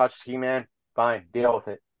doesn't touch He-Man, fine, deal with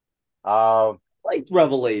it. Um, Like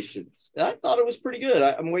Revelations, I thought it was pretty good.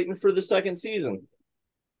 I'm waiting for the second season.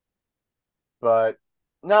 but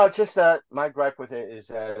no, just that my gripe with it is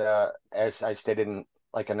that as I stated in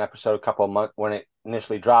like an episode a couple of months when it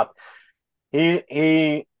initially dropped,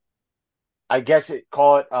 he I guess it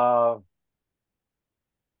call it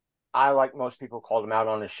I like most people called him out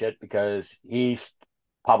on his shit because he's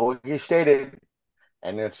publicly stated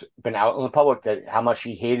and it's been out in the public that how much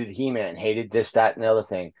he hated He-Man, hated this, that, and the other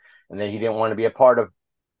thing, and that he didn't want to be a part of,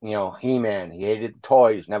 He-Man. He hated the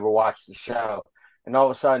toys, never watched the show, and all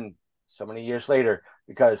of a sudden, so many years later,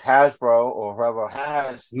 because Hasbro or whoever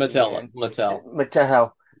has Mattel, He-Man, Mattel.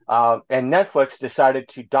 Mattel, and Netflix decided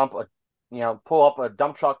to pull up a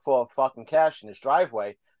dump truck full of fucking cash in his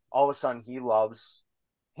driveway. All of a sudden, he loves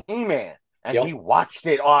He-Man, and Yep. he watched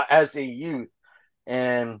it as a youth,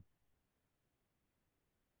 and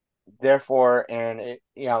therefore, and it,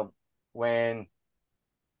 when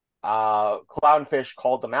Clownfish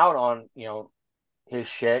called them out on his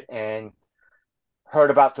shit and heard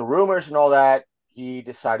about the rumors and all that, he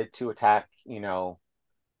decided to attack,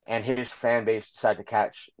 and his fan base decided to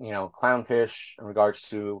catch Clownfish in regards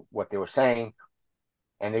to what they were saying,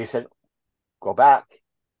 and they said, "Go back.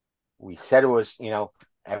 We said it was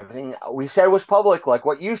everything. We said it was public, like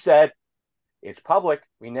what you said. It's public.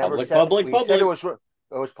 We never Public, said public, we said it public.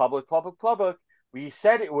 was public, public, public. We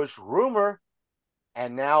said it was rumor,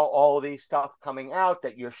 and now all of these stuff coming out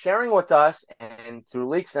that you're sharing with us and through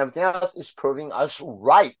leaks and everything else is proving us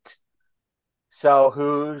right. So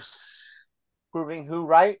who's proving who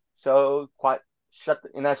right? So quite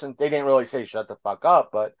in essence, they didn't really say shut the fuck up,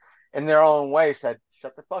 but in their own way said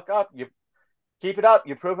shut the fuck up. You keep it up.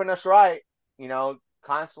 You're proving us right.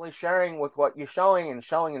 Constantly sharing with what you're showing and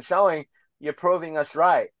showing and showing. You're proving us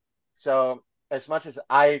right. So as much as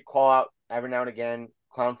I call out every now and again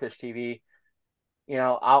Clownfish TV,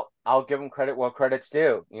 I'll give them credit where credit's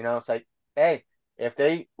due. It's like, hey, if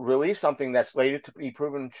they release something that's later to be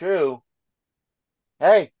proven true,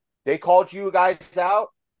 hey, they called you guys out,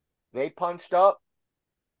 they punched up,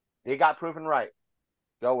 they got proven right.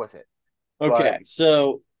 Go with it. Okay,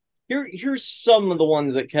 so here's some of the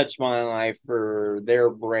ones that catch my eye for their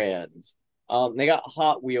brands. They got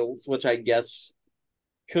Hot Wheels, which I guess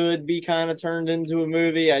could be kind of turned into a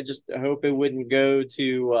movie. I just hope it wouldn't go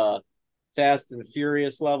to Fast and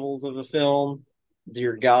Furious levels of a film.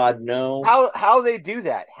 Dear God, no. How they do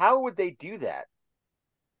that? How would they do that?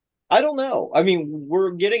 I don't know. I mean,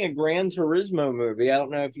 we're getting a Gran Turismo movie. I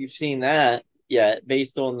don't know if you've seen that yet,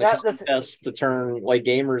 based on the That contest to turn like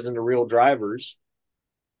gamers into real drivers.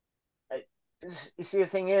 you see, the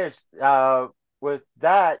thing is, with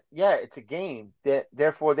that, yeah, it's a game. That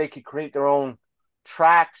therefore they could create their own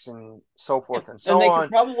tracks and so forth and And so they could on.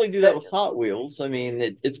 probably do that That, with Hot Wheels. I mean,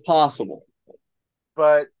 it's possible.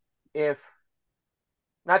 but if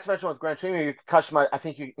not to mention with Gran Turismo, you could customize. I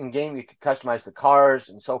think you in game you could customize the cars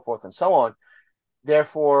and so forth and so on.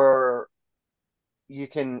 Therefore, you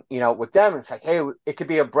can with them, it's like, hey, it could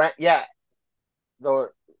be a brand. Yeah,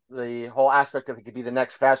 the whole aspect of it could be the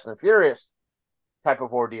next Fast and Furious type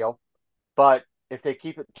of ordeal. But if they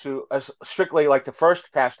keep it to strictly like the first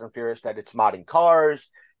Fast and Furious, that it's modding cars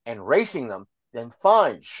and racing them, then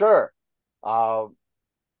fine, sure, uh,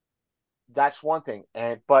 that's one thing.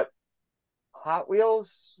 But Hot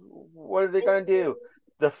Wheels, what are they going to do?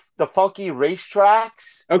 The funky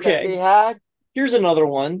racetracks that they Okay, had. here's another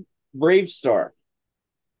one, Brave Star.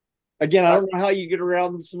 Again, I Uh, don't know how you get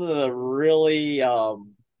around some of the really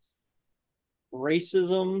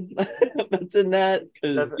racism that's in that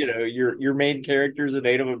because the, your main character is a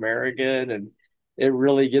Native American and it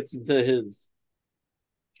really gets into his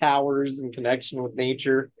powers and connection with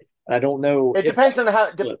nature. I don't know it if depends on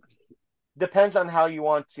how flipped. depends on how you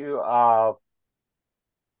want to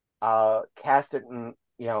cast it and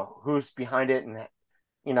who's behind it and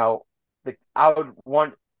I would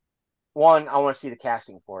want one, I want to see the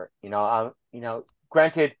casting for it.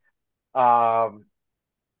 Granted, um,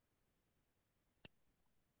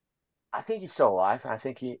 I think he's still alive. I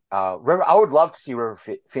think River. I would love to see River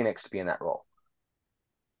Phoenix be in that role.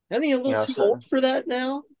 Isn't he a little too So old for that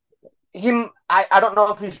now? I don't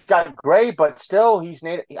know if he's got gray, but still he's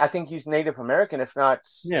native. I think he's Native American, if not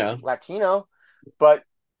Yeah. Latino. But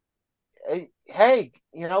hey,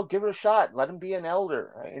 give it a shot. Let him be an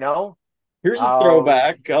elder. Here's a Uh,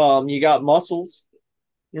 throwback. You got Muscles.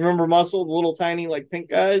 You remember Muscle, the little tiny like pink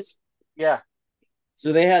guys? yeah.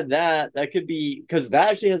 So they had that. That could be because that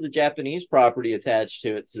actually has a Japanese property attached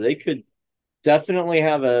to it. So they could definitely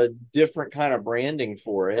have a different kind of branding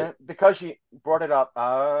for it. Because you brought it up.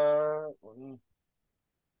 Let me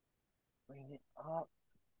bring it up.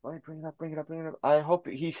 Let me bring it up. I hope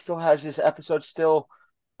he still has his episode still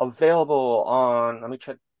available on. Let me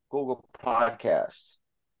check Google Podcasts.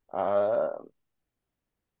 Uh,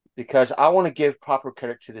 because I want to give proper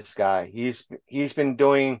credit to this guy. He's been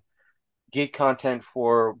doing geek content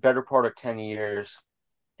for better part of 10 years,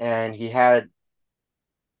 and he had.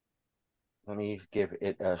 Let me give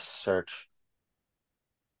it a search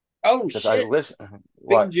Oh because I shit, listen. Big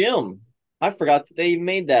What? Jim. I forgot that they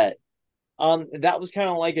made that. That was kind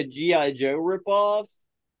of like a G.I. Joe ripoff,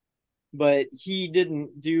 but he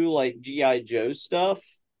didn't do like G.I. Joe stuff.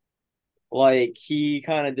 Like he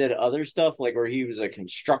kind of did other stuff, like where he was a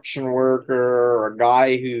construction worker or a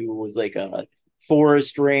guy who was like a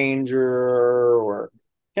forest ranger, or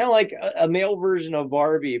kind of like a male version of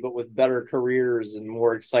Barbie, but with better careers and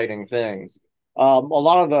more exciting things. A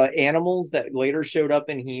lot of the animals that later showed up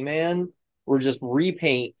in He-Man were just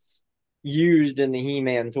repaints used in the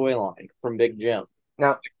He-Man toy line from Big Jim.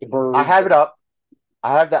 Now The I birds. have it up.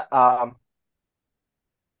 I have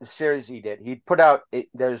the series he did. He put out it.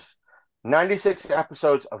 There's 96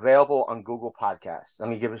 episodes available on Google Podcasts. Let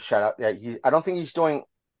me give it a shout out. Yeah, I don't think he's doing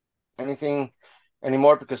anything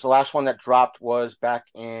anymore because the last one that dropped was back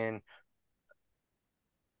in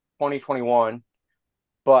 2021.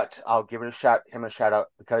 But I'll give it him a shout out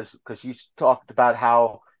because you talked about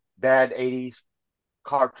how bad 80s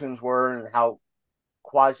cartoons were and how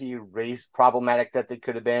quasi race problematic that they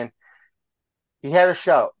could have been. He had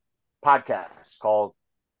a podcast called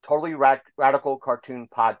Totally Radical Cartoon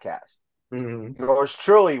Podcast. Mhm. Yours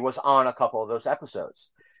truly was on a couple of those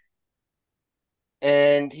episodes.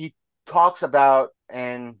 And he talks about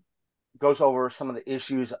and goes over some of the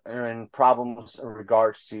issues and problems in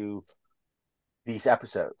regards to these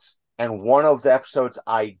episodes. And one of the episodes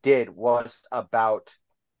I did was about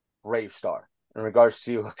Brave Star in regards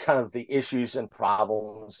to kind of the issues and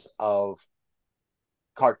problems of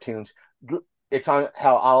cartoons. It's on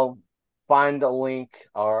how I'll find a link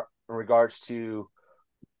or in regards to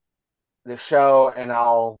the show and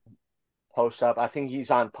I'll post up. I think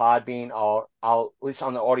he's on Podbean. I'll at least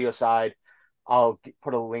on the audio side, I'll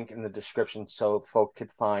put a link in the description so folk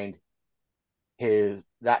could find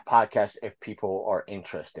that podcast if people are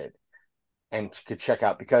interested and could check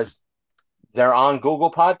out because they're on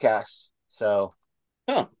Google Podcasts. So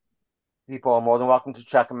Huh. people are more than welcome to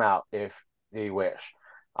check them out if they wish.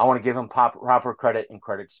 I want to give him proper credit and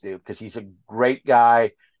credits due because he's a great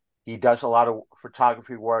guy. He does a lot of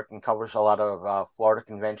photography work and covers a lot of Florida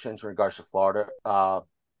conventions in regards to Florida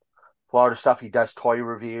stuff. He does toy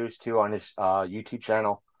reviews too on his YouTube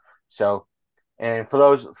channel. So, and for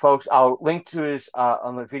those folks, I'll link to his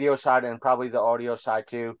on the video side and probably the audio side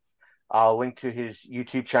too. I'll link to his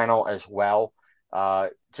YouTube channel as well.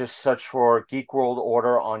 Just search for Geek World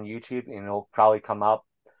Order on YouTube and it'll probably come up.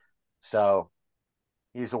 So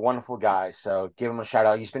he's a wonderful guy. So give him a shout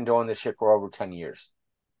out. He's been doing this shit for over 10 years.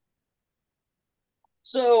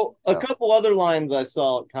 So a So couple other lines I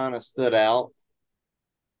saw kind of stood out.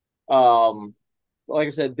 Um, like I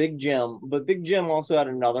said, Big Jim, but Big Jim also had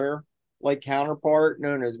another like counterpart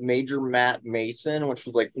known as Major Matt Mason, which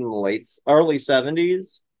was like from the early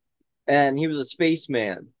 70s, and he was a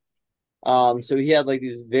spaceman. So he had like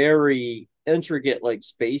these very intricate like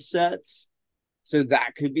space sets. So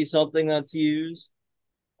that could be something that's used.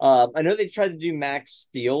 I know they've tried to do Max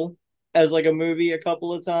Steel as like a movie a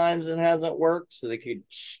couple of times and hasn't worked, so they could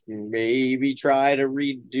maybe try to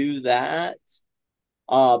redo that.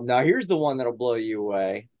 Now here's the one that'll blow you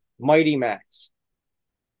away: Mighty Max.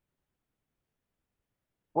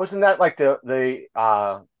 wasn't that like the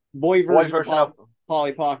Boy boy version of version of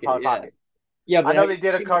Polly Pocket, Polly yeah. Pocket? Yeah, I but know have they you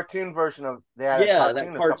did a seen the, cartoon version of. They had a yeah, that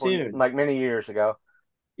cartoon a couple cartoon. like many years ago,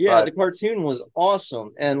 Yeah, the but cartoon was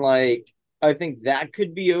awesome. And like I think that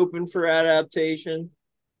could be open for adaptation.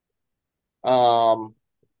 Um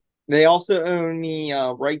they also own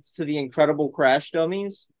the rights to the Incredible Crash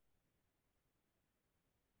Dummies.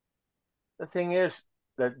 the thing is,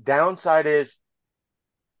 the downside is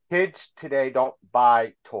kids today don't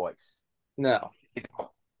buy toys. No. They don't.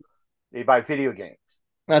 They buy video games.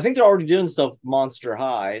 I think they're already doing stuff Monster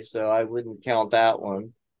High, so I wouldn't count that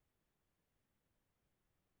one.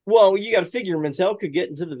 Well, you got to figure Mattel could get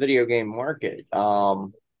into the video game market.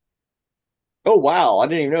 Oh wow, I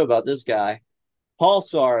didn't even know about this guy.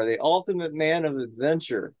 Pulsar, the ultimate man of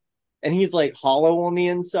adventure. And he's like hollow on the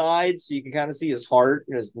inside, so you can kind of see his heart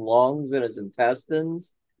and his lungs and his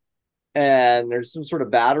intestines. And there's some sort of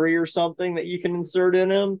battery or something that you can insert in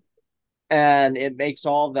him, and it makes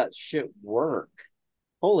all that shit work.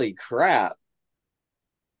 Holy crap.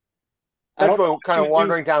 That's what kind of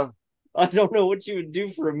wandering down. I don't know what you would do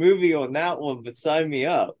for a movie on that one, but sign me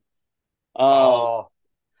up. Oh.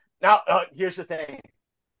 Now, here's the thing.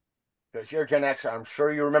 Because you're a Gen Xer, I'm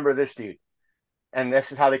sure you remember this dude. And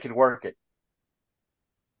this is how they could work it.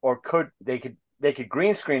 Or they could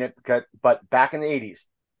green screen it, but back in the 80s,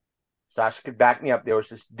 Sasha could back me up. There was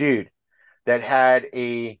this dude that had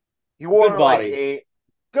he wore like a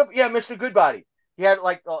good, yeah, Mr. Goodbody. He had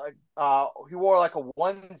like he wore like a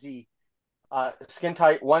onesie, skin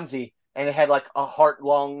tight onesie, and it had like a heart,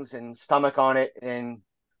 lungs, and stomach on it, and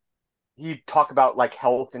he'd talk about like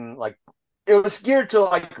health and like it was geared to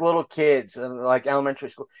like little kids and like elementary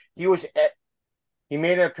school. He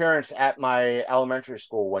made an appearance at my elementary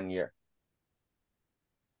school one year.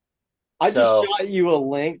 I just shot you a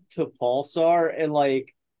link to Pulsar, and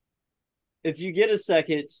like, if you get a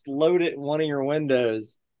second, just load it in one of your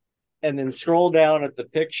windows, and then scroll down at the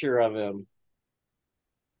picture of him,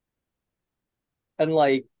 and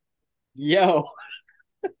like, yo,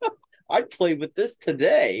 I'd play with this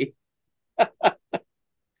today. Did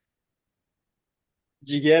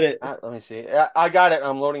you get it? Let me see. I got it.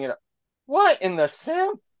 I'm loading it up. What in the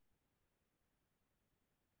sim?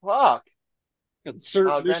 Fuck.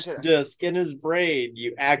 Insert this disc in his brain.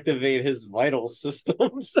 You activate his vital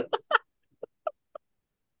systems.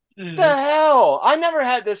 The hell? I never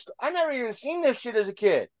had this. I never even seen this shit as a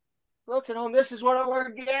kid. Look at home. This is what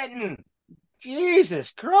we're getting.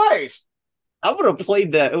 Jesus Christ. I would have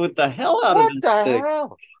played that with the hell out of this thing. What the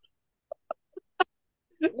hell?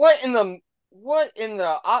 What in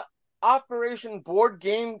the Operation board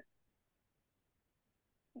game?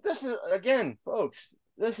 This is, again, folks,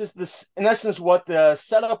 this is in essence what the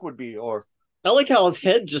setup would be. Or I like how his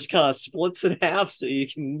head just kind of splits in half so you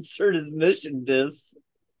can insert his mission disc.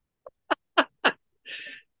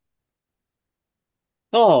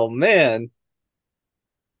 Oh man.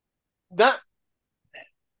 Now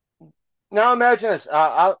imagine this.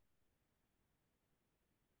 Oh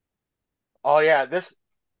yeah, this.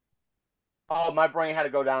 Oh, my brain had to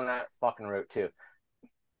go down that fucking route too.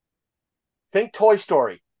 Think Toy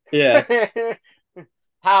Story. Yeah.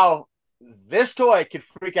 How this toy could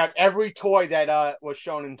freak out every toy that was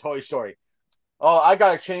shown in Toy Story. Oh, I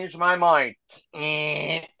gotta change my mind.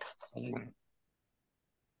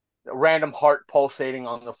 Random heart pulsating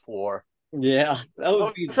on the floor. Yeah, that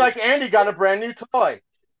would be. It's like Andy got a brand new toy.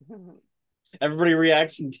 Everybody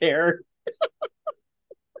reacts in terror.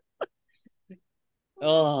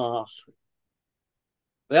 Oh.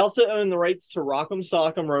 They also own the rights to Rock'em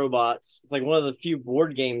Sock'em Robots. It's like one of the few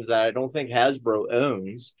board games that I don't think Hasbro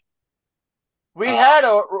owns. We had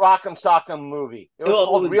a Rock'em Sock'em movie. It was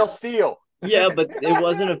called Real Steel. Yeah, but it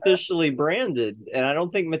wasn't officially branded, and I don't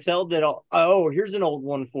think Mattel did. Oh, here's an old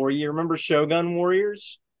one for you. Remember Shogun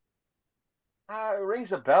Warriors? It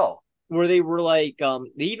rings a bell. Where they were like,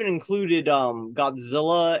 they even included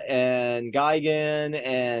Godzilla and Gigan,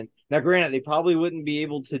 and now granted, they probably wouldn't be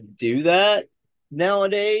able to do that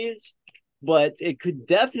nowadays, but it could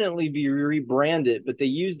definitely be rebranded. But they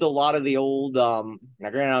used a lot of the old now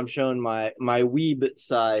granted, I'm showing my weeb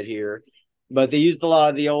side here, but they used a lot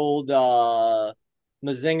of the old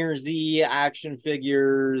Mazinger Z action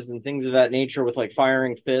figures and things of that nature with like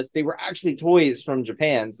firing fists. They were actually toys from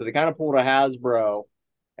Japan, so they kind of pulled a Hasbro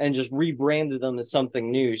and just rebranded them as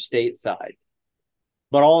something new stateside.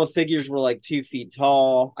 But all the figures were like 2 feet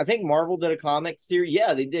tall. I think Marvel did a comic series.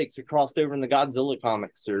 Yeah, they did, because it crossed over in the Godzilla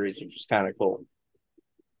comic series, which was kind of cool.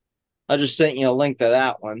 I just sent you a link to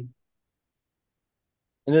that one.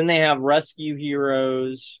 And then they have Rescue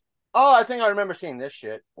Heroes. Oh, I think I remember seeing this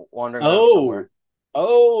shit wandering around somewhere.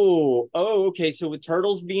 Okay. So with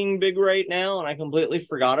Turtles being big right now, and I completely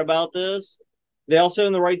forgot about this, they also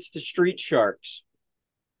own the rights to Street Sharks.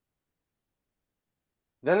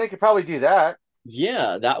 Then they could probably do that.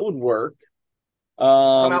 Yeah, that would work.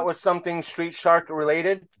 Come out with something Street Shark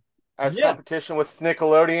related as competition with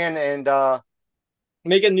Nickelodeon and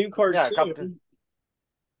make a new cartoon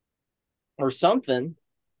or something.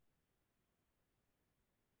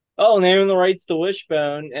 Oh, and they own the rights to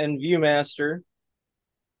Wishbone and Viewmaster.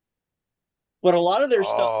 But a lot of their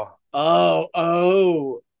stuff.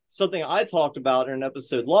 Oh, Something I talked about in an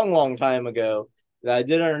episode long, long time ago that I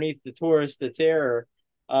did underneath the Taurus de Terror.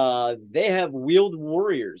 They have wheeled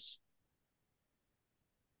warriors.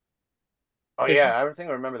 oh yeah, everything.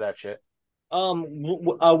 I remember that shit.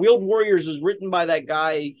 Wheeled Warriors was written by that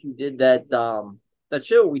guy who did that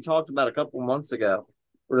show we talked about a couple months ago,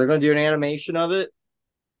 where they're going to do an animation of it.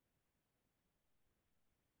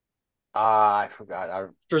 I forgot.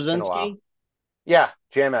 It's been a while. Straczynski. Yeah,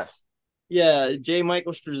 JMS. Yeah, J.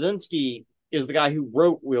 Michael Straczynski is the guy who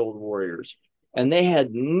wrote Wheeled Warriors, and they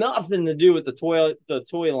had nothing to do with the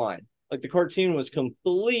toy line. Like the cartoon was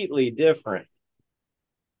completely different.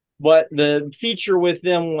 But the feature with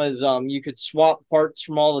them was you could swap parts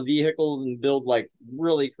from all the vehicles and build like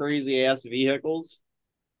really crazy ass vehicles.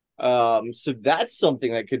 So that's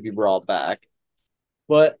something that could be brought back.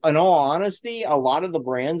 But in all honesty, a lot of the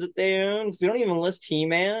brands that they own, they don't even list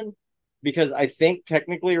He-Man because I think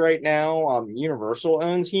technically right now, Universal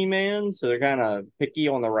owns He-Man, so they're kind of picky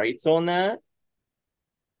on the rights on that.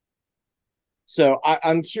 So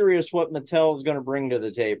I'm curious what Mattel is going to bring to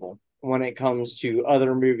the table when it comes to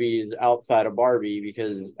other movies outside of Barbie,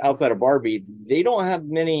 because outside of Barbie, they don't have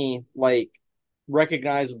many like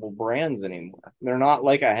recognizable brands anymore. They're not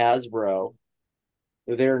like a Hasbro.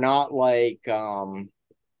 They're not like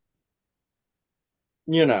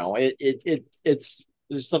it's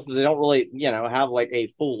stuff that they don't really, have like a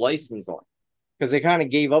full license on. Because they kind of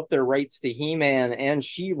gave up their rights to He-Man and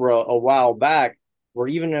She-Ra a while back, where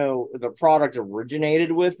even though the product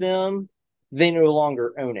originated with them, they no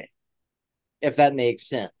longer own it, if that makes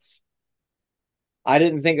sense. I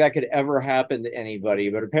didn't think that could ever happen to anybody,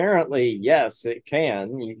 but apparently, yes, it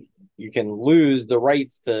can. You can lose the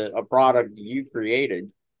rights to a product you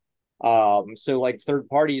created. So like third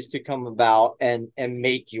parties could come about and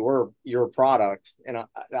make your product, and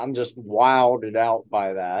I'm just wilded out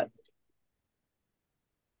by that.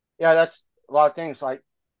 Yeah, that's a lot of things like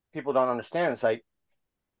people don't understand. It's like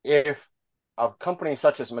if a company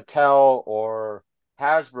such as Mattel or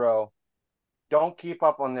Hasbro don't keep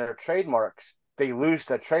up on their trademarks, they lose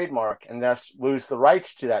the trademark and thus lose the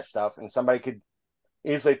rights to that stuff. And somebody could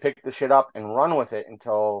easily pick the shit up and run with it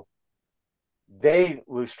until they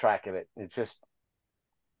lose track of it. It's just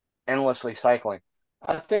endlessly cycling.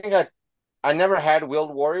 I think I never had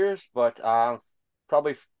Wheeled Warriors, but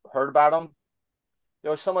probably heard about them. There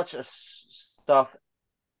was so much stuff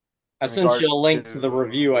I in sent you a regards link to the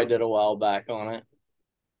review I to. did a while back on it.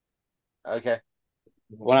 Okay.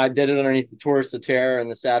 When I did it underneath the Tourist of Terror and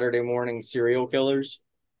the Saturday morning serial killers.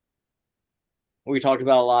 We talked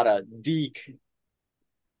about a lot of Deke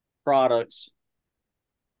products,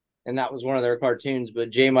 and that was one of their cartoons. But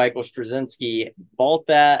J. Michael Straczynski bought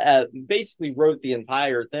that, basically wrote the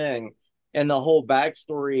entire thing, and the whole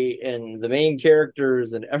backstory and the main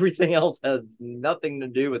characters and everything else has nothing to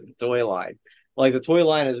do with the toy line. Like the toy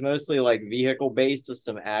line is mostly like vehicle based with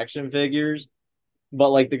some action figures, but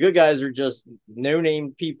like the good guys are just no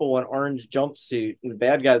name people in orange jumpsuit, and the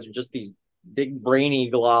bad guys are just these big brainy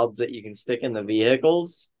globs that you can stick in the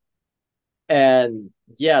vehicles. And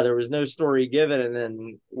yeah, there was no story given, and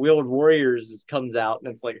then Wheeled Warriors comes out,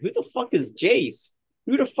 and it's like, who the fuck is Jace?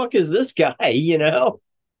 Who the fuck is this guy?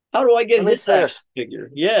 How do I get Let me his say action this. figure?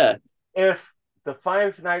 Yeah, If the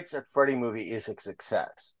Five Nights at Freddy movie is a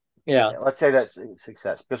success, yeah. let's say that's a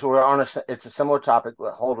success because we're on it's a similar topic.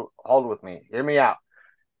 But hold with me. Hear me out.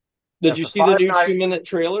 Did If you the see the Five new Night, 2 minute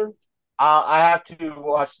trailer? I have to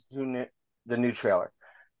watch the new trailer.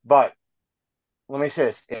 But let me say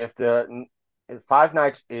this: if Five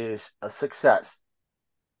Nights is a success,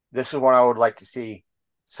 this is what I would like to see.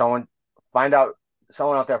 Someone find out,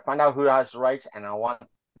 someone out there find out who has the rights, and I want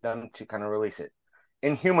them to kind of release it.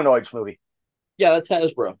 In Humanoids movie, Yeah, that's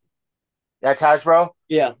Hasbro. that's Hasbro.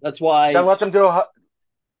 Yeah, that's Then why. let them do a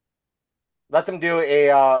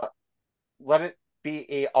let it be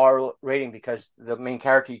a R rating because the main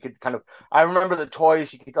character you could kind of I remember the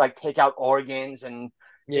toys you could like take out organs and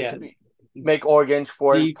it Yeah, could be make organs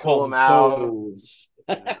for it, pull them out, decompose.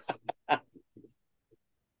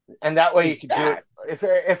 and that way In you could do it. fact,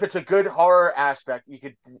 If it's a good horror aspect, you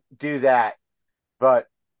could do that. But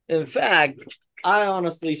in fact, I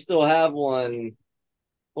honestly still have one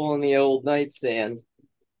on the old nightstand,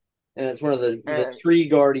 and it's one of the uh, tree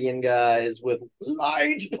guardian guys with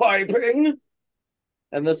light piping.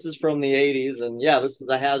 And this is from the 80s, and yeah, this is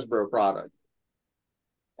a Hasbro product.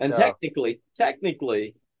 And so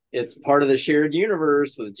technically, it's part of the shared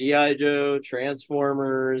universe with GI Joe,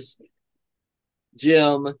 Transformers,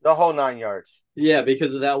 Jim. The whole 9 yards. Yeah,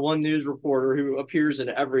 because of that one news reporter who appears in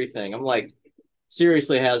everything. I'm like,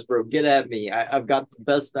 seriously, Hasbro, get at me. I've got the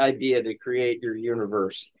best idea to create your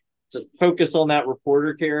universe. Just focus on that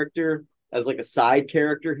reporter character as like a side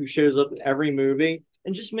character who shows up in every movie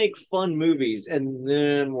and just make fun movies and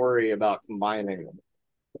then worry about combining them.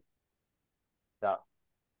 Yeah.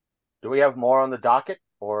 Do we have more on the docket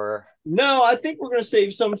or? No, I think we're gonna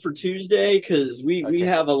save some for Tuesday because we Okay.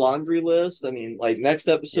 have a laundry list. I mean, like next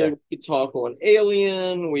episode Yeah. we could talk on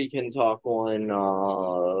Alien, we can talk on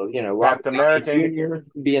Robert Captain Downey American.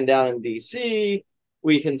 Jr. being down in DC.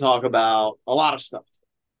 We can talk about a lot of stuff.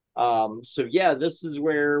 So yeah, this is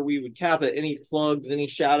where we would cap it. Any plugs, any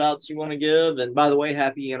shout outs you want to give? And by the way,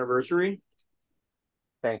 happy anniversary.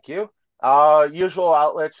 Thank you. Usual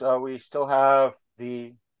outlets. We still have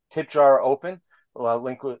the tip jar open.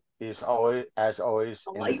 Link is always, as always,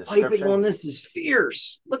 The in the light piping description. on this is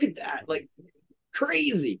fierce. Look at that, like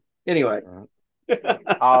crazy. Anyway.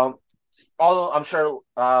 Um, although I'm sure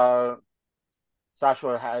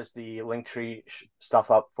Sasha has the link tree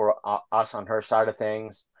stuff up for us on her side of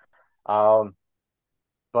things. Um,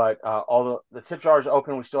 but all the tip jar is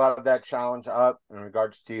open. We still have that challenge up in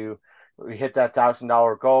regards to we hit that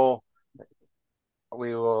 $1,000 goal.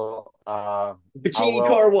 We will. Bikini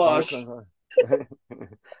car wash.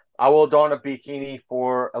 I will don a bikini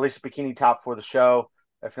for at least a bikini top for the show,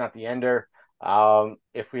 if not the ender.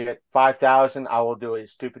 If we hit 5,000, I will do a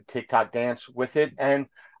stupid TikTok dance with it. And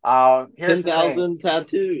here's 10,000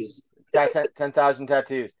 tattoos. 10,000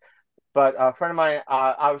 tattoos. But a friend of mine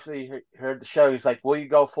obviously heard the show. He's like, "Will you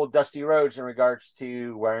go full Dusty Rhodes in regards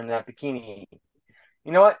to wearing that bikini?"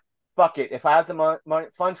 You know what? Fuck it. If I have the money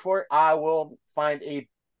funds for it, I will find a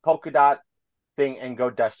polka dot thing and go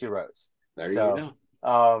Dusty Rhodes. There you So,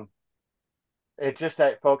 go. it's just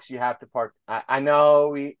that, folks, you have to park. I know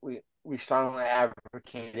we strongly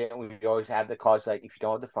advocate it, and we always have the cause like if you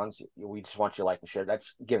don't have the funds, we just want you to like and share.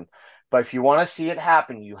 That's given. But if you want to see it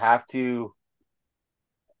happen, you have to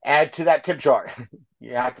add to that tip jar.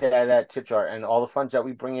 You have to add that tip jar, and all the funds that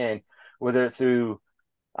we bring in, whether through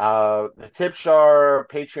the tip jar,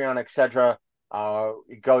 Patreon, etc.,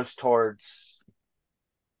 it goes towards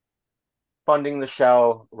funding the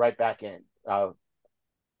show right back in.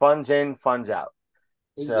 Funds in, funds out.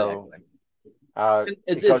 So Exactly. it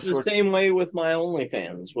It's goes the towards, same way with my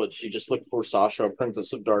OnlyFans, which you just look for Sasha,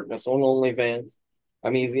 Princess of Darkness on OnlyFans.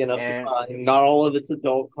 I'm easy enough to and find. Not all of it's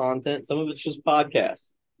adult content. Some of it's just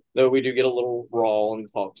podcasts. Though we do get a little raw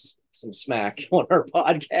and talk some smack on our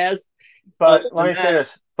podcast. Other but let than me say that,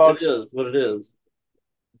 this, it folks. is what it is.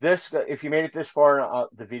 This, if you made it this far in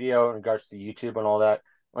the video in regards to YouTube and all that,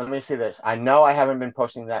 let me say this. I know I haven't been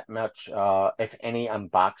posting that much, if any,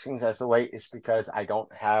 unboxings as of late. It's because I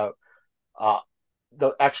don't have uh,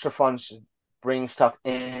 the extra funds to bring stuff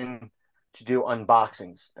in to do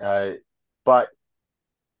unboxings. But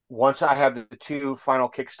once I have the two final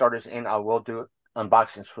Kickstarters in, I will do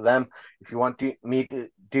unboxings for them. If you want me to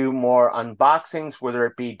do more unboxings, whether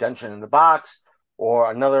it be Dungeon in the Box or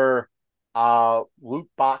another loot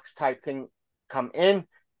box type thing come in,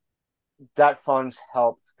 that funds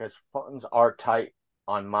helps because funds are tight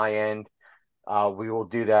on my end. We will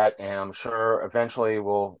do that, and I'm sure eventually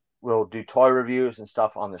we'll do toy reviews and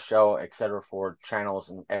stuff on the show, etc., for channels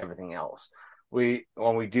and everything else. When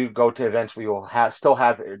we do go to events, we will still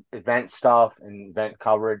have event stuff and event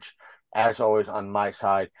coverage, as always on my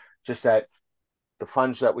side. Just that the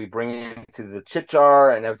funds that we bring into the chit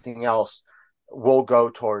jar and everything else will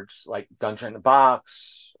go towards like Dungeon in the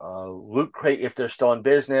Box, Loot Crate if they're still in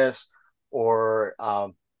business, or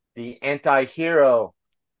the anti-hero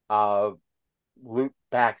loot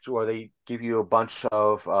packs where they give you a bunch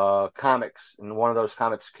of comics, and one of those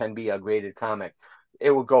comics can be a graded comic.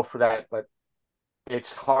 It will go for that, but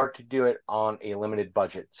it's hard to do it on a limited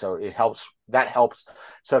budget. So it helps. That helps.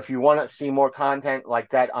 So if you want to see more content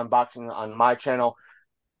like that unboxing on my channel,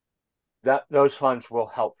 that those funds will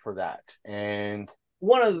help for that. And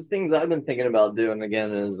One of the things I've been thinking about doing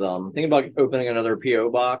again is thinking about opening another PO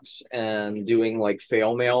box and doing like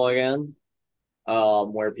fail mail again,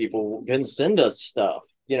 where people can send us stuff.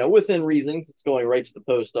 Within reason, 'cause it's going right to the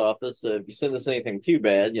post office. So if you send us anything too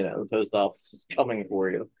bad, the post office is coming for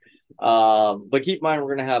you. But keep in mind,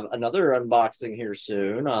 we're going to have another unboxing here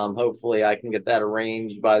soon. Hopefully, I can get that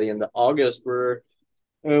arranged by the end of August where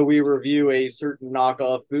we review a certain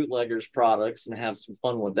knockoff bootleggers products and have some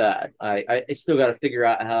fun with that. I still got to figure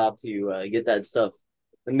out how to get that stuff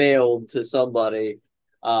mailed to somebody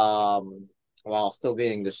while still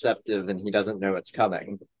being deceptive and he doesn't know it's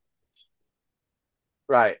coming.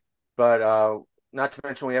 right, but not to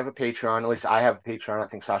mention we have a Patreon. At least I have a Patreon. I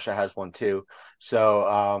think Sasha has one too.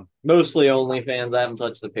 So Mostly OnlyFans. I haven't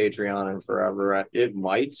touched the Patreon in forever. It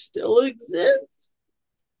might still exist.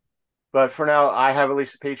 but for now, I have at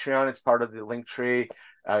least a Patreon. It's part of the link tree.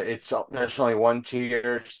 There's only one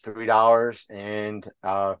tier. It's $3, and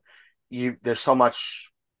there's so much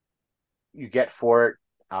you get for it.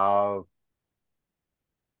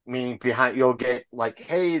 Meaning behind, you'll get like,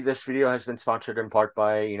 hey, this video has been sponsored in part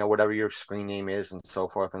by whatever your screen name is, and so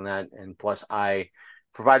forth, and that. And plus, I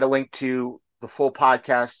provide a link to the full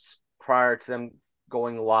podcasts prior to them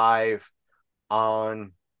going live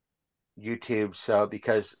on YouTube. So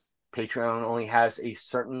because Patreon only has a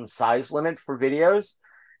certain size limit for videos,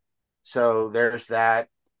 so there's that.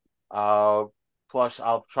 Plus,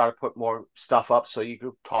 I'll try to put more stuff up so you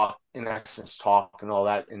could talk and all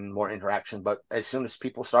that, and more interaction. But as soon as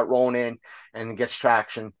people start rolling in and it gets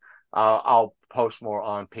traction, I'll post more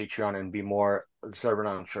on Patreon and be more observant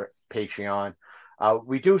on Patreon.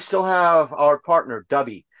 We do still have our partner,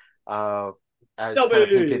 Dubby. As kind of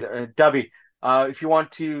hinted, Dubby. If you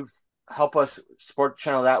want to help us support the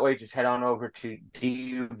channel that way, just head on over to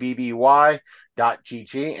dubby.gg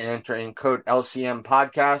and enter in code LCM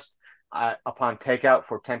podcast upon takeout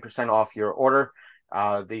for 10% off your order.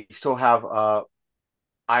 They still have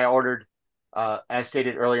I ordered, as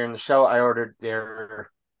stated earlier in the show, I ordered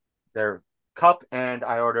their cup, and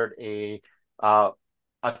I ordered a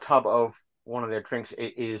tub of one of their drinks.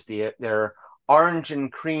 It is their orange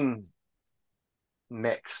and cream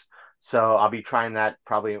mix. So I'll be trying that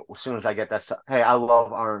probably as soon as I get that stuff. Hey, I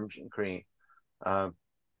love orange and cream.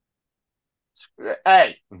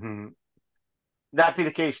 Hey, that be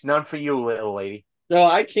the case. None for you, little lady. No,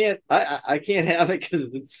 I can't. I can't have it because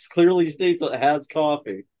it clearly states it has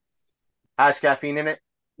coffee. Has caffeine in it?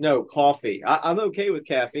 No, coffee. I'm okay with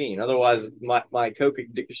caffeine. Otherwise, my Coke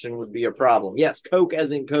addiction would be a problem. Yes, Coke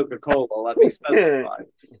as in Coca-Cola. Let me specify.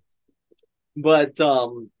 But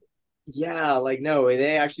yeah, like no,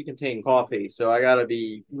 they actually contain coffee, so I gotta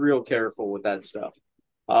be real careful with that stuff.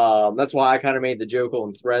 That's why I kind of made the joke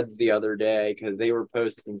on Threads the other day, because they were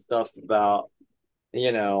posting stuff about,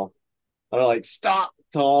 I'm like, stop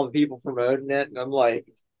to all the people promoting it, and I'm like,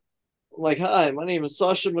 hi, my name is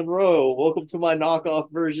Sasha Monroe. Welcome to my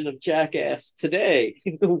knockoff version of Jackass. Today,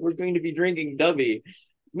 we're going to be drinking Dubby,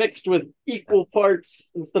 mixed with equal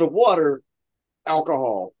parts, instead of water,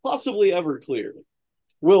 alcohol, possibly Everclear.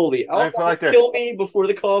 Will the alcohol kill me before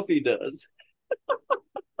the coffee does?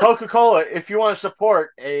 Coca-Cola, if you want to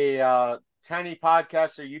support a tiny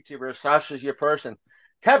podcaster, YouTuber, Sasha's your person.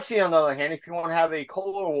 Pepsi, on the other hand, if you want to have a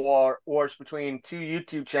cola wars between two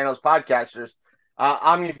YouTube channels, podcasters,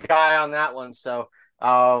 I'm your guy on that one. So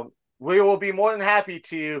we will be more than happy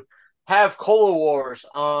to have cola wars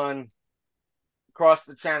across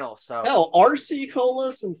the channel. So hell, RC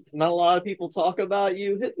Cola, since not a lot of people talk about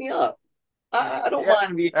you, hit me up. I don't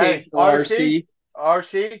mind being RC.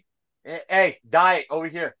 Hey, diet over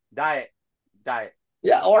here. Diet.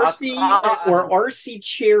 Yeah, RC or RC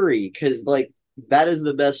Cherry, because that is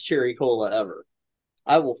the best cherry cola ever.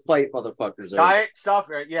 I will fight motherfuckers. Diet stuff,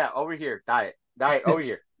 yeah, over here. Diet over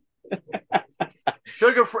here.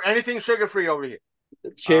 Anything sugar free over here.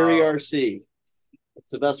 Cherry RC.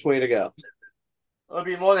 It's the best way to go. I'll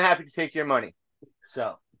be more than happy to take your money.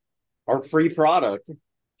 So, or free product.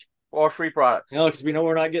 Or free products. No, because we know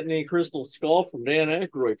we're not getting any Crystal Skull from Dan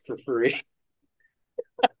Aykroyd for free.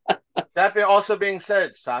 That also being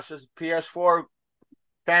said, Sasha's PS4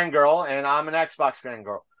 fangirl, and I'm an Xbox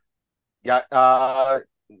fangirl. Got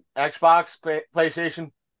Xbox,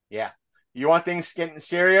 PlayStation. Yeah. You want things getting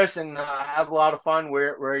serious and have a lot of fun?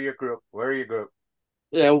 We're your group.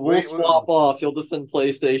 Yeah, we'll swap off. You'll defend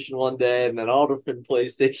PlayStation one day, and then I'll defend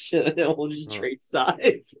PlayStation, and then we'll just trade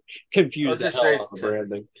sides. Confuse the hell out of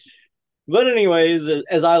branding. But anyways,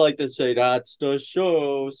 as I like to say, that's the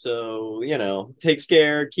show. So, take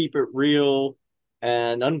care, keep it real,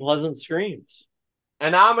 and unpleasant screams.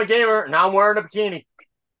 And I'm a gamer, and I'm wearing a bikini.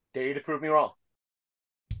 Dare you to prove me wrong.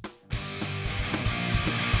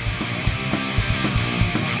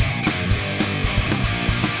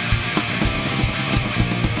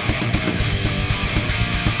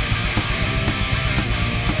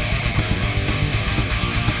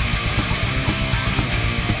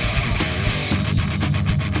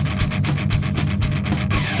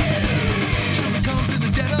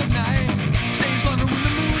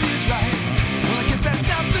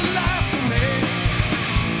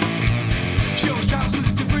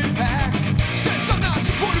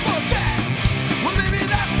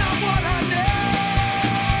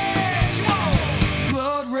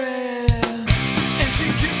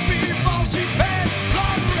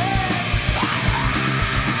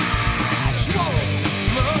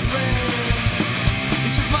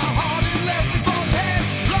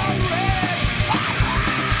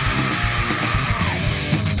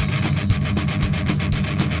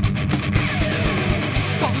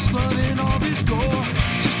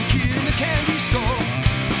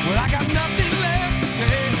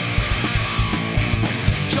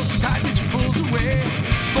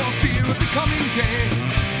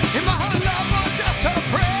 And my love was just a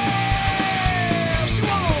prayer. She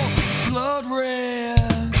wore blood red,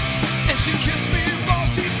 and she kissed me before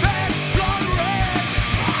she fed. Blood red,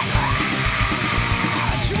 blood red.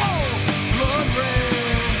 She wore blood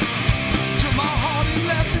red to my heart and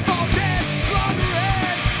left me for dead. Blood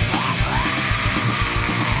red, blood red.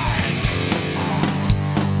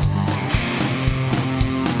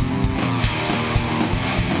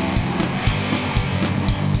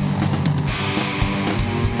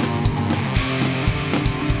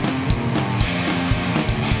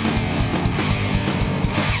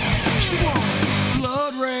 She wore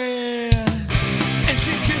blood red, and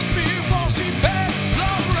she kissed me while she fed.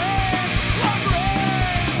 Blood red, blood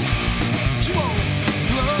red. She wore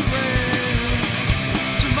blood red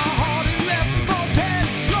to my heart and left me for dead.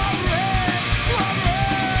 Blood red, blood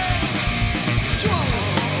red. She wore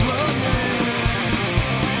blood red,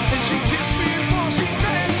 and she kissed me while she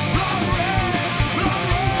fed. Blood red, blood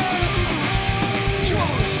red. She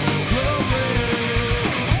wore blood red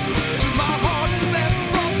to my heart and left me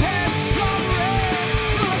for dead. Blood red,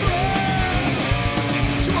 blood red.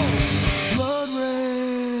 She wore blood red.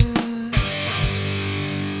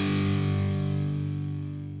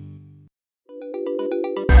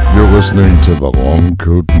 You're listening to the Long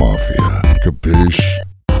Coat Mafia. Capiche?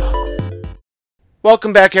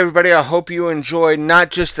 Welcome back, everybody. I hope you enjoyed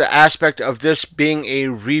not just the aspect of this being a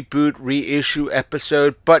reboot, reissue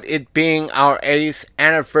episode, but it being our 8th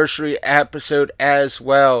anniversary episode as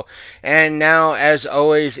well. And now, as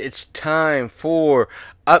always, it's time for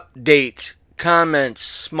updates, comments,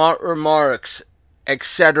 smart remarks,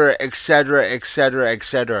 etc., etc., etc.,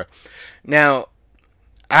 etc. Now,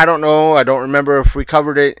 I don't know, I don't remember if we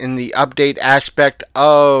covered it in the update aspect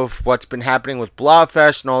of what's been happening with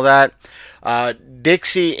Blobfest and all that.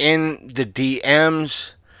 Dixie in the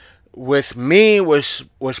DMs with me was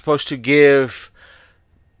supposed to give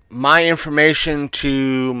my information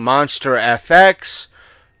to Monster FX,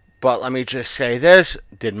 but let me just say this: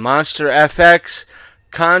 did Monster FX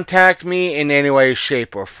contact me in any way,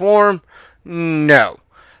 shape, or form? No.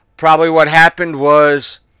 Probably what happened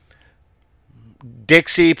was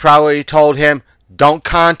Dixie probably told him, don't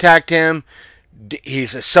contact him.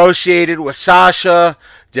 He's associated with Sasha.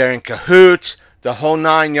 They're in cahoots, the whole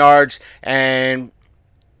 9 yards. And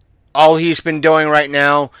all he's been doing right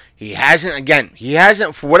now, he hasn't,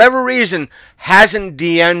 for whatever reason, hasn't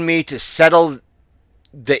DM'd me to settle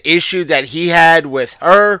the issue that he had with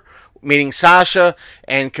her, meaning Sasha,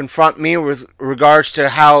 and confront me with regards to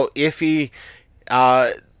how iffy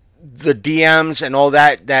the DMs and all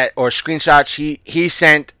that or screenshots he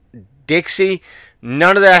sent Dixie.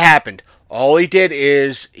 None of that happened. All he did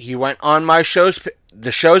is he went on the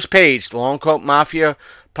show's page, the Long Coat Mafia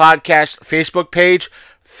podcast Facebook page,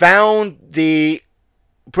 found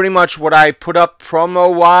pretty much what I put up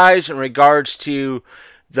promo wise in regards to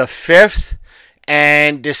the 5th,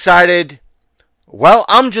 and decided, well,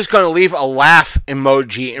 I'm just going to leave a laugh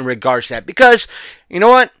emoji in regards to that, because you know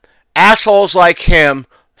what, assholes like him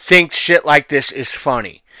think shit like this is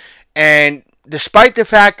funny. And despite the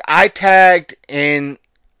fact I tagged in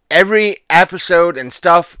every episode and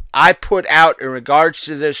stuff I put out in regards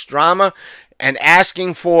to this drama and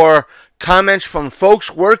asking for comments from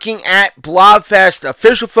folks working at Blobfest,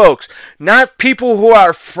 official folks, not people who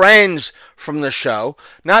are friends from the show,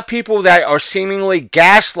 not people that are seemingly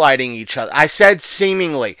gaslighting each other. I said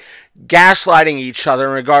seemingly gaslighting each other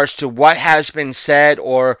in regards to what has been said,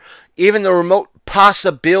 or even the remote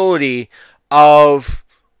possibility of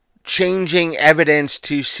changing evidence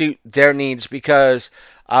to suit their needs, because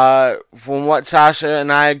from what Sasha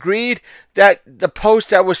and I agreed, that the post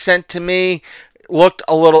that was sent to me looked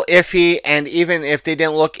a little iffy, and even if they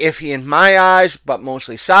didn't look iffy in my eyes, but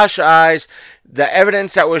mostly Sasha's eyes, the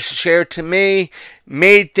evidence that was shared to me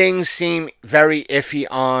made things seem very iffy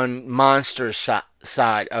on Monster's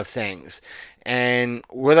side of things. And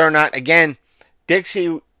whether or not, again,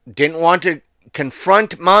 Dixie didn't want to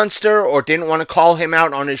confront Monster or didn't want to call him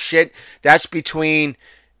out on his shit, that's between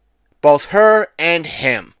both her and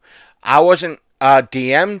him. I wasn't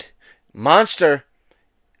DM'd. Monster,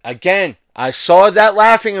 again, I saw that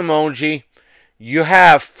laughing emoji. You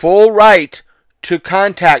have full right to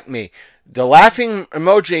contact me. The laughing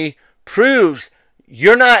emoji proves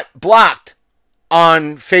you're not blocked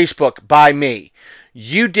on Facebook by me.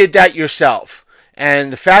 You did that yourself.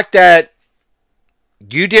 And the fact that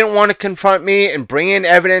you didn't want to confront me and bring in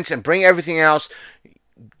evidence and bring everything else,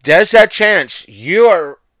 there's that chance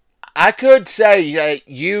I could say that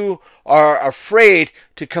you are afraid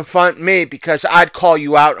to confront me because I'd call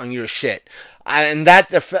you out on your shit. And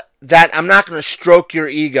that I'm not going to stroke your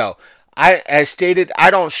ego. As stated, I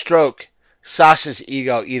don't stroke Sasha's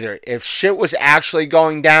ego either. If shit was actually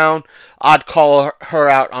going down, I'd call her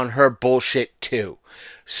out on her bullshit too.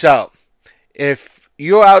 So, if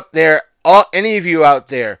you're out there, any of you out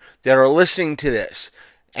there that are listening to this,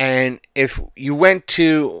 and if you went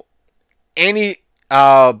to any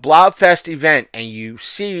Blobfest event and you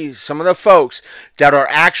see some of the folks that are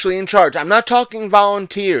actually in charge, I'm not talking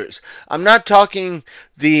volunteers, I'm not talking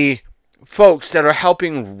the folks that are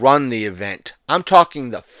helping run the event, I'm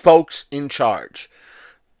talking the folks in charge.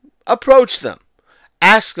 Approach them.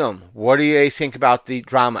 Ask them, what do they think about the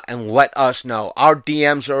drama, and let us know. Our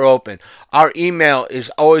DMs are open. Our email is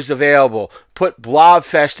always available. Put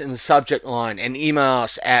Blobfest in the subject line and email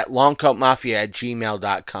us at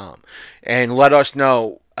longcoatmafia@gmail.com and let us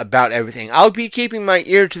know about everything. I'll be keeping my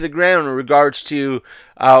ear to the ground in regards to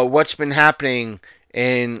what's been happening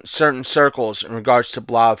in certain circles in regards to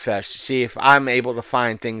Blobfest to see if I'm able to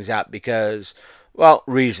find things out because, well,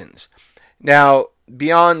 reasons. Now,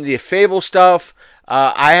 beyond the Fable stuff,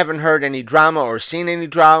 I haven't heard any drama or seen any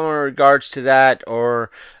drama in regards to that, or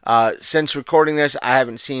since recording this, I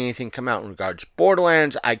haven't seen anything come out in regards to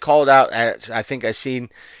Borderlands. I called out, as I think I seen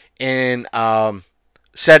in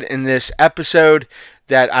said in this episode,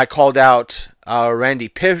 that I called out Randy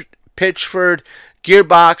Pitchford,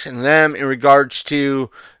 Gearbox, and them in regards to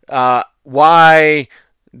why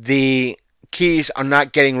the keys are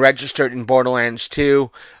not getting registered in Borderlands 2.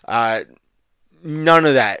 None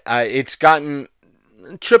of that. It's gotten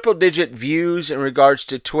triple-digit views in regards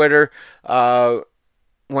to Twitter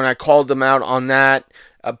when I called them out on that,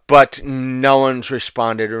 but no one's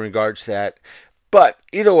responded in regards to that. But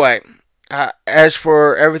either way, as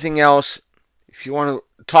for everything else, if you want to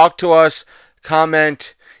talk to us,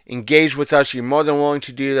 comment, engage with us, you're more than willing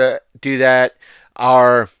to do that.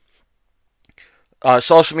 Our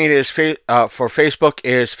social media is for Facebook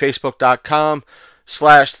is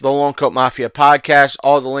facebook.com/The Long Coat Mafia Podcast.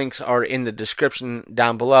 All the links are in the description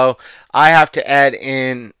down below. I have to add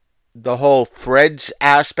in the whole threads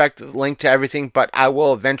aspect of the link to everything, but I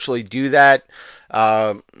will eventually do that.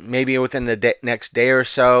 Maybe within the next day or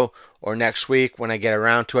so, or next week when I get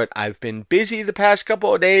around to it. I've been busy the past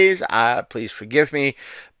couple of days. Please forgive me.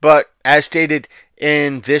 But as stated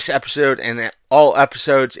in this episode and all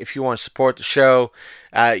episodes, if you want to support the show,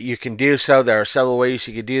 you can do so. There are several ways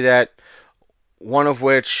you can do that. One of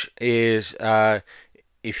which is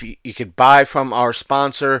if you could buy from our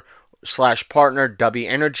sponsor / partner, W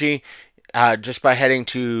Energy, just by heading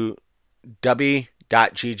to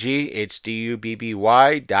w.gg. It's dubby.gg.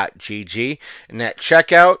 And at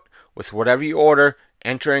checkout, with whatever you order,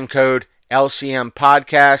 enter in code LCM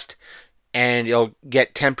Podcast, and you'll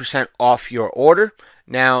get 10% off your order.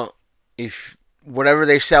 Now, if whatever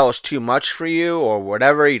they sell is too much for you, or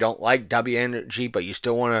whatever, you don't like W Energy, but you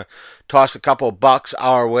still want to toss a couple bucks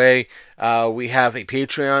our way, we have a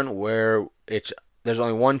Patreon where there's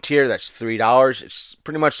only one tier, that's $3. It's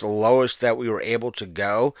pretty much the lowest that we were able to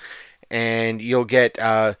go, and you'll get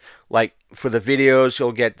like for the videos,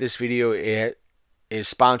 you'll get this video is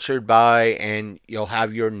sponsored by, and you'll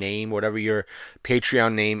have your name, whatever your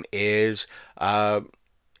Patreon name is, and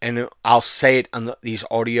I'll say it on these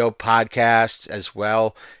audio podcasts as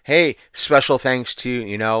well. Hey, special thanks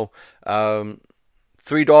to,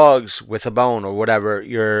 Three Dogs with a Bone, or whatever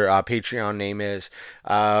your Patreon name is.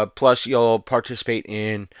 Plus, you'll participate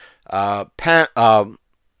in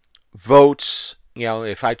votes.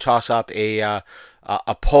 If I toss up a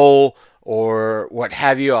poll or what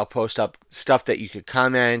have you, I'll post up stuff that you could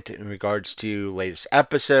comment in regards to latest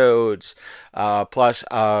episodes. Plus,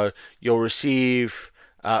 you'll receive,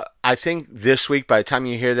 I think this week, by the time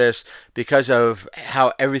you hear this, because of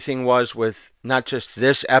how everything was with not just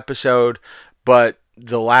this episode, but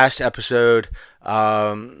the last episode,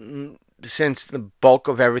 since the bulk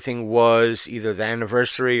of everything was either the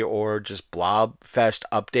anniversary or just Blobfest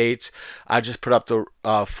updates, I just put up the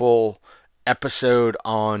full episode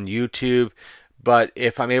on YouTube. But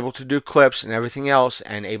if I'm able to do clips and everything else,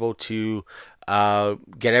 and able to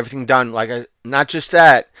get everything done, not just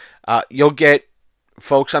that, you'll get,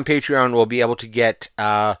 folks on Patreon will be able to get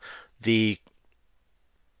a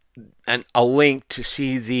link to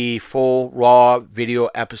see the full raw video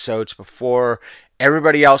episodes before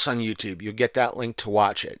everybody else on YouTube. You'll get that link to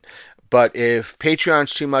watch it. But if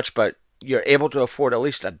Patreon's too much, but you're able to afford at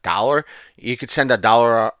least $1, you could send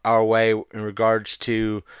 $1 our way in regards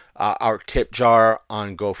to our tip jar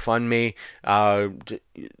on GoFundMe.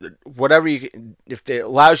 Whatever if it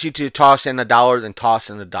allows you to toss in $1, then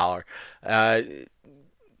toss in $1.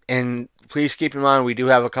 And please keep in mind, we do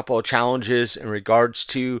have a couple of challenges in regards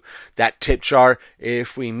to that tip jar.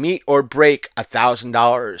 If we meet or break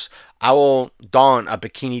 $1,000, I will don a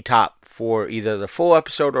bikini top for either the full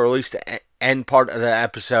episode or at least the end part of the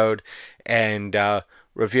episode and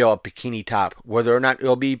reveal a bikini top. Whether or not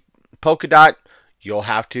it'll be polka dot, you'll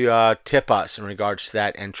have to tip us in regards to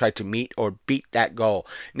that and try to meet or beat that goal.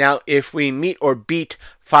 Now, if we meet or beat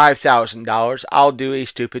 $5,000, I'll do a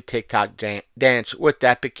stupid TikTok dance with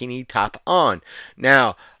that bikini top on.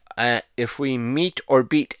 Now, if we meet or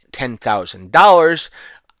beat $10,000,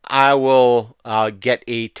 I will get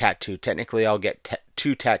a tattoo. Technically, I'll get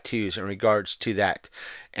 2 tattoos in regards to that.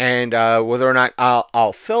 And whether or not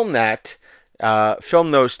I'll film that,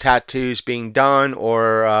 film those tattoos being done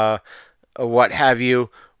or what have you,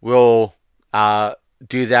 we'll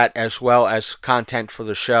do that as well as content for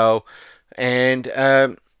the show. And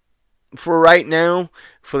for right now,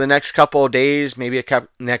 for the next couple of days, maybe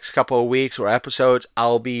next couple of weeks or episodes,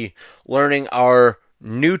 I'll be learning our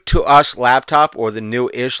new to us laptop, or the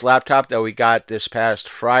new-ish laptop that we got this past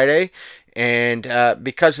Friday. And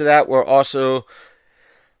because of that, we're also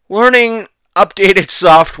learning updated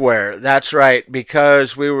software. That's right,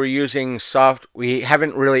 because we were using we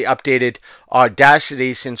haven't really updated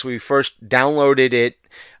Audacity since we first downloaded it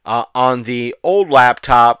on the old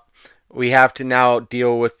laptop. We have to now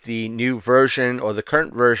deal with the new version or the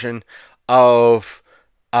current version of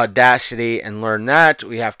Audacity and learn that.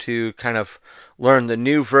 We have to kind of learn the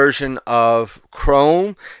new version of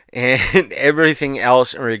Chrome and everything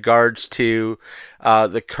else in regards to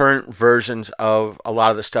the current versions of a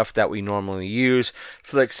lot of the stuff that we normally use,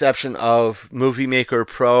 for the exception of Movie Maker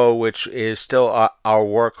Pro, which is still our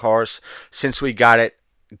workhorse since we got it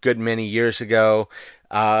a good many years ago.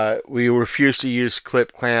 We refuse to use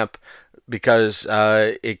Clip Clamp because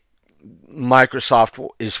Microsoft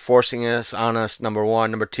is forcing us on us, number one.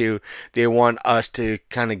 Number two, they want us to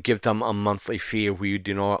kind of give them a monthly fee if we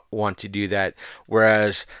do not want to do that.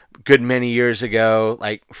 Whereas good many years ago,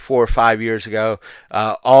 like 4 or 5 years ago,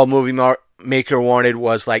 all Movie Maker wanted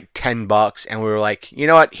was like $10, and we were like, you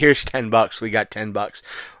know what, here's $10, we got $10.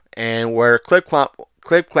 And where Clip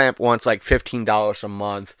Clamp wants like $15 a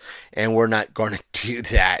month, and we're not going to do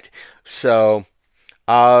that. So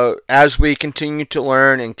as we continue to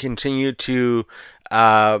learn and continue to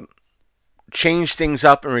change things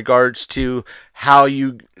up in regards to how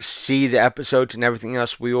you see the episodes and everything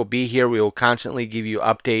else, we will be here. We will constantly give you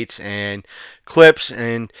updates and clips.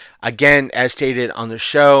 And again, as stated on the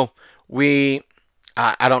show,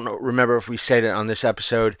 I don't remember if we said it on this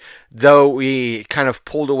episode, though we kind of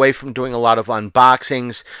pulled away from doing a lot of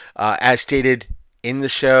unboxings, as stated in the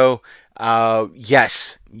show.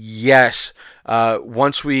 Yes.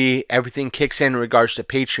 Once everything kicks in regards to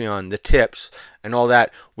Patreon, the tips, and all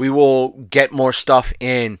that, we will get more stuff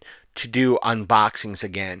in to do unboxings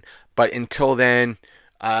again. But until then,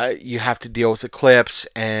 you have to deal with the clips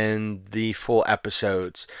and the full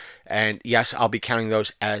episodes. And yes, I'll be counting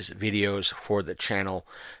those as videos for the channel.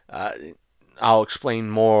 I'll explain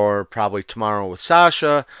more probably tomorrow with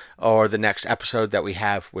Sasha, or the next episode that we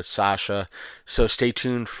have with Sasha. So stay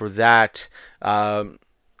tuned for that.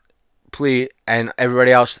 Please, and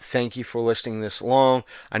everybody else, thank you for listening this long.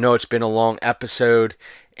 I know it's been a long episode,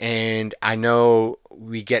 and I know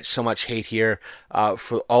we get so much hate here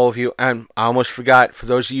for all of you. And I almost forgot, for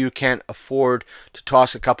those of you who can't afford to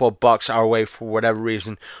toss a couple of bucks our way for whatever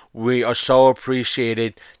reason, we are so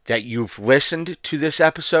appreciated that you've listened to this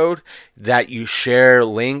episode, that you share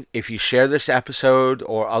if you share this episode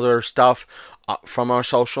or other stuff from our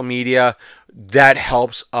social media, that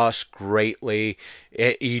helps us greatly.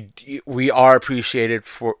 We are appreciated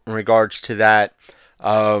in regards to that.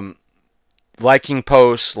 Liking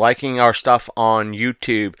posts, liking our stuff on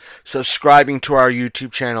YouTube, subscribing to our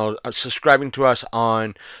YouTube channel, subscribing to us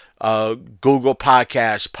on Google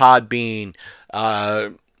Podcasts, Podbean,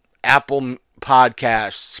 Apple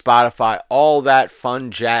Podcasts, Spotify, all that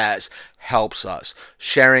fun jazz helps us.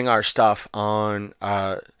 Sharing our stuff on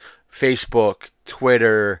Facebook,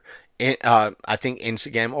 Twitter, I think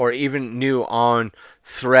Instagram, or even new on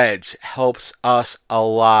Threads helps us a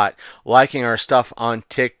lot. Liking our stuff on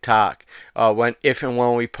TikTok, if and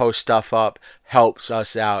when we post stuff up, helps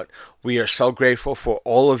us out. We are so grateful for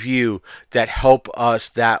all of you that help us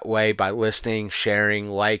that way by listening, sharing,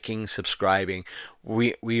 liking, subscribing.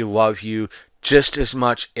 We love you just as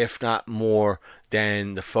much, if not more,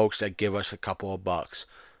 than the folks that give us a couple of bucks.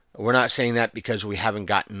 We're not saying that because we haven't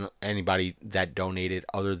gotten anybody that donated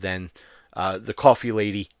other than the coffee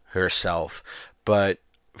lady herself. But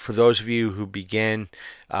for those of you who began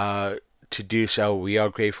to do so, we are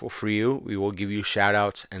grateful for you. We will give you shout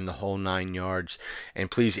outs and the whole 9 yards. And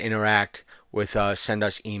please interact with us, send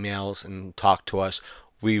us emails and talk to us.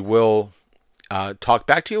 We will talk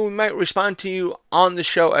back to you. We might respond to you on the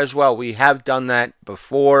show as well. We have done that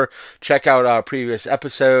before. Check out our previous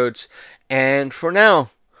episodes. And for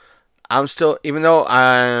now, I'm still, even though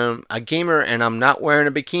I'm a gamer and I'm not wearing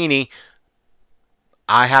a bikini,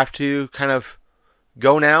 I have to kind of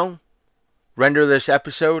go now, render this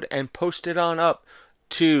episode, and post it on up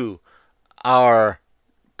to our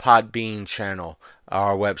Podbean channel,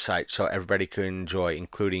 our website, so everybody can enjoy,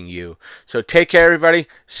 including you. So take care, everybody.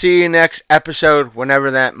 See you next episode,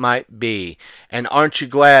 whenever that might be. And aren't you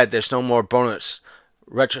glad there's no more bonus,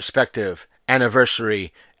 retrospective,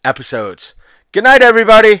 anniversary episodes? Good night,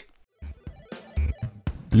 everybody.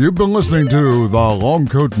 You've been listening to the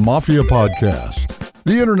Longcoat Mafia Podcast,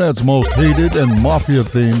 the internet's most hated and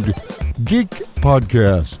mafia-themed geek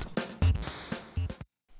podcast.